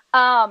buddy.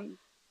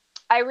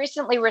 I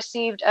recently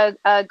received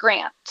a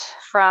grant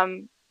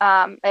from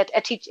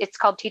it's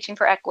called Teaching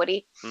for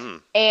Equity.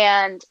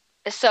 And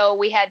so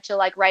we had to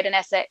like write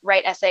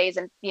essays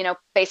and,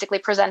 basically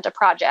present a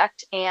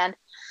project. And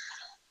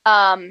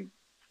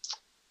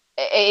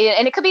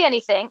it could be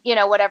anything,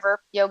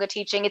 whatever yoga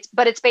teaching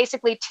but it's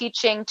basically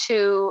teaching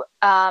to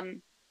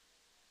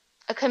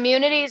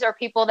communities or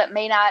people that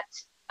may not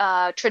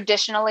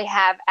traditionally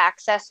have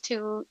access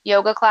to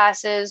yoga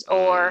classes,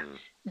 or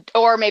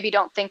maybe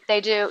don't think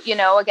they do.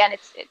 Again,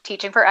 it's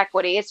teaching for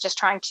equity. It's just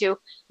trying to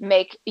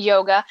make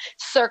yoga,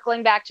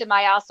 circling back to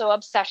my also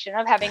obsession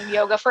of having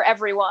yoga for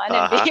everyone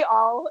and be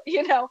all,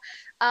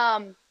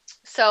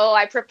 so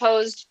I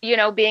proposed,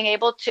 being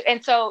able to,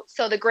 and so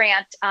the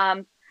grant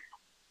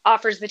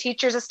offers the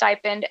teachers a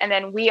stipend, and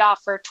then we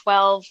offer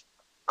 12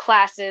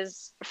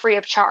 classes free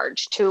of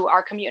charge to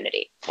our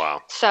community.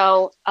 Wow.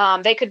 So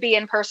they could be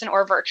in person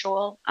or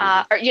virtual,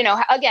 or,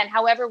 again,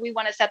 however we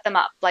want to set them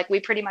up. Like we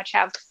pretty much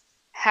have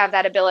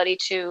that ability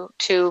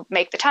to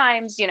make the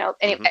times,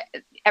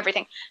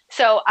 everything.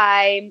 So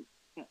I'm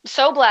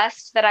so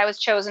blessed that I was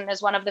chosen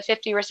as one of the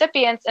 50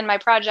 recipients, and my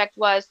project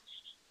was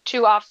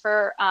to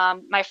offer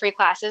my free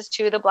classes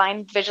to the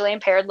blind, visually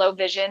impaired, low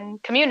vision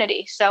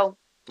community. So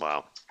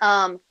wow.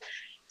 And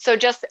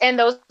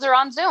those are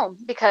on Zoom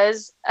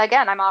because,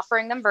 again, I'm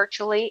offering them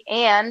virtually,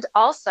 and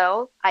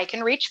also I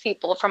can reach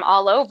people from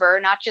all over,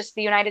 not just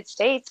the United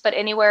States, but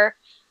anywhere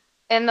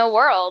in the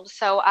world.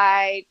 So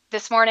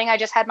this morning I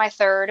just had my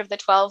third of the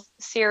 12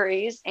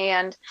 series,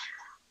 and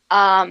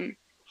I've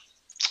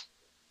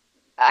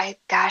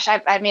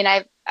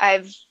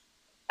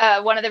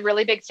one of the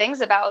really big things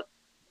about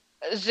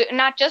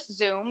not just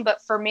Zoom,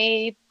 but for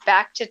me,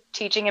 back to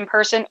teaching in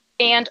person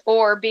and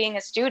or being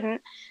a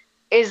student,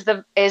 is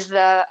the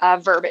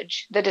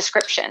verbiage, the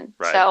description.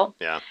 Right. So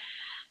yeah.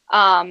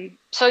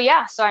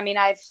 So I mean,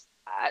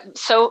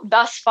 so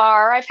thus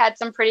far I've had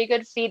some pretty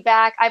good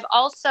feedback. I've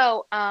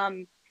also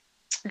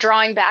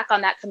drawing back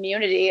on that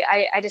community,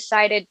 I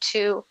decided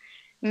to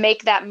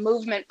make that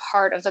movement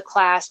part of the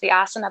class, the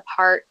asana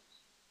part,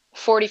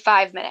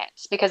 45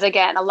 minutes, because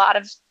again, a lot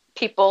of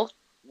people,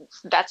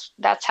 that's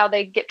how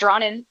they get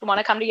drawn in, want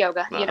to come to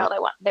yoga.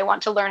 They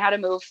want to learn how to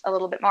move a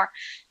little bit more.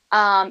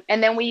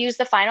 And then we use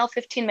the final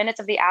 15 minutes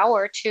of the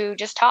hour to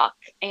just talk,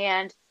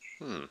 and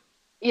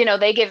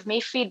they give me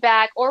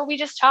feedback, or we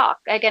just talk.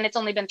 Again, it's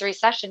only been 3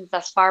 sessions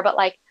thus far, but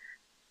like,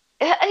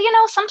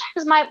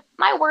 sometimes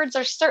my words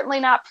are certainly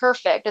not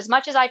perfect. As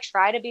much as I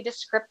try to be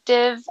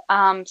descriptive,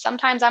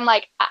 sometimes I'm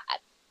like,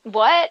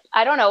 what?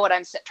 I don't know what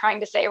I'm trying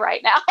to say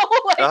right now.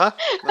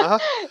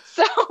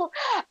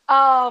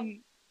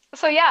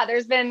 So yeah,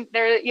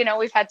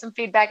 we've had some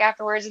feedback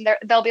afterwards, and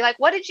they'll be like,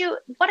 what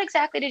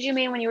exactly did you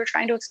mean when you were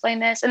trying to explain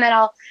this? And then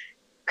I'll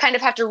kind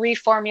of have to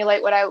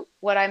reformulate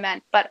what I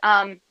meant. But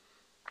I'm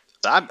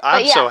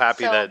so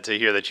happy to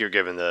hear that you're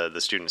giving the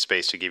student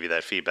space to give you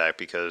that feedback,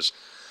 because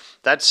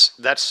that's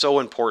so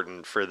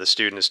important for the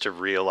students to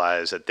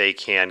realize that they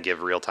can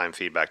give real-time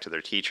feedback to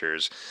their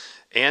teachers,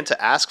 and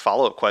to ask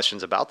follow-up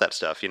questions about that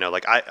stuff.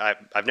 Like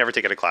I've never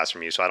taken a class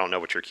from you, so I don't know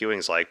what your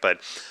cueing's like,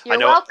 but you're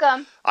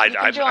welcome. Hey,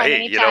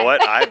 you know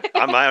what?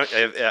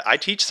 I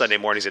teach Sunday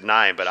mornings at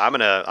 9, but I'm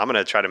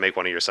gonna try to make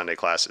one of your Sunday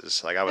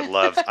classes. Like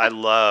I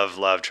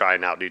love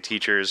trying out new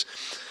teachers.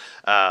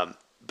 Oh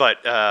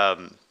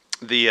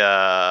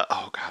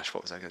gosh,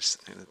 what was I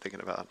thinking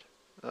about?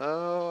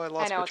 Oh, I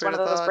lost my train of thought. I know, it's one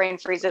of those brain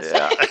freezes.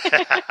 Yeah.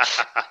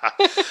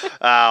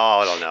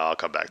 I don't know. I'll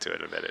come back to it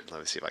in a minute.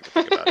 Let me see if I can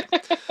think about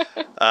it.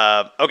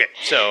 Okay,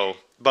 so,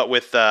 but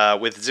with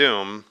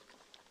Zoom,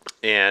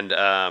 and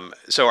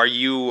so are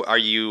you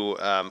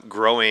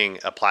growing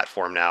a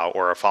platform now,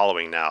 or a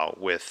following now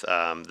with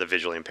the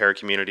visually impaired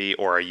community,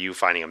 or are you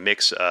finding a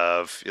mix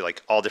of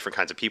like all different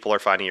kinds of people are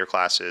finding your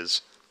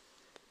classes?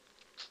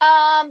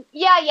 Yeah,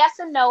 yes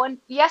and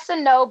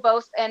no,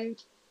 both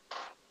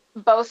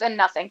and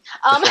nothing.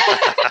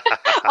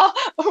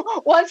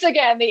 Once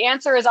again, the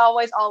answer is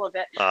always all of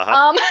it.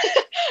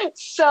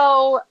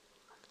 So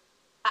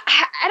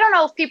I don't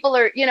know if people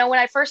are, when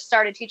I first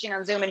started teaching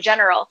on Zoom in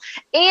general,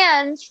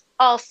 and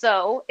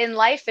also in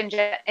life in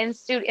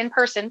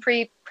person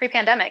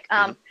pre-pandemic,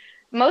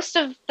 most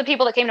of the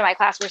people that came to my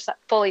class were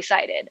fully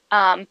sighted.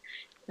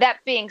 That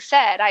being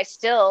said, I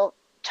still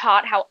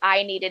taught how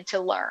I needed to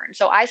learn.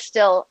 So I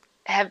still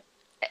have,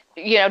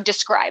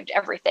 described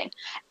everything.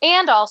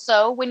 And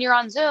also when you're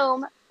on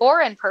Zoom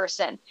or in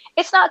person,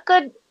 it's not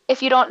good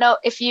if you don't know,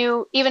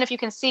 even if you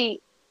can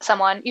see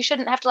someone, you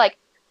shouldn't have to like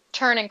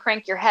turn and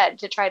crank your head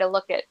to try to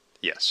look at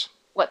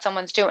what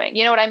someone's doing.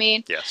 You know what I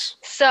mean? Yes.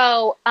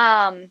 So,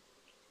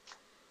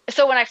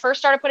 so when I first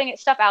started putting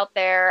stuff out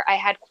there, I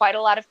had quite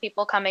a lot of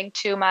people coming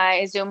to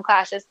my Zoom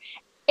classes.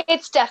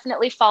 It's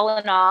definitely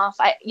fallen off.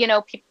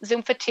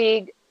 Zoom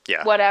fatigue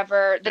Yeah.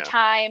 whatever the Yeah.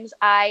 times.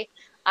 I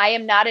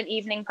am not an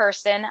evening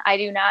person. I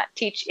do not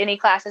teach any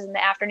classes in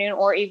the afternoon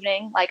or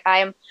evening. Like I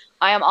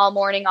am all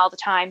morning all the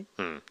time.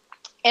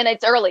 And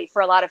it's early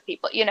for a lot of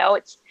people. You know,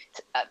 it's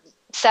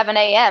 7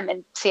 a.m.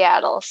 in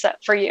Seattle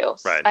for you.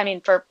 Right. I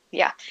mean,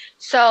 yeah.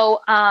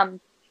 So,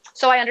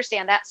 so I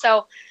understand that.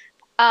 So,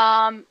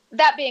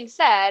 that being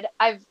said,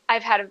 I've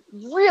had a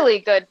really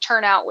good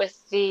turnout with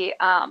these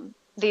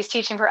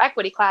Teaching for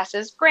Equity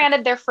classes.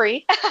 Granted, they're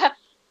free.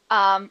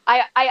 I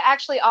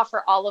actually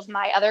offer all of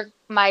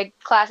my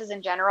classes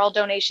in general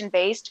donation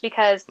based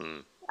because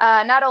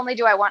not only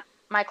do I want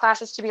my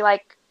classes to be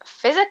like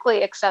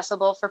physically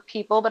accessible for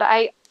people, but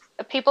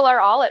people are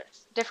all at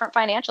different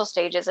financial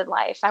stages in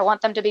life. I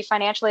want them to be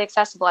financially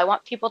accessible. I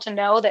want people to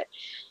know that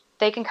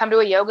they can come to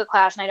a yoga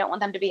class, and I don't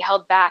want them to be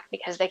held back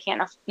because they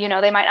can't, you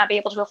know, they might not be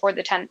able to afford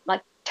the $10,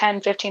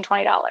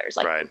 $20.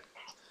 Like, right.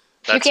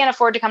 If you can't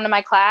afford to come to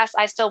my class,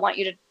 I still want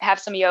you to have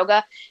some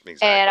yoga.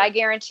 Exactly. And I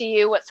guarantee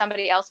you what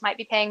somebody else might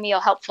be paying me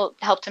will help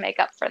to make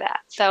up for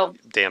that. So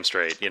damn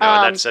straight, you know,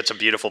 and that's a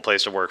beautiful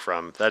place to work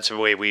from. That's the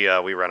way we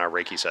run our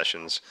Reiki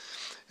sessions.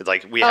 It's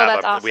like we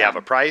have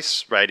a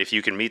price, right? If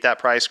you can meet that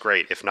price,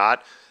 great. If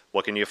not,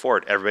 what can you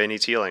afford? Everybody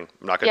needs healing.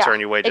 I'm not going to turn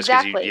you away just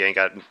because you ain't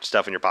got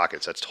stuff in your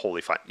pockets. That's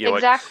totally fine. You know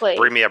what?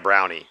 Bring me a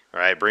brownie, all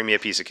right? Bring me a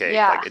piece of cake.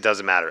 Yeah. Like, it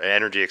doesn't matter. An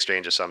energy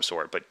exchange of some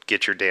sort, but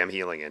get your damn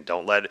healing in.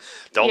 Don't let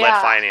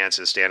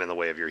finances stand in the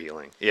way of your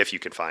healing if you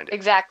can find it.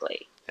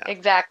 Exactly. Yeah.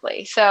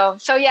 Exactly. So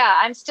yeah,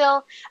 I'm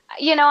still,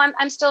 you know,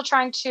 I'm still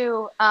trying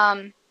to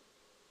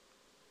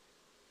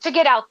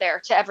get out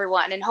there to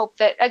everyone and hope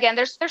that, again,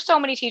 there's so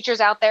many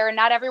teachers out there, and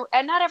not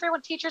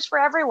everyone teachers for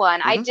everyone.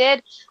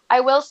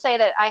 I will say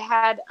that I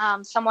had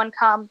someone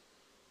come,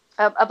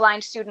 a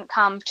blind student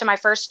come to my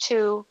first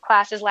 2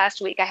 classes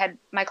last week.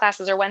 My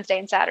classes are Wednesday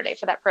and Saturday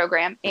for that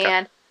program.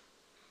 Okay.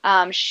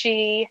 And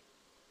she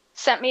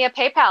sent me a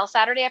PayPal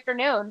Saturday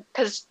afternoon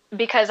because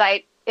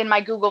in my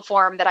Google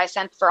form that I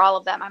sent for all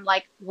of them, I'm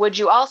like, would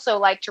you also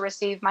like to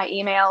receive my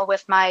email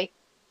with my,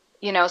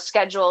 you know,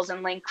 schedules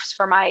and links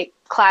for my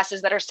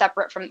classes that are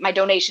separate from my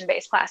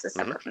donation-based classes,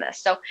 separate from this.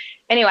 So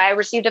anyway, I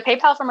received a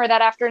PayPal from her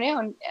that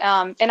afternoon.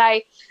 And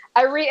I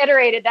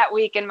reiterated that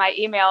week in my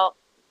email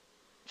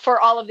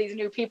for all of these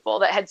new people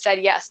that had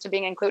said yes to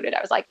being included. I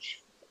was like,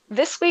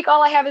 this week,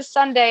 all I have is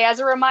Sunday. As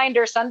a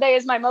reminder, Sunday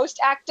is my most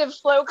active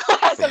flow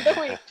class of the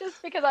week,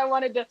 just because I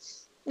wanted to,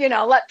 you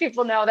know, let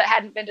people know that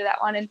hadn't been to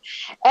that one.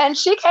 And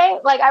she came,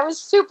 like, I was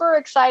super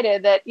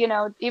excited that, you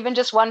know, even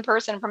just one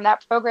person from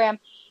that program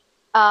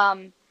thought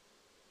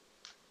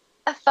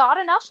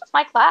enough of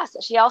my class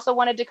that she also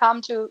wanted to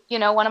come to, you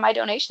know, one of my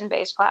donation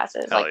based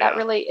classes. Hell like, yeah. It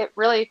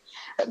really,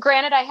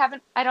 granted,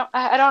 I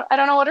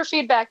don't know what her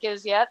feedback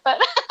is yet, but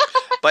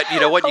but you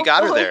know what, you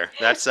got her there.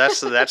 That's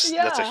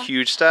a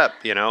huge step,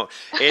 you know.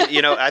 And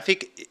you know, I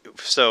think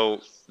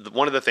so.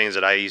 One of the things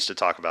that I used to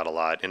talk about a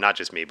lot, and not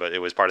just me, but it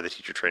was part of the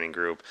teacher training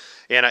group,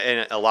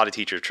 and a lot of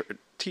teachers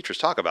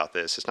talk about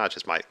this. It's not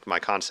just my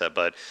concept,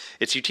 but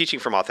it's you teaching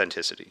from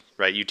authenticity,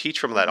 right? You teach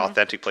from that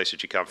authentic place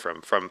that you come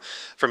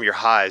from your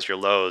highs, your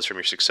lows, from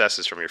your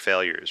successes, from your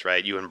failures,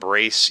 right? You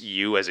embrace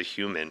you as a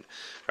human,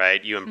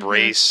 right? You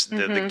embrace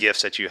the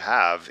gifts that you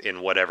have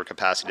in whatever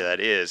capacity that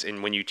is,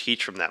 and when you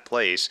teach from that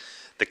place,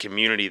 the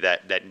community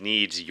that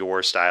needs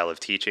your style of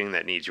teaching,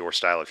 that needs your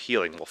style of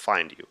healing, will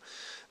find you.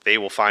 They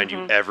will find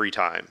you every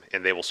time,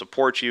 and they will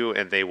support you,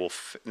 and it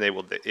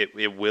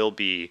will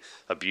be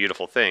a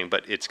beautiful thing,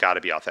 but it's got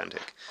to be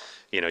authentic.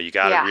 You know, you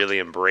got to really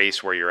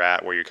embrace where you're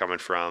at, where you're coming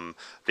from,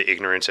 the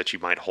ignorance that you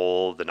might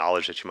hold, the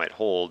knowledge that you might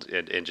hold,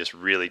 and just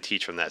really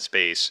teach from that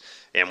space.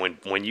 And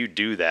when you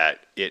do that,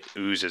 it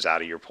oozes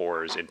out of your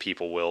pores, and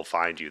people will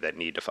find you that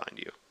need to find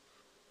you.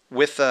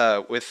 With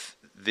the,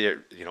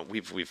 you know,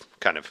 we've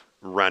kind of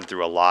run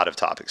through a lot of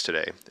topics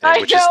today,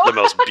 which is the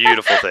most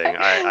beautiful thing.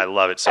 I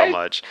love it so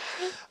much.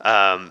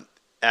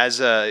 As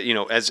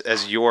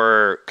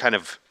you're kind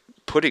of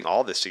putting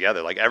all this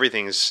together, like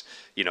everything's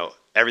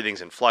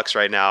in flux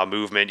right now.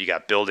 Movement, you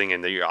got building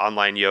in your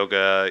online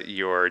yoga.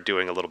 You're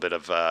doing a little bit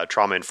of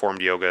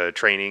trauma-informed yoga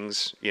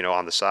trainings, you know,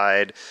 on the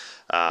side.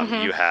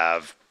 You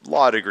have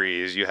law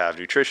degrees, you have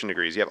nutrition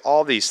degrees, you have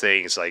all these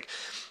things. Like,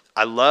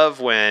 I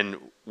love when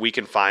we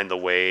can find the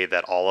way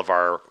that all of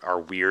our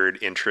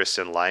weird interests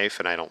in life,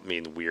 and I don't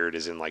mean weird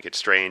as in like it's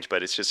strange,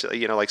 but it's just,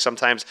 you know, like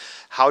sometimes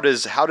how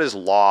does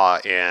law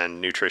and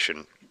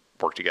nutrition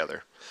work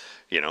together?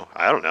 You know,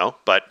 I don't know,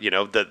 but you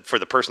know, for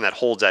the person that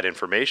holds that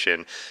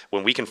information,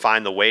 when we can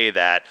find the way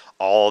that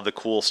all the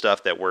cool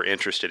stuff that we're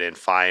interested in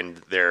find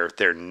their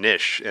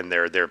niche and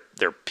their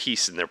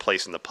piece and their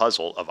place in the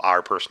puzzle of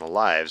our personal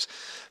lives,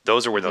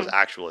 those are where those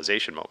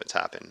actualization moments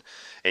happen.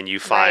 And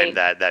you find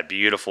that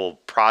beautiful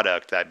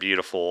product, that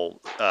beautiful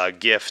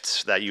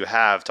gift that you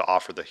have to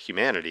offer the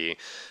humanity,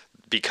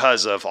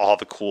 because of all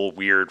the cool,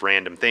 weird,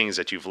 random things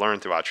that you've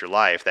learned throughout your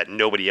life that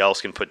nobody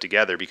else can put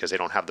together because they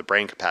don't have the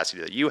brain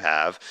capacity that you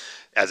have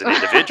as an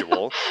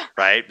individual,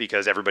 right?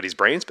 Because everybody's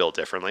brain's built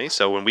differently.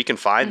 So when we can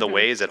find the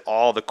ways that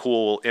all the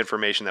cool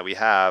information that we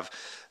have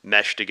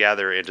mesh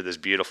together into this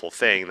beautiful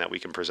thing that we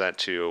can present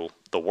to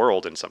the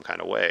world in some kind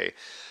of way.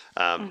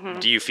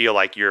 Do you feel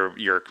like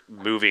you're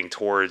moving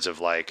towards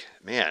of like,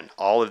 man,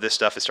 all of this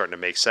stuff is starting to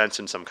make sense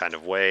in some kind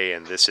of way,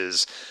 and this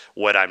is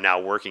what I'm now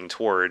working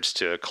towards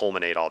to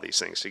culminate all these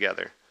things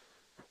together?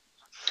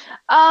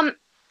 Yes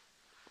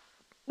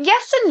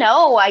and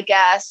no, I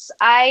guess.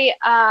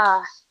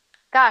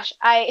 Gosh,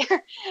 I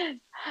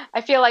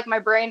I feel like my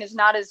brain is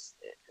not as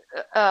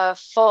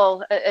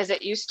full as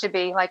it used to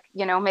be. Like,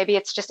 maybe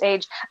it's just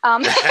age.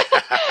 But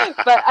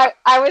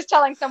I was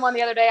telling someone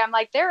the other day, I'm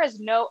like, there is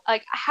no,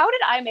 like, how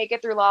did I make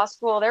it through law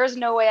school? There is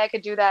no way I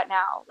could do that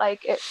now.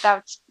 Like it's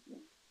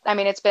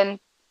been,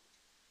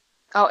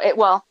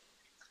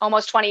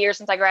 almost 20 years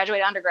since I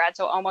graduated undergrad.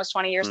 So almost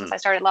 20 years since I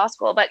started law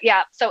school. But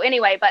yeah, so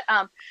anyway,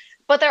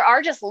 but there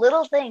are just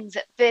little things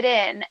that fit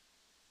in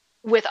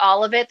with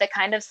all of it that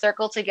kind of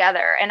circle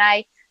together. And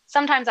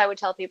sometimes I would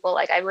tell people,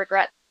 like, I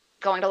regret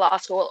going to law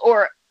school,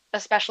 or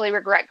especially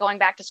regret going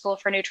back to school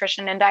for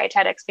nutrition and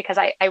dietetics, because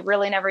I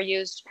really never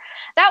used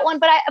that one.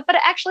 But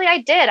actually I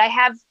did.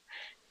 I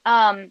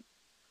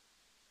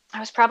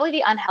was probably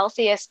the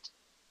unhealthiest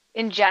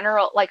in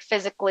general, like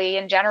physically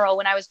in general,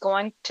 when I was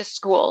going to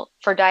school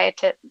for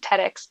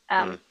dietetics.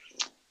 And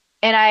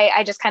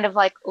I just kind of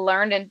like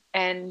learned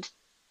and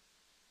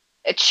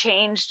it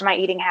changed my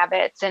eating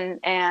habits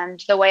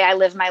and the way I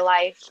live my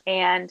life.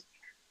 And,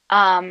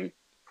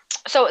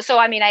 so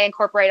I mean, I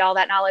incorporate all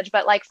that knowledge,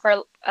 but like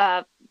for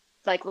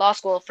like law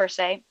school for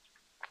example,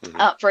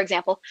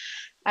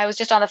 I was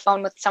just on the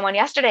phone with someone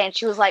yesterday, and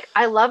she was like,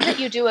 "I love that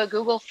you do a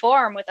Google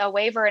form with a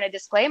waiver and a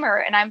disclaimer."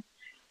 And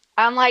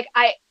I'm like,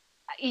 I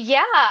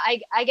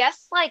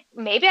guess like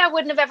maybe I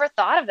wouldn't have ever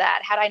thought of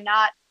that had I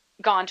not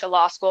gone to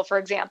law school, for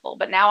example.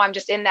 But now I'm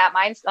just in that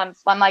mindset.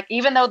 I'm like,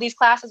 even though these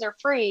classes are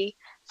free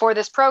for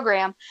this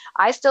program,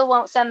 I still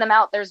won't send them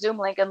out their Zoom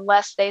link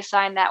unless they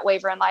sign that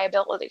waiver and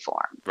liability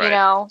form,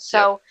 right.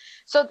 So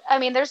I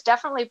mean, there's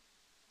definitely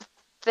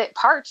the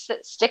parts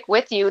that stick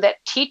with you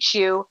that teach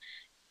you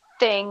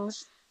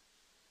things.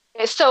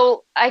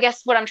 So I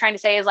guess what I'm trying to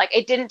say is, like,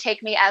 it didn't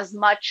take me as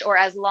much or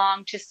as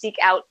long to seek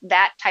out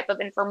that type of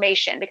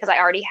information because I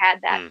already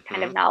had that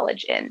kind of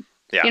knowledge in.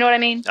 Yeah. You know what I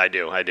mean? I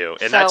do.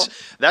 And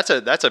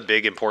that's a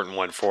big important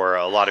one for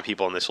a lot of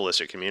people in this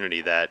holistic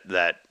community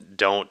that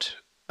don't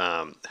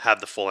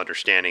have the full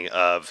understanding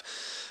of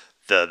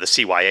the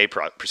CYA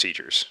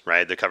procedures,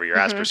 right? The cover your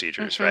ass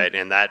procedures, right?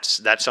 And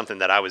that's something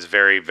that I was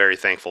very, very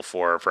thankful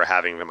for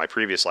having in my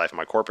previous life, in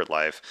my corporate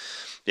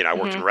life. I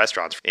worked in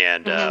restaurants,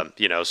 and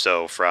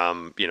so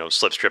from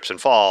slips, trips,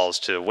 and falls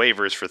to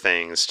waivers for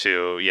things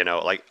to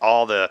like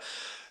all the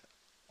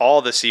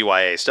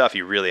CYA stuff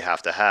you really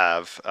have to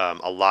have.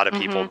 A lot of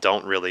people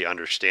don't really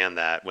understand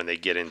that when they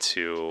get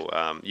into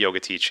yoga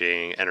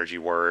teaching, energy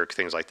work,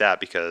 things like that,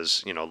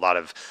 because a lot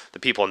of the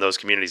people in those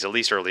communities, at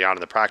least early on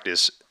in the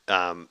practice,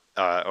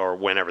 or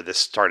whenever this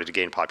started to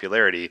gain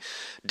popularity,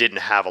 didn't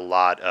have a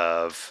lot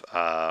of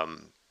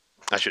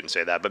I shouldn't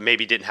say that, but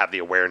maybe didn't have the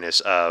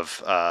awareness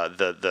of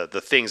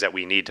the things that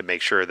we need to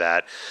make sure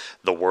that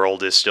the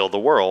world is still the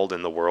world,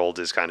 and the world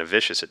is kind of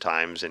vicious at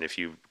times. And if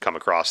you come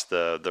across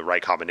the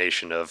right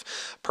combination of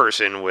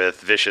person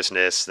with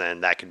viciousness,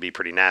 then that can be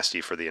pretty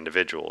nasty for the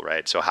individual,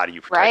 right? So how do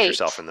you protect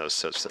yourself in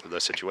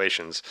those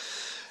situations?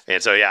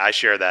 And so, yeah, I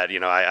share that.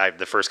 I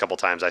the first couple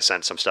times I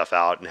sent some stuff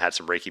out and had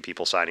some Reiki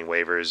people signing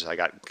waivers. I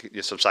got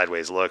some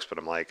sideways looks, but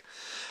I'm like,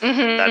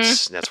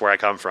 that's where I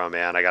come from,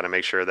 man. I got to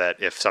make sure that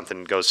if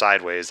something goes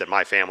sideways, that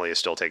my family is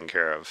still taken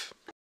care of.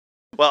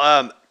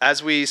 Well,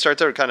 as we start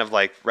to kind of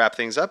like wrap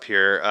things up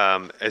here,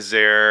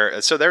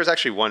 there's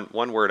actually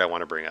one word I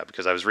want to bring up,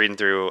 because I was reading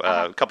through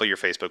a couple of your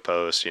Facebook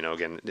posts,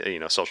 again,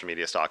 social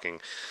media stalking,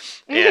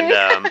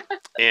 and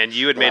and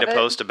you had made a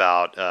post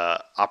about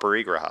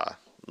aparigraha,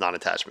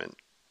 non-attachment.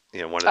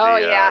 One of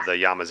the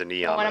yamas and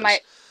niyamas.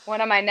 One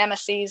of my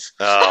nemesis.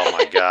 Oh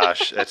my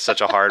gosh, it's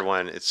such a hard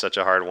one.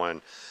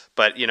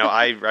 But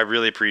I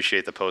really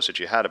appreciate the post that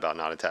you had about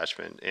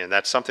non-attachment, and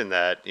that's something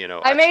that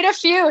I made a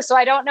few, so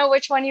I don't know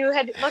which one you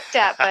had looked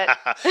at, but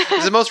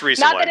it's the most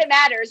recent not one. that it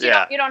matters.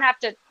 You don't have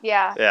to.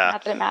 Yeah.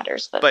 Not that it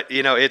matters, but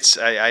it's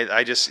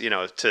I just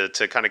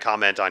to kind of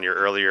comment on your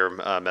earlier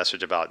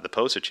message about the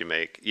post that you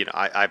make.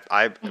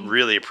 I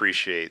really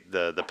appreciate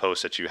the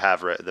post that you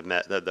have read,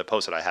 the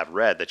post that I have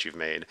read that you've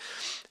made,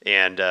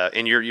 and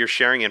you're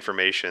sharing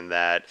information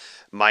that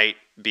might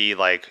be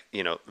like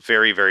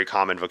very, very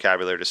common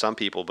vocabulary to some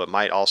people, but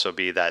might also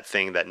be that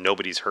thing that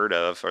nobody's heard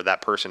of or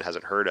that person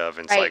hasn't heard of,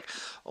 and it's like,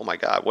 oh my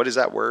god, what is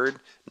that word?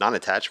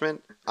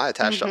 Non-attachment? I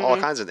attach to all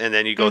kinds of, and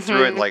then you go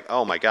through it and like,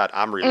 oh my god,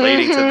 I'm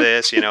relating to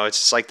this. It's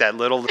just like that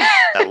little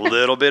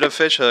bit of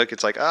fish hook.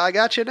 It's like, oh, I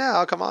got you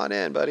now, come on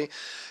in, buddy.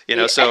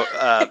 So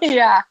are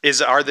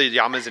the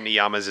yamas and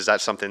niyamas, is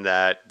that something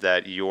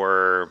that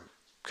you're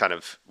kind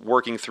of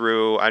working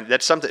through?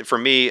 That's something for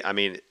me. I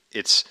mean,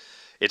 it's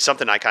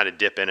something I kind of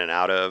dip in and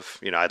out of.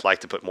 You know, I'd like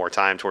to put more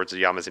time towards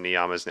the yamas and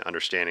niyamas and the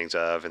understandings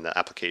of and the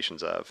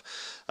applications of.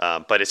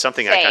 But it's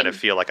something I kind of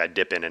feel like I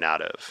dip in and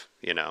out of,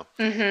 you know?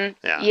 Mm-hmm.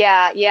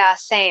 Yeah.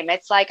 Same.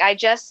 It's like, I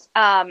just,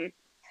 I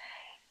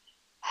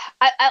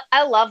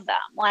love them.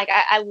 Like,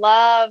 I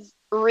love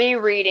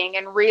rereading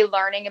and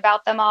relearning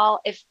about them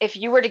all. If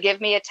you were to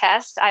give me a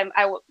test,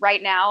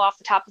 right now off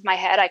the top of my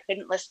head, I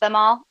couldn't list them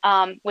all,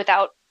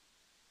 without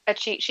a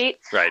cheat sheet.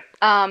 Right.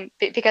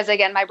 Because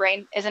again, my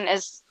brain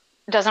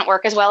doesn't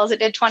work as well as it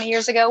did 20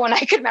 years ago when I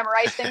could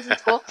memorize things in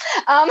school.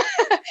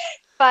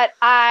 But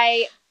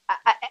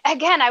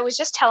again, I was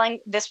just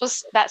this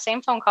was that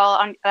same phone call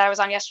that I was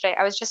on yesterday.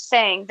 I was just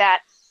saying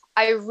that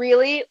I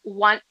really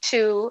want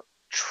to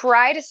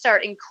try to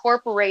start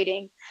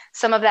incorporating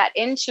some of that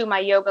into my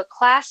yoga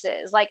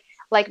classes. Like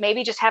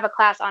maybe just have a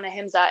class on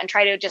ahimsa and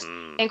try to just,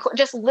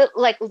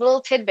 like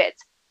little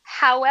tidbits.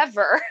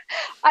 However,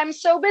 I'm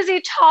so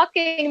busy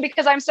talking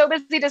because I'm so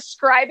busy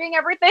describing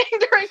everything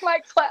during my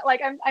class.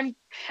 Like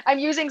I'm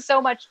using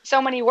so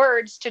many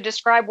words to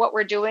describe what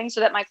we're doing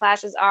so that my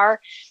classes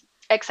are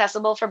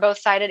accessible for both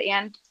sighted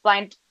and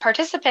blind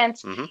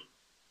participants,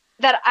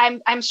 that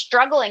I'm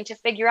struggling to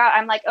figure out.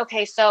 I'm like,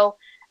 okay, so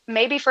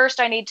maybe first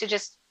I need to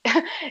just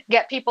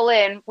get people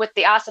in with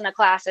the asana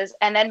classes.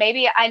 And then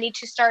maybe I need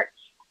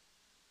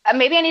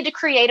to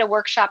create a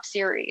workshop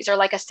series, or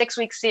like a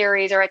 6-week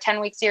series or a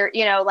 10-week series,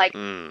 you know, like,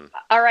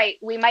 all right,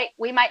 we might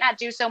not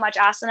do so much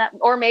asana,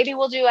 or maybe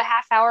we'll do a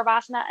half hour of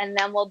asana and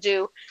then we'll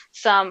do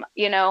some,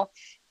 you know,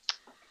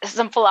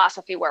 some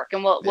philosophy work,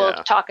 and we'll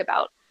talk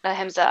about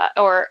ahimsa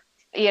or,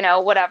 you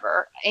know,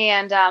 whatever.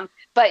 And,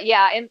 but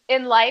yeah,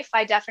 in life,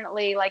 I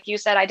definitely, like you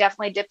said, I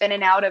definitely dip in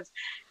and out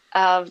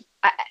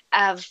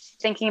of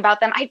thinking about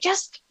them. I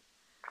just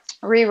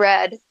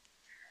reread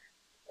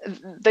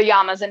the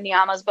Yamas and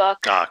Niyamas book.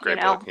 Great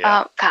book.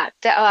 Yeah.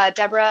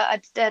 Deborah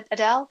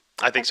Adele.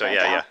 I think so.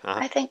 Yeah. Yeah.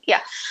 I think.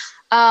 Yeah.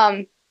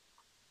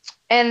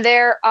 And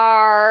there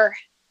are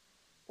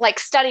like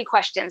study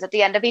questions at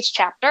the end of each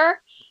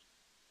chapter.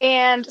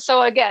 And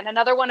so again,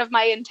 another one of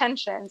my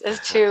intentions is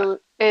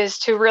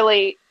to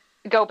really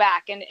go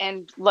back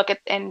and look at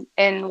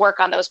and work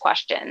on those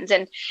questions.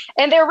 And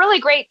they're really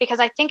great because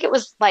I think it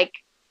was like,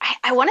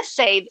 I want to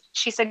say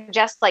she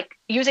suggests like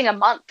using a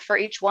month for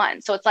each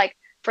one. So it's like,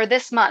 for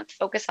this month,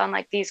 focus on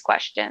like these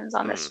questions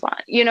on this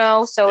one, you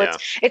know? So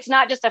it's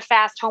not just a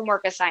fast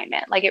homework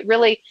assignment. Like it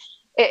really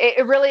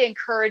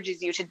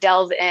encourages you to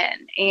delve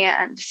in.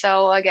 And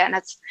so again,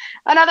 that's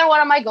another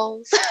one of my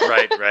goals.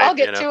 Right. I'll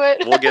get to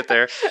it. We'll get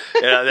there.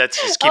 Yeah,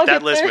 that's just keep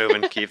that list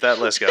moving. Keep that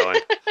list going.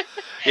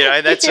 You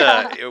know, that's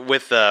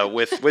with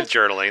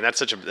journaling.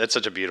 That's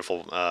such a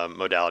beautiful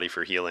modality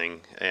for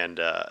healing. And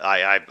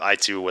I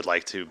too would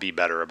like to be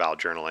better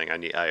about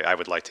journaling. I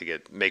would like to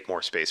make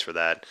more space for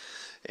that.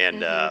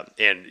 And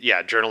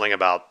journaling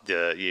about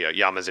the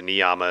yamas and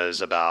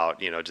niyamas, about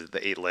the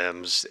 8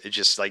 limbs,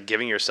 just like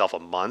giving yourself a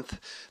month.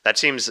 That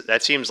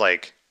seems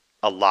like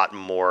a lot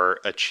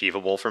more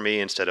achievable for me,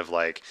 instead of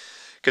like,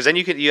 because then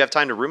you have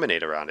time to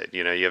ruminate around it.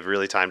 You have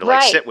really time to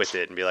like sit with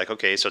it and be like,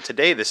 okay, so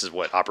today this is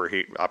what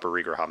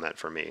aparigraha meant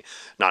for me,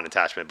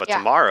 non-attachment. But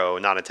tomorrow,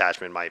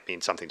 non-attachment might mean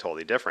something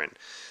totally different.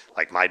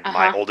 Like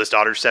my oldest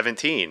daughter's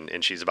 17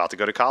 and she's about to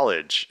go to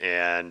college,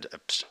 and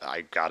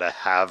I gotta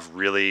have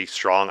really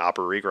strong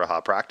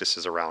aparigraha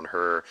practices around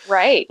her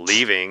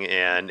leaving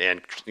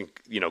and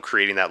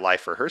creating that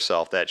life for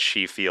herself that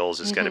she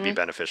feels is going to be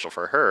beneficial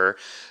for her,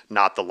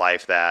 not the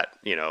life that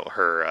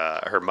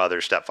her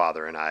mother,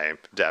 stepfather, and I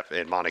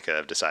and Monica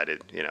have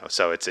decided.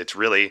 So it's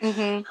really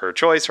her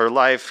choice, her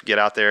life. Get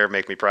out there,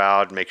 make me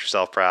proud, make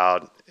yourself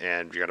proud,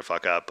 and you're gonna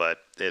fuck up, but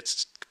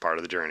it's part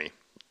of the journey.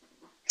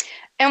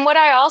 And what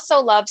I also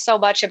love so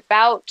much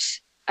about,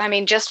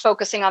 just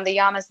focusing on the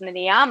yamas and the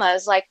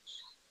niyamas, like,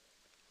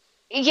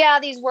 yeah,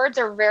 these words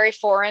are very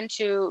foreign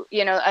to,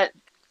 a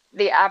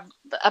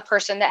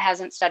person that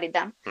hasn't studied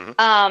them.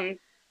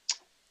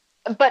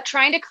 But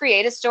trying to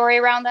create a story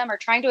around them, or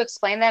trying to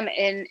explain them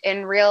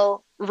in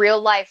real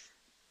life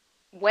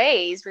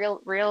ways,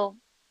 real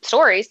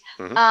stories.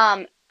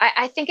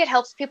 I think it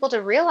helps people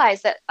to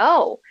realize that,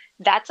 oh,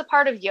 that's a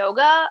part of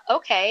yoga.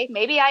 Okay,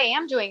 maybe I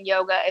am doing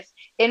yoga if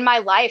in my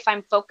life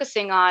I'm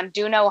focusing on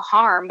do no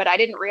harm, but I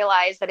didn't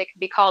realize that it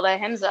could be called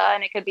ahimsa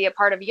and it could be a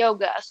part of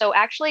yoga. So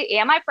actually,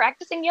 am I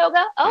practicing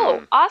yoga?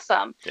 Oh,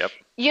 awesome. Yep.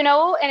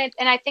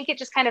 And I think it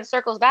just kind of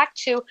circles back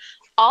to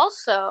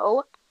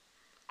also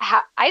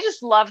I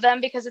just love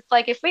them, because it's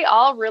like, if we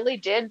all really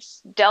did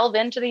delve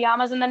into the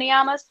yamas and the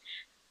niyamas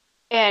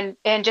and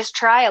just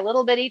try a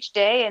little bit each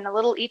day and a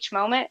little each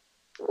moment,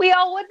 we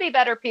all would be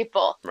better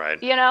people. Right.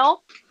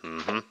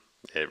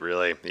 It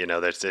really,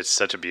 it's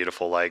such a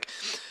beautiful, like,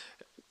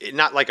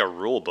 not like a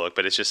rule book,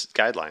 but it's just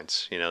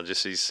guidelines,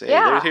 just these,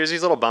 here's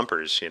these little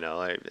bumpers,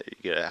 like,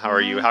 how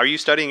are you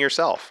studying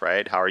yourself?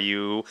 Right. How are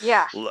you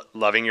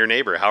loving your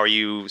neighbor? How are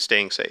you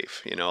staying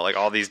safe? Like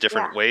all these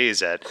different ways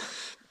that,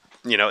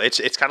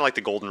 it's kind of like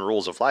the golden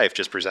rules of life,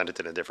 just presented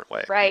in a different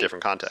way, right.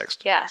 different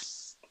context.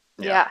 Yes.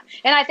 Yeah. Yeah.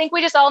 And I think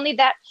we just all need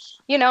that,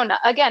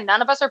 again,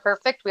 none of us are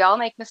perfect. We all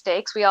make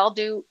mistakes. We all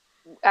do,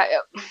 uh,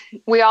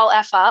 we all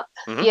F up,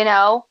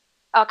 Mm-hmm.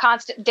 A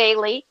constant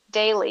daily.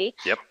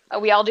 Yep.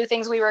 We all do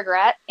things we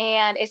regret.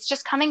 And it's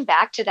just coming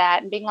back to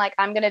that and being like,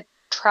 I'm going to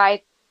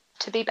try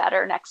to be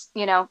better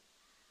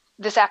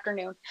this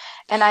afternoon.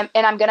 And I'm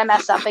going to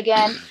mess up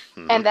again.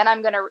 Mm-hmm. And then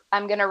I'm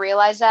going to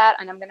realize that,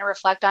 and I'm going to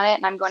reflect on it,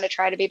 and I'm going to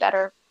try to be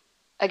better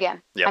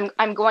again. Yep.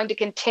 I'm going to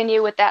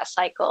continue with that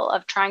cycle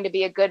of trying to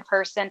be a good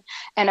person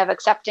and of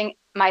accepting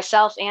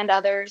myself and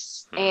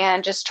others,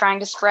 and just trying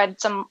to spread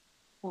some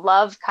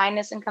love,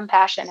 kindness, and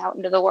compassion out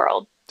into the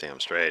world. Damn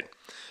straight.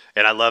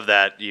 And I love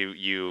that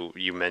you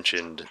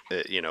mentioned,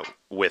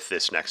 with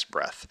this next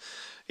breath,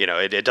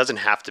 it doesn't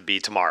have to be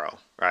tomorrow,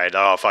 right?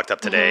 Oh, I fucked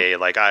up today.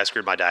 Like I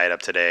screwed my diet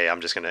up today.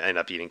 I'm just going to end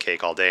up eating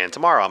cake all day. And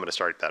tomorrow I'm going to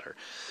start better.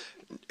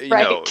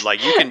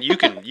 Like you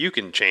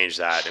can change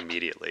that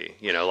immediately,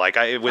 like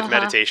with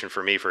meditation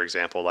for me, for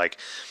example, like,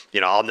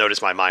 I'll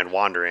notice my mind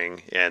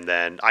wandering, and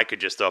then I could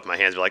just throw up my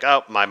hands and be like,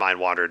 oh, my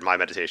mind wandered. My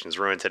meditation is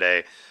ruined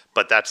today.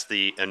 But that's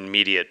the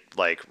immediate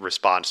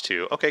response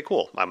to, okay,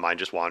 cool. My mind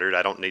just wandered.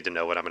 I don't need to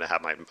know what I'm going to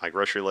have my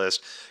grocery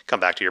list. Come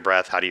back to your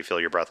breath. How do you feel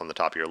your breath on the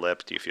top of your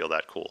lip? Do you feel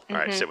that? Cool. All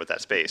right, sit with that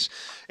space.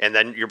 And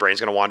then your brain's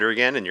going to wander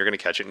again, and you're going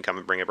to catch it and come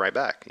and bring it right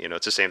back.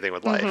 It's the same thing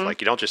with life.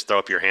 Like, you don't just throw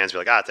up your hands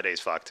and be like, today's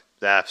fucked.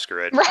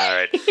 Screw it. Right. All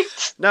right.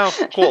 No,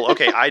 cool.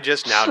 Okay, I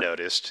just now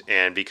noticed.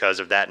 And because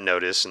of that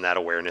notice and that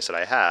awareness that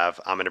I have,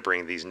 I'm going to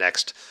bring these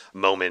next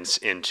moments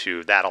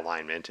into that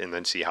alignment and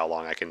then see how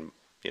long I can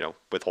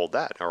withhold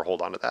that or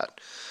hold on to that,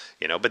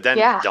 but then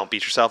don't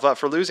beat yourself up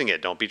for losing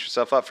it. Don't beat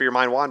yourself up for your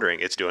mind wandering.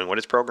 It's doing what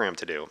it's programmed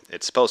to do.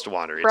 It's supposed to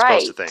wander. It's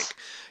supposed to think,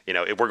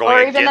 we're going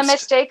or even against the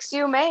mistakes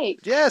you make.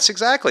 Yes,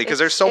 exactly. Because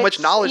there's so much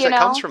knowledge that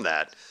comes from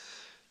that.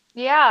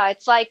 Yeah.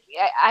 It's like,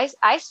 I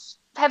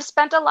have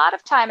spent a lot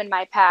of time in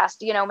my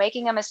past,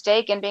 making a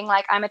mistake and being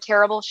like, I'm a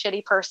terrible,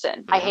 shitty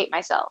person. I hate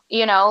myself,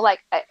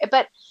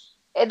 but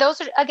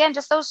those are, again,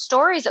 just those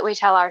stories that we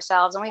tell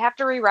ourselves, and we have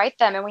to rewrite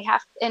them,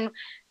 and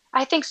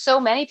I think so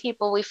many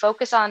people, we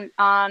focus on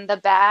the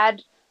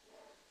bad.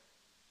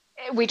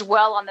 We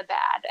dwell on the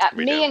bad,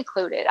 me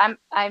included.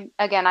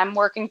 I'm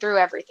working through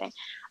everything.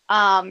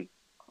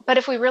 But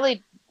if we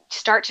really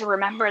start to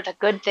remember the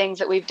good things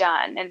that we've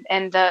done,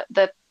 and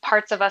the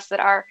parts of us that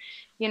are,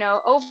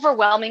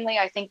 overwhelmingly,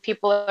 I think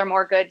people are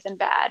more good than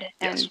bad.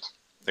 Yes.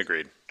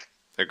 Agreed.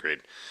 I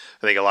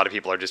think a lot of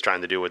people are just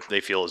trying to do what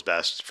they feel is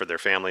best for their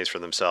families, for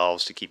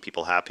themselves, to keep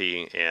people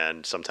happy.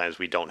 And sometimes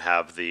we don't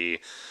have the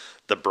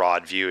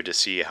broad view to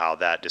see how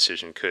that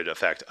decision could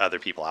affect other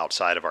people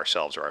outside of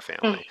ourselves or our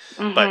family.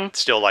 But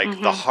still,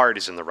 the heart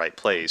is in the right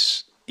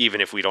place,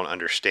 even if we don't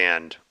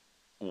understand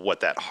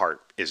what that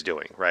heart is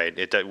doing, right?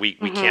 We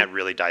can't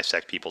really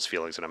dissect people's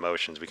feelings and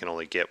emotions. We can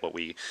only get what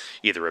we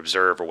either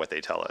observe or what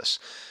they tell us.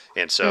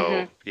 And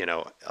so,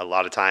 a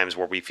lot of times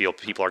where we feel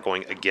people are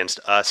going against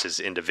us as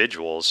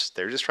individuals,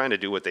 they're just trying to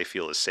do what they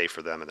feel is safe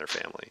for them and their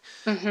family.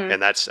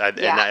 And that's and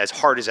as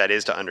hard as that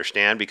is to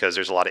understand, because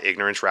there's a lot of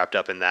ignorance wrapped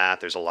up in that.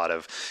 There's a lot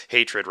of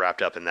hatred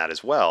wrapped up in that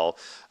as well.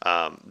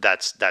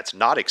 That's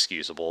not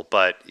excusable,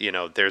 but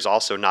there's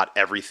also not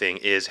everything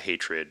is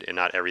hatred, and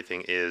not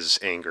everything is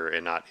anger,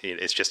 and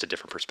it's just a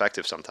different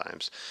perspective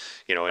sometimes.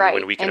 And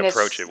when we can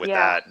approach it with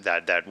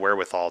that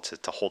wherewithal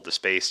to hold the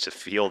space, to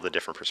feel the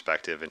different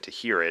perspective and to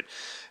hear it,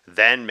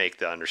 then make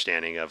the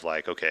understanding of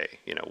okay,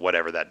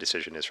 whatever that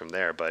decision is from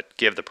there, but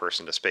give the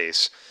person the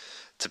space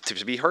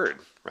to be heard,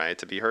 right?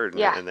 To be heard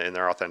in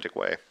their authentic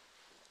way.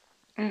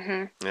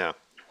 Yeah.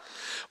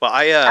 Well,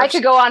 I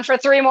could go on for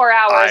 3 more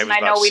hours, and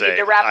I know we need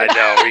to wrap it up.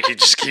 I know we could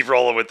just keep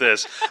rolling with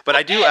this, but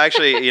I do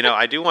actually,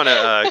 I do want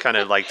to kind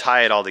of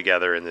tie it all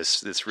together in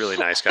this really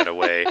nice kind of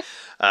way.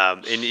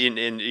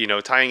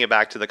 In tying it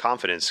back to the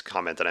confidence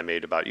comment that I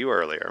made about you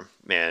earlier,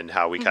 and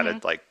how we kind of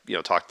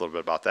talked a little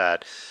bit about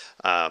that.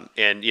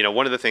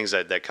 One of the things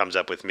that comes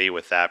up with me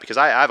with that, because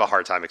I have a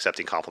hard time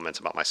accepting compliments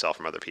about myself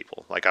from other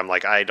people.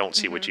 I don't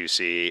see what you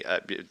see.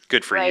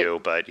 Good for you,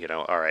 but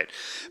all right.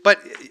 But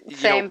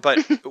but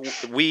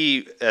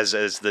we as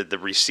the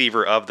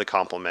receiver of the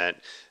compliment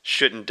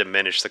shouldn't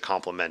diminish the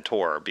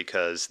complimentor,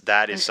 because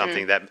that is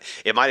something that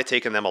it might have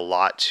taken them a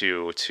lot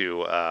to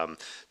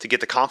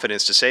get the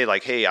confidence to say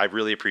hey, I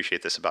really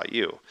appreciate this about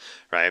you,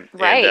 right?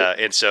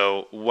 And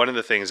so one of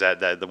the things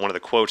that one of the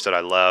quotes that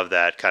I love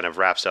that kind of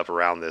wraps up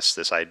around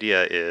this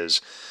idea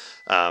is,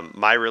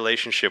 my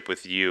relationship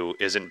with you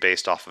isn't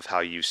based off of how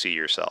you see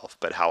yourself,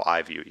 but how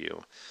I view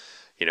you.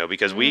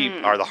 Because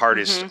we are the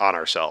hardest on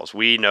ourselves.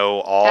 We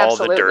know all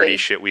the dirty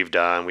shit we've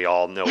done. We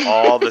all know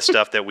all the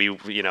stuff that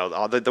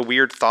all the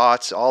weird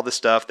thoughts, all the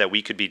stuff that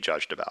we could be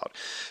judged about.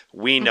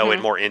 We know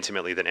it more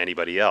intimately than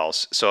anybody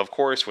else. So of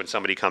course, when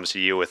somebody comes to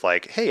you with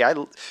hey,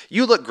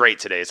 you look great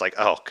today. It's like,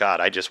 oh God,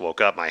 I just woke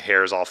up. My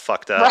hair's all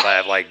fucked up.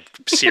 I have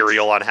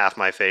cereal on half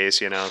my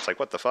face. It's like,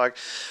 what the fuck?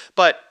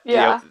 But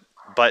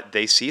but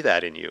they see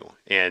that in you.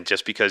 And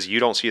just because you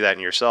don't see that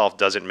in yourself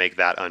doesn't make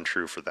that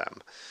untrue for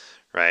them.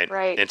 Right.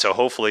 Right. And so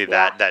hopefully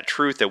that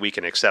truth that we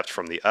can accept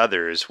from the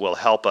others will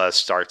help us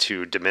start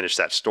to diminish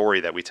that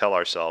story that we tell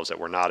ourselves that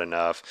we're not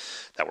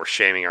enough, that we're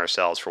shaming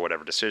ourselves for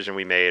whatever decision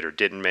we made or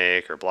didn't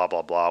make, or blah,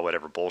 blah, blah,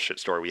 whatever bullshit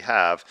story we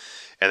have.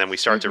 And then we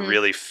start to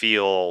really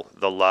feel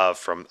the love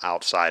from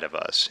outside of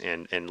us,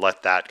 and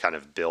let that kind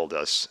of build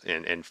us,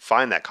 and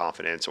find that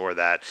confidence, or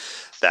that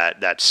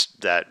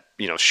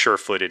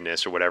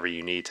sure-footedness, or whatever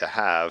you need to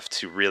have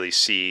to really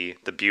see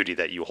the beauty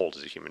that you hold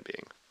as a human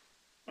being.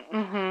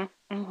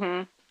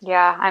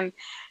 Yeah,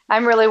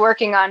 I'm really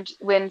working on,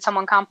 when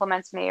someone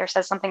compliments me or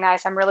says something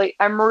nice, I'm really,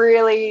 and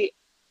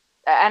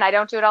I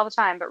don't do it all the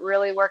time, but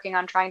really working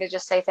on trying to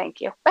just say thank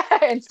you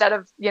instead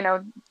of,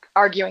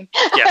 arguing.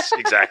 Yes,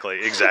 exactly.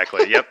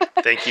 Yep.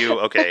 Thank you.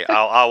 Okay.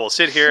 I will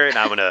sit here and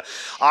I'm going to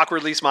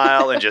awkwardly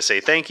smile and just say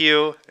thank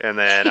you. And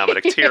then I'm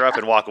going to tear up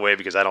and walk away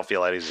because I don't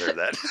feel I deserve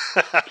that.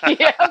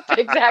 Yeah,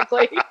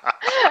 exactly.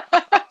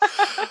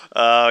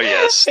 Oh,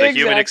 yes. The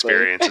human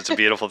experience. It's a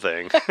beautiful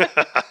thing.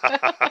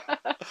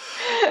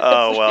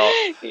 Oh, well.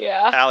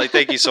 Yeah. Allie,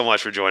 thank you so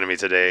much for joining me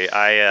today.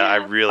 I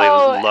really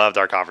loved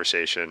our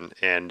conversation,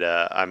 and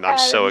I'm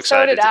so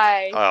excited. So did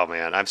I. Oh,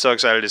 man. I'm so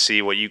excited to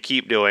see what you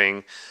keep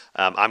doing.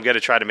 I'm going to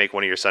try to make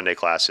one of your Sunday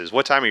classes.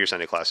 What time are your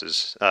Sunday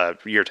classes?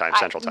 Your time,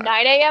 Central Time.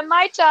 9 a.m.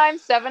 my time,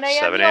 7 a.m.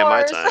 7 a.m.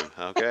 my time.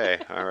 Okay.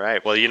 All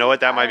right. Well, you know what?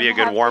 That might be a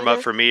good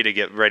warm-up for me to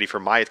get ready for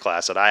my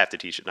class that I have to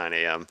teach at 9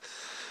 a.m.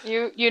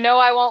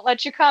 I won't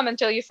let you come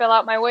until you fill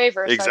out my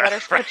waiver. So exactly. I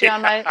better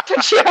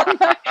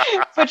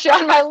put you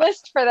on my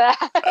list for that.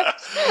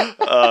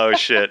 Oh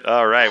shit!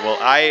 All right. Well,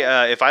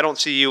 if I don't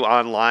see you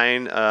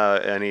online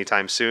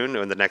anytime soon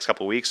in the next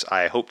couple of weeks,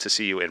 I hope to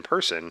see you in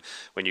person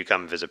when you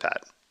come visit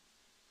Pat.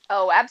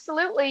 Oh,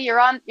 absolutely. You're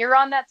on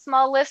that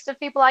small list of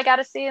people I got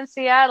to see in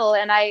Seattle,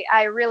 and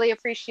I really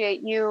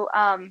appreciate you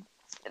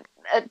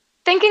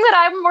thinking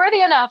that I'm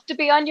worthy enough to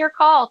be on your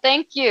call.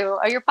 Thank you.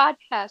 Or your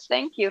podcast.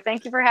 Thank you.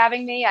 Thank you for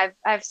having me.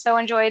 I've so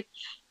enjoyed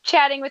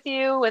chatting with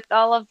you, with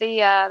all of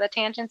the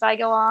tangents I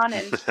go on,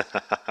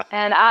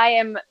 and I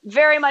am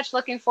very much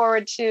looking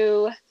forward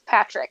to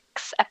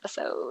Patrick's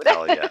episode.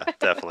 Hell yeah,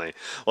 definitely.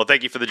 Well,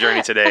 thank you for the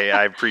journey today.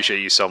 I appreciate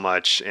you so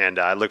much, and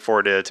I look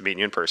forward to meeting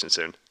you in person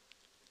soon.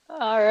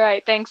 All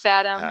right. Thanks,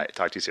 Adam. All right.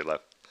 Talk to you soon, love.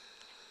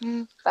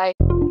 Bye.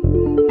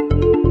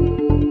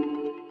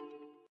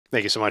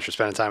 Thank you so much for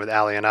spending time with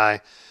Allie and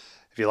I.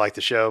 If you like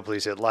the show,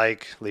 please hit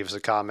like, leave us a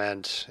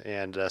comment,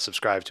 and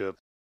subscribe to it.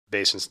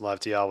 Basins and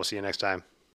love to y'all. We'll see you next time.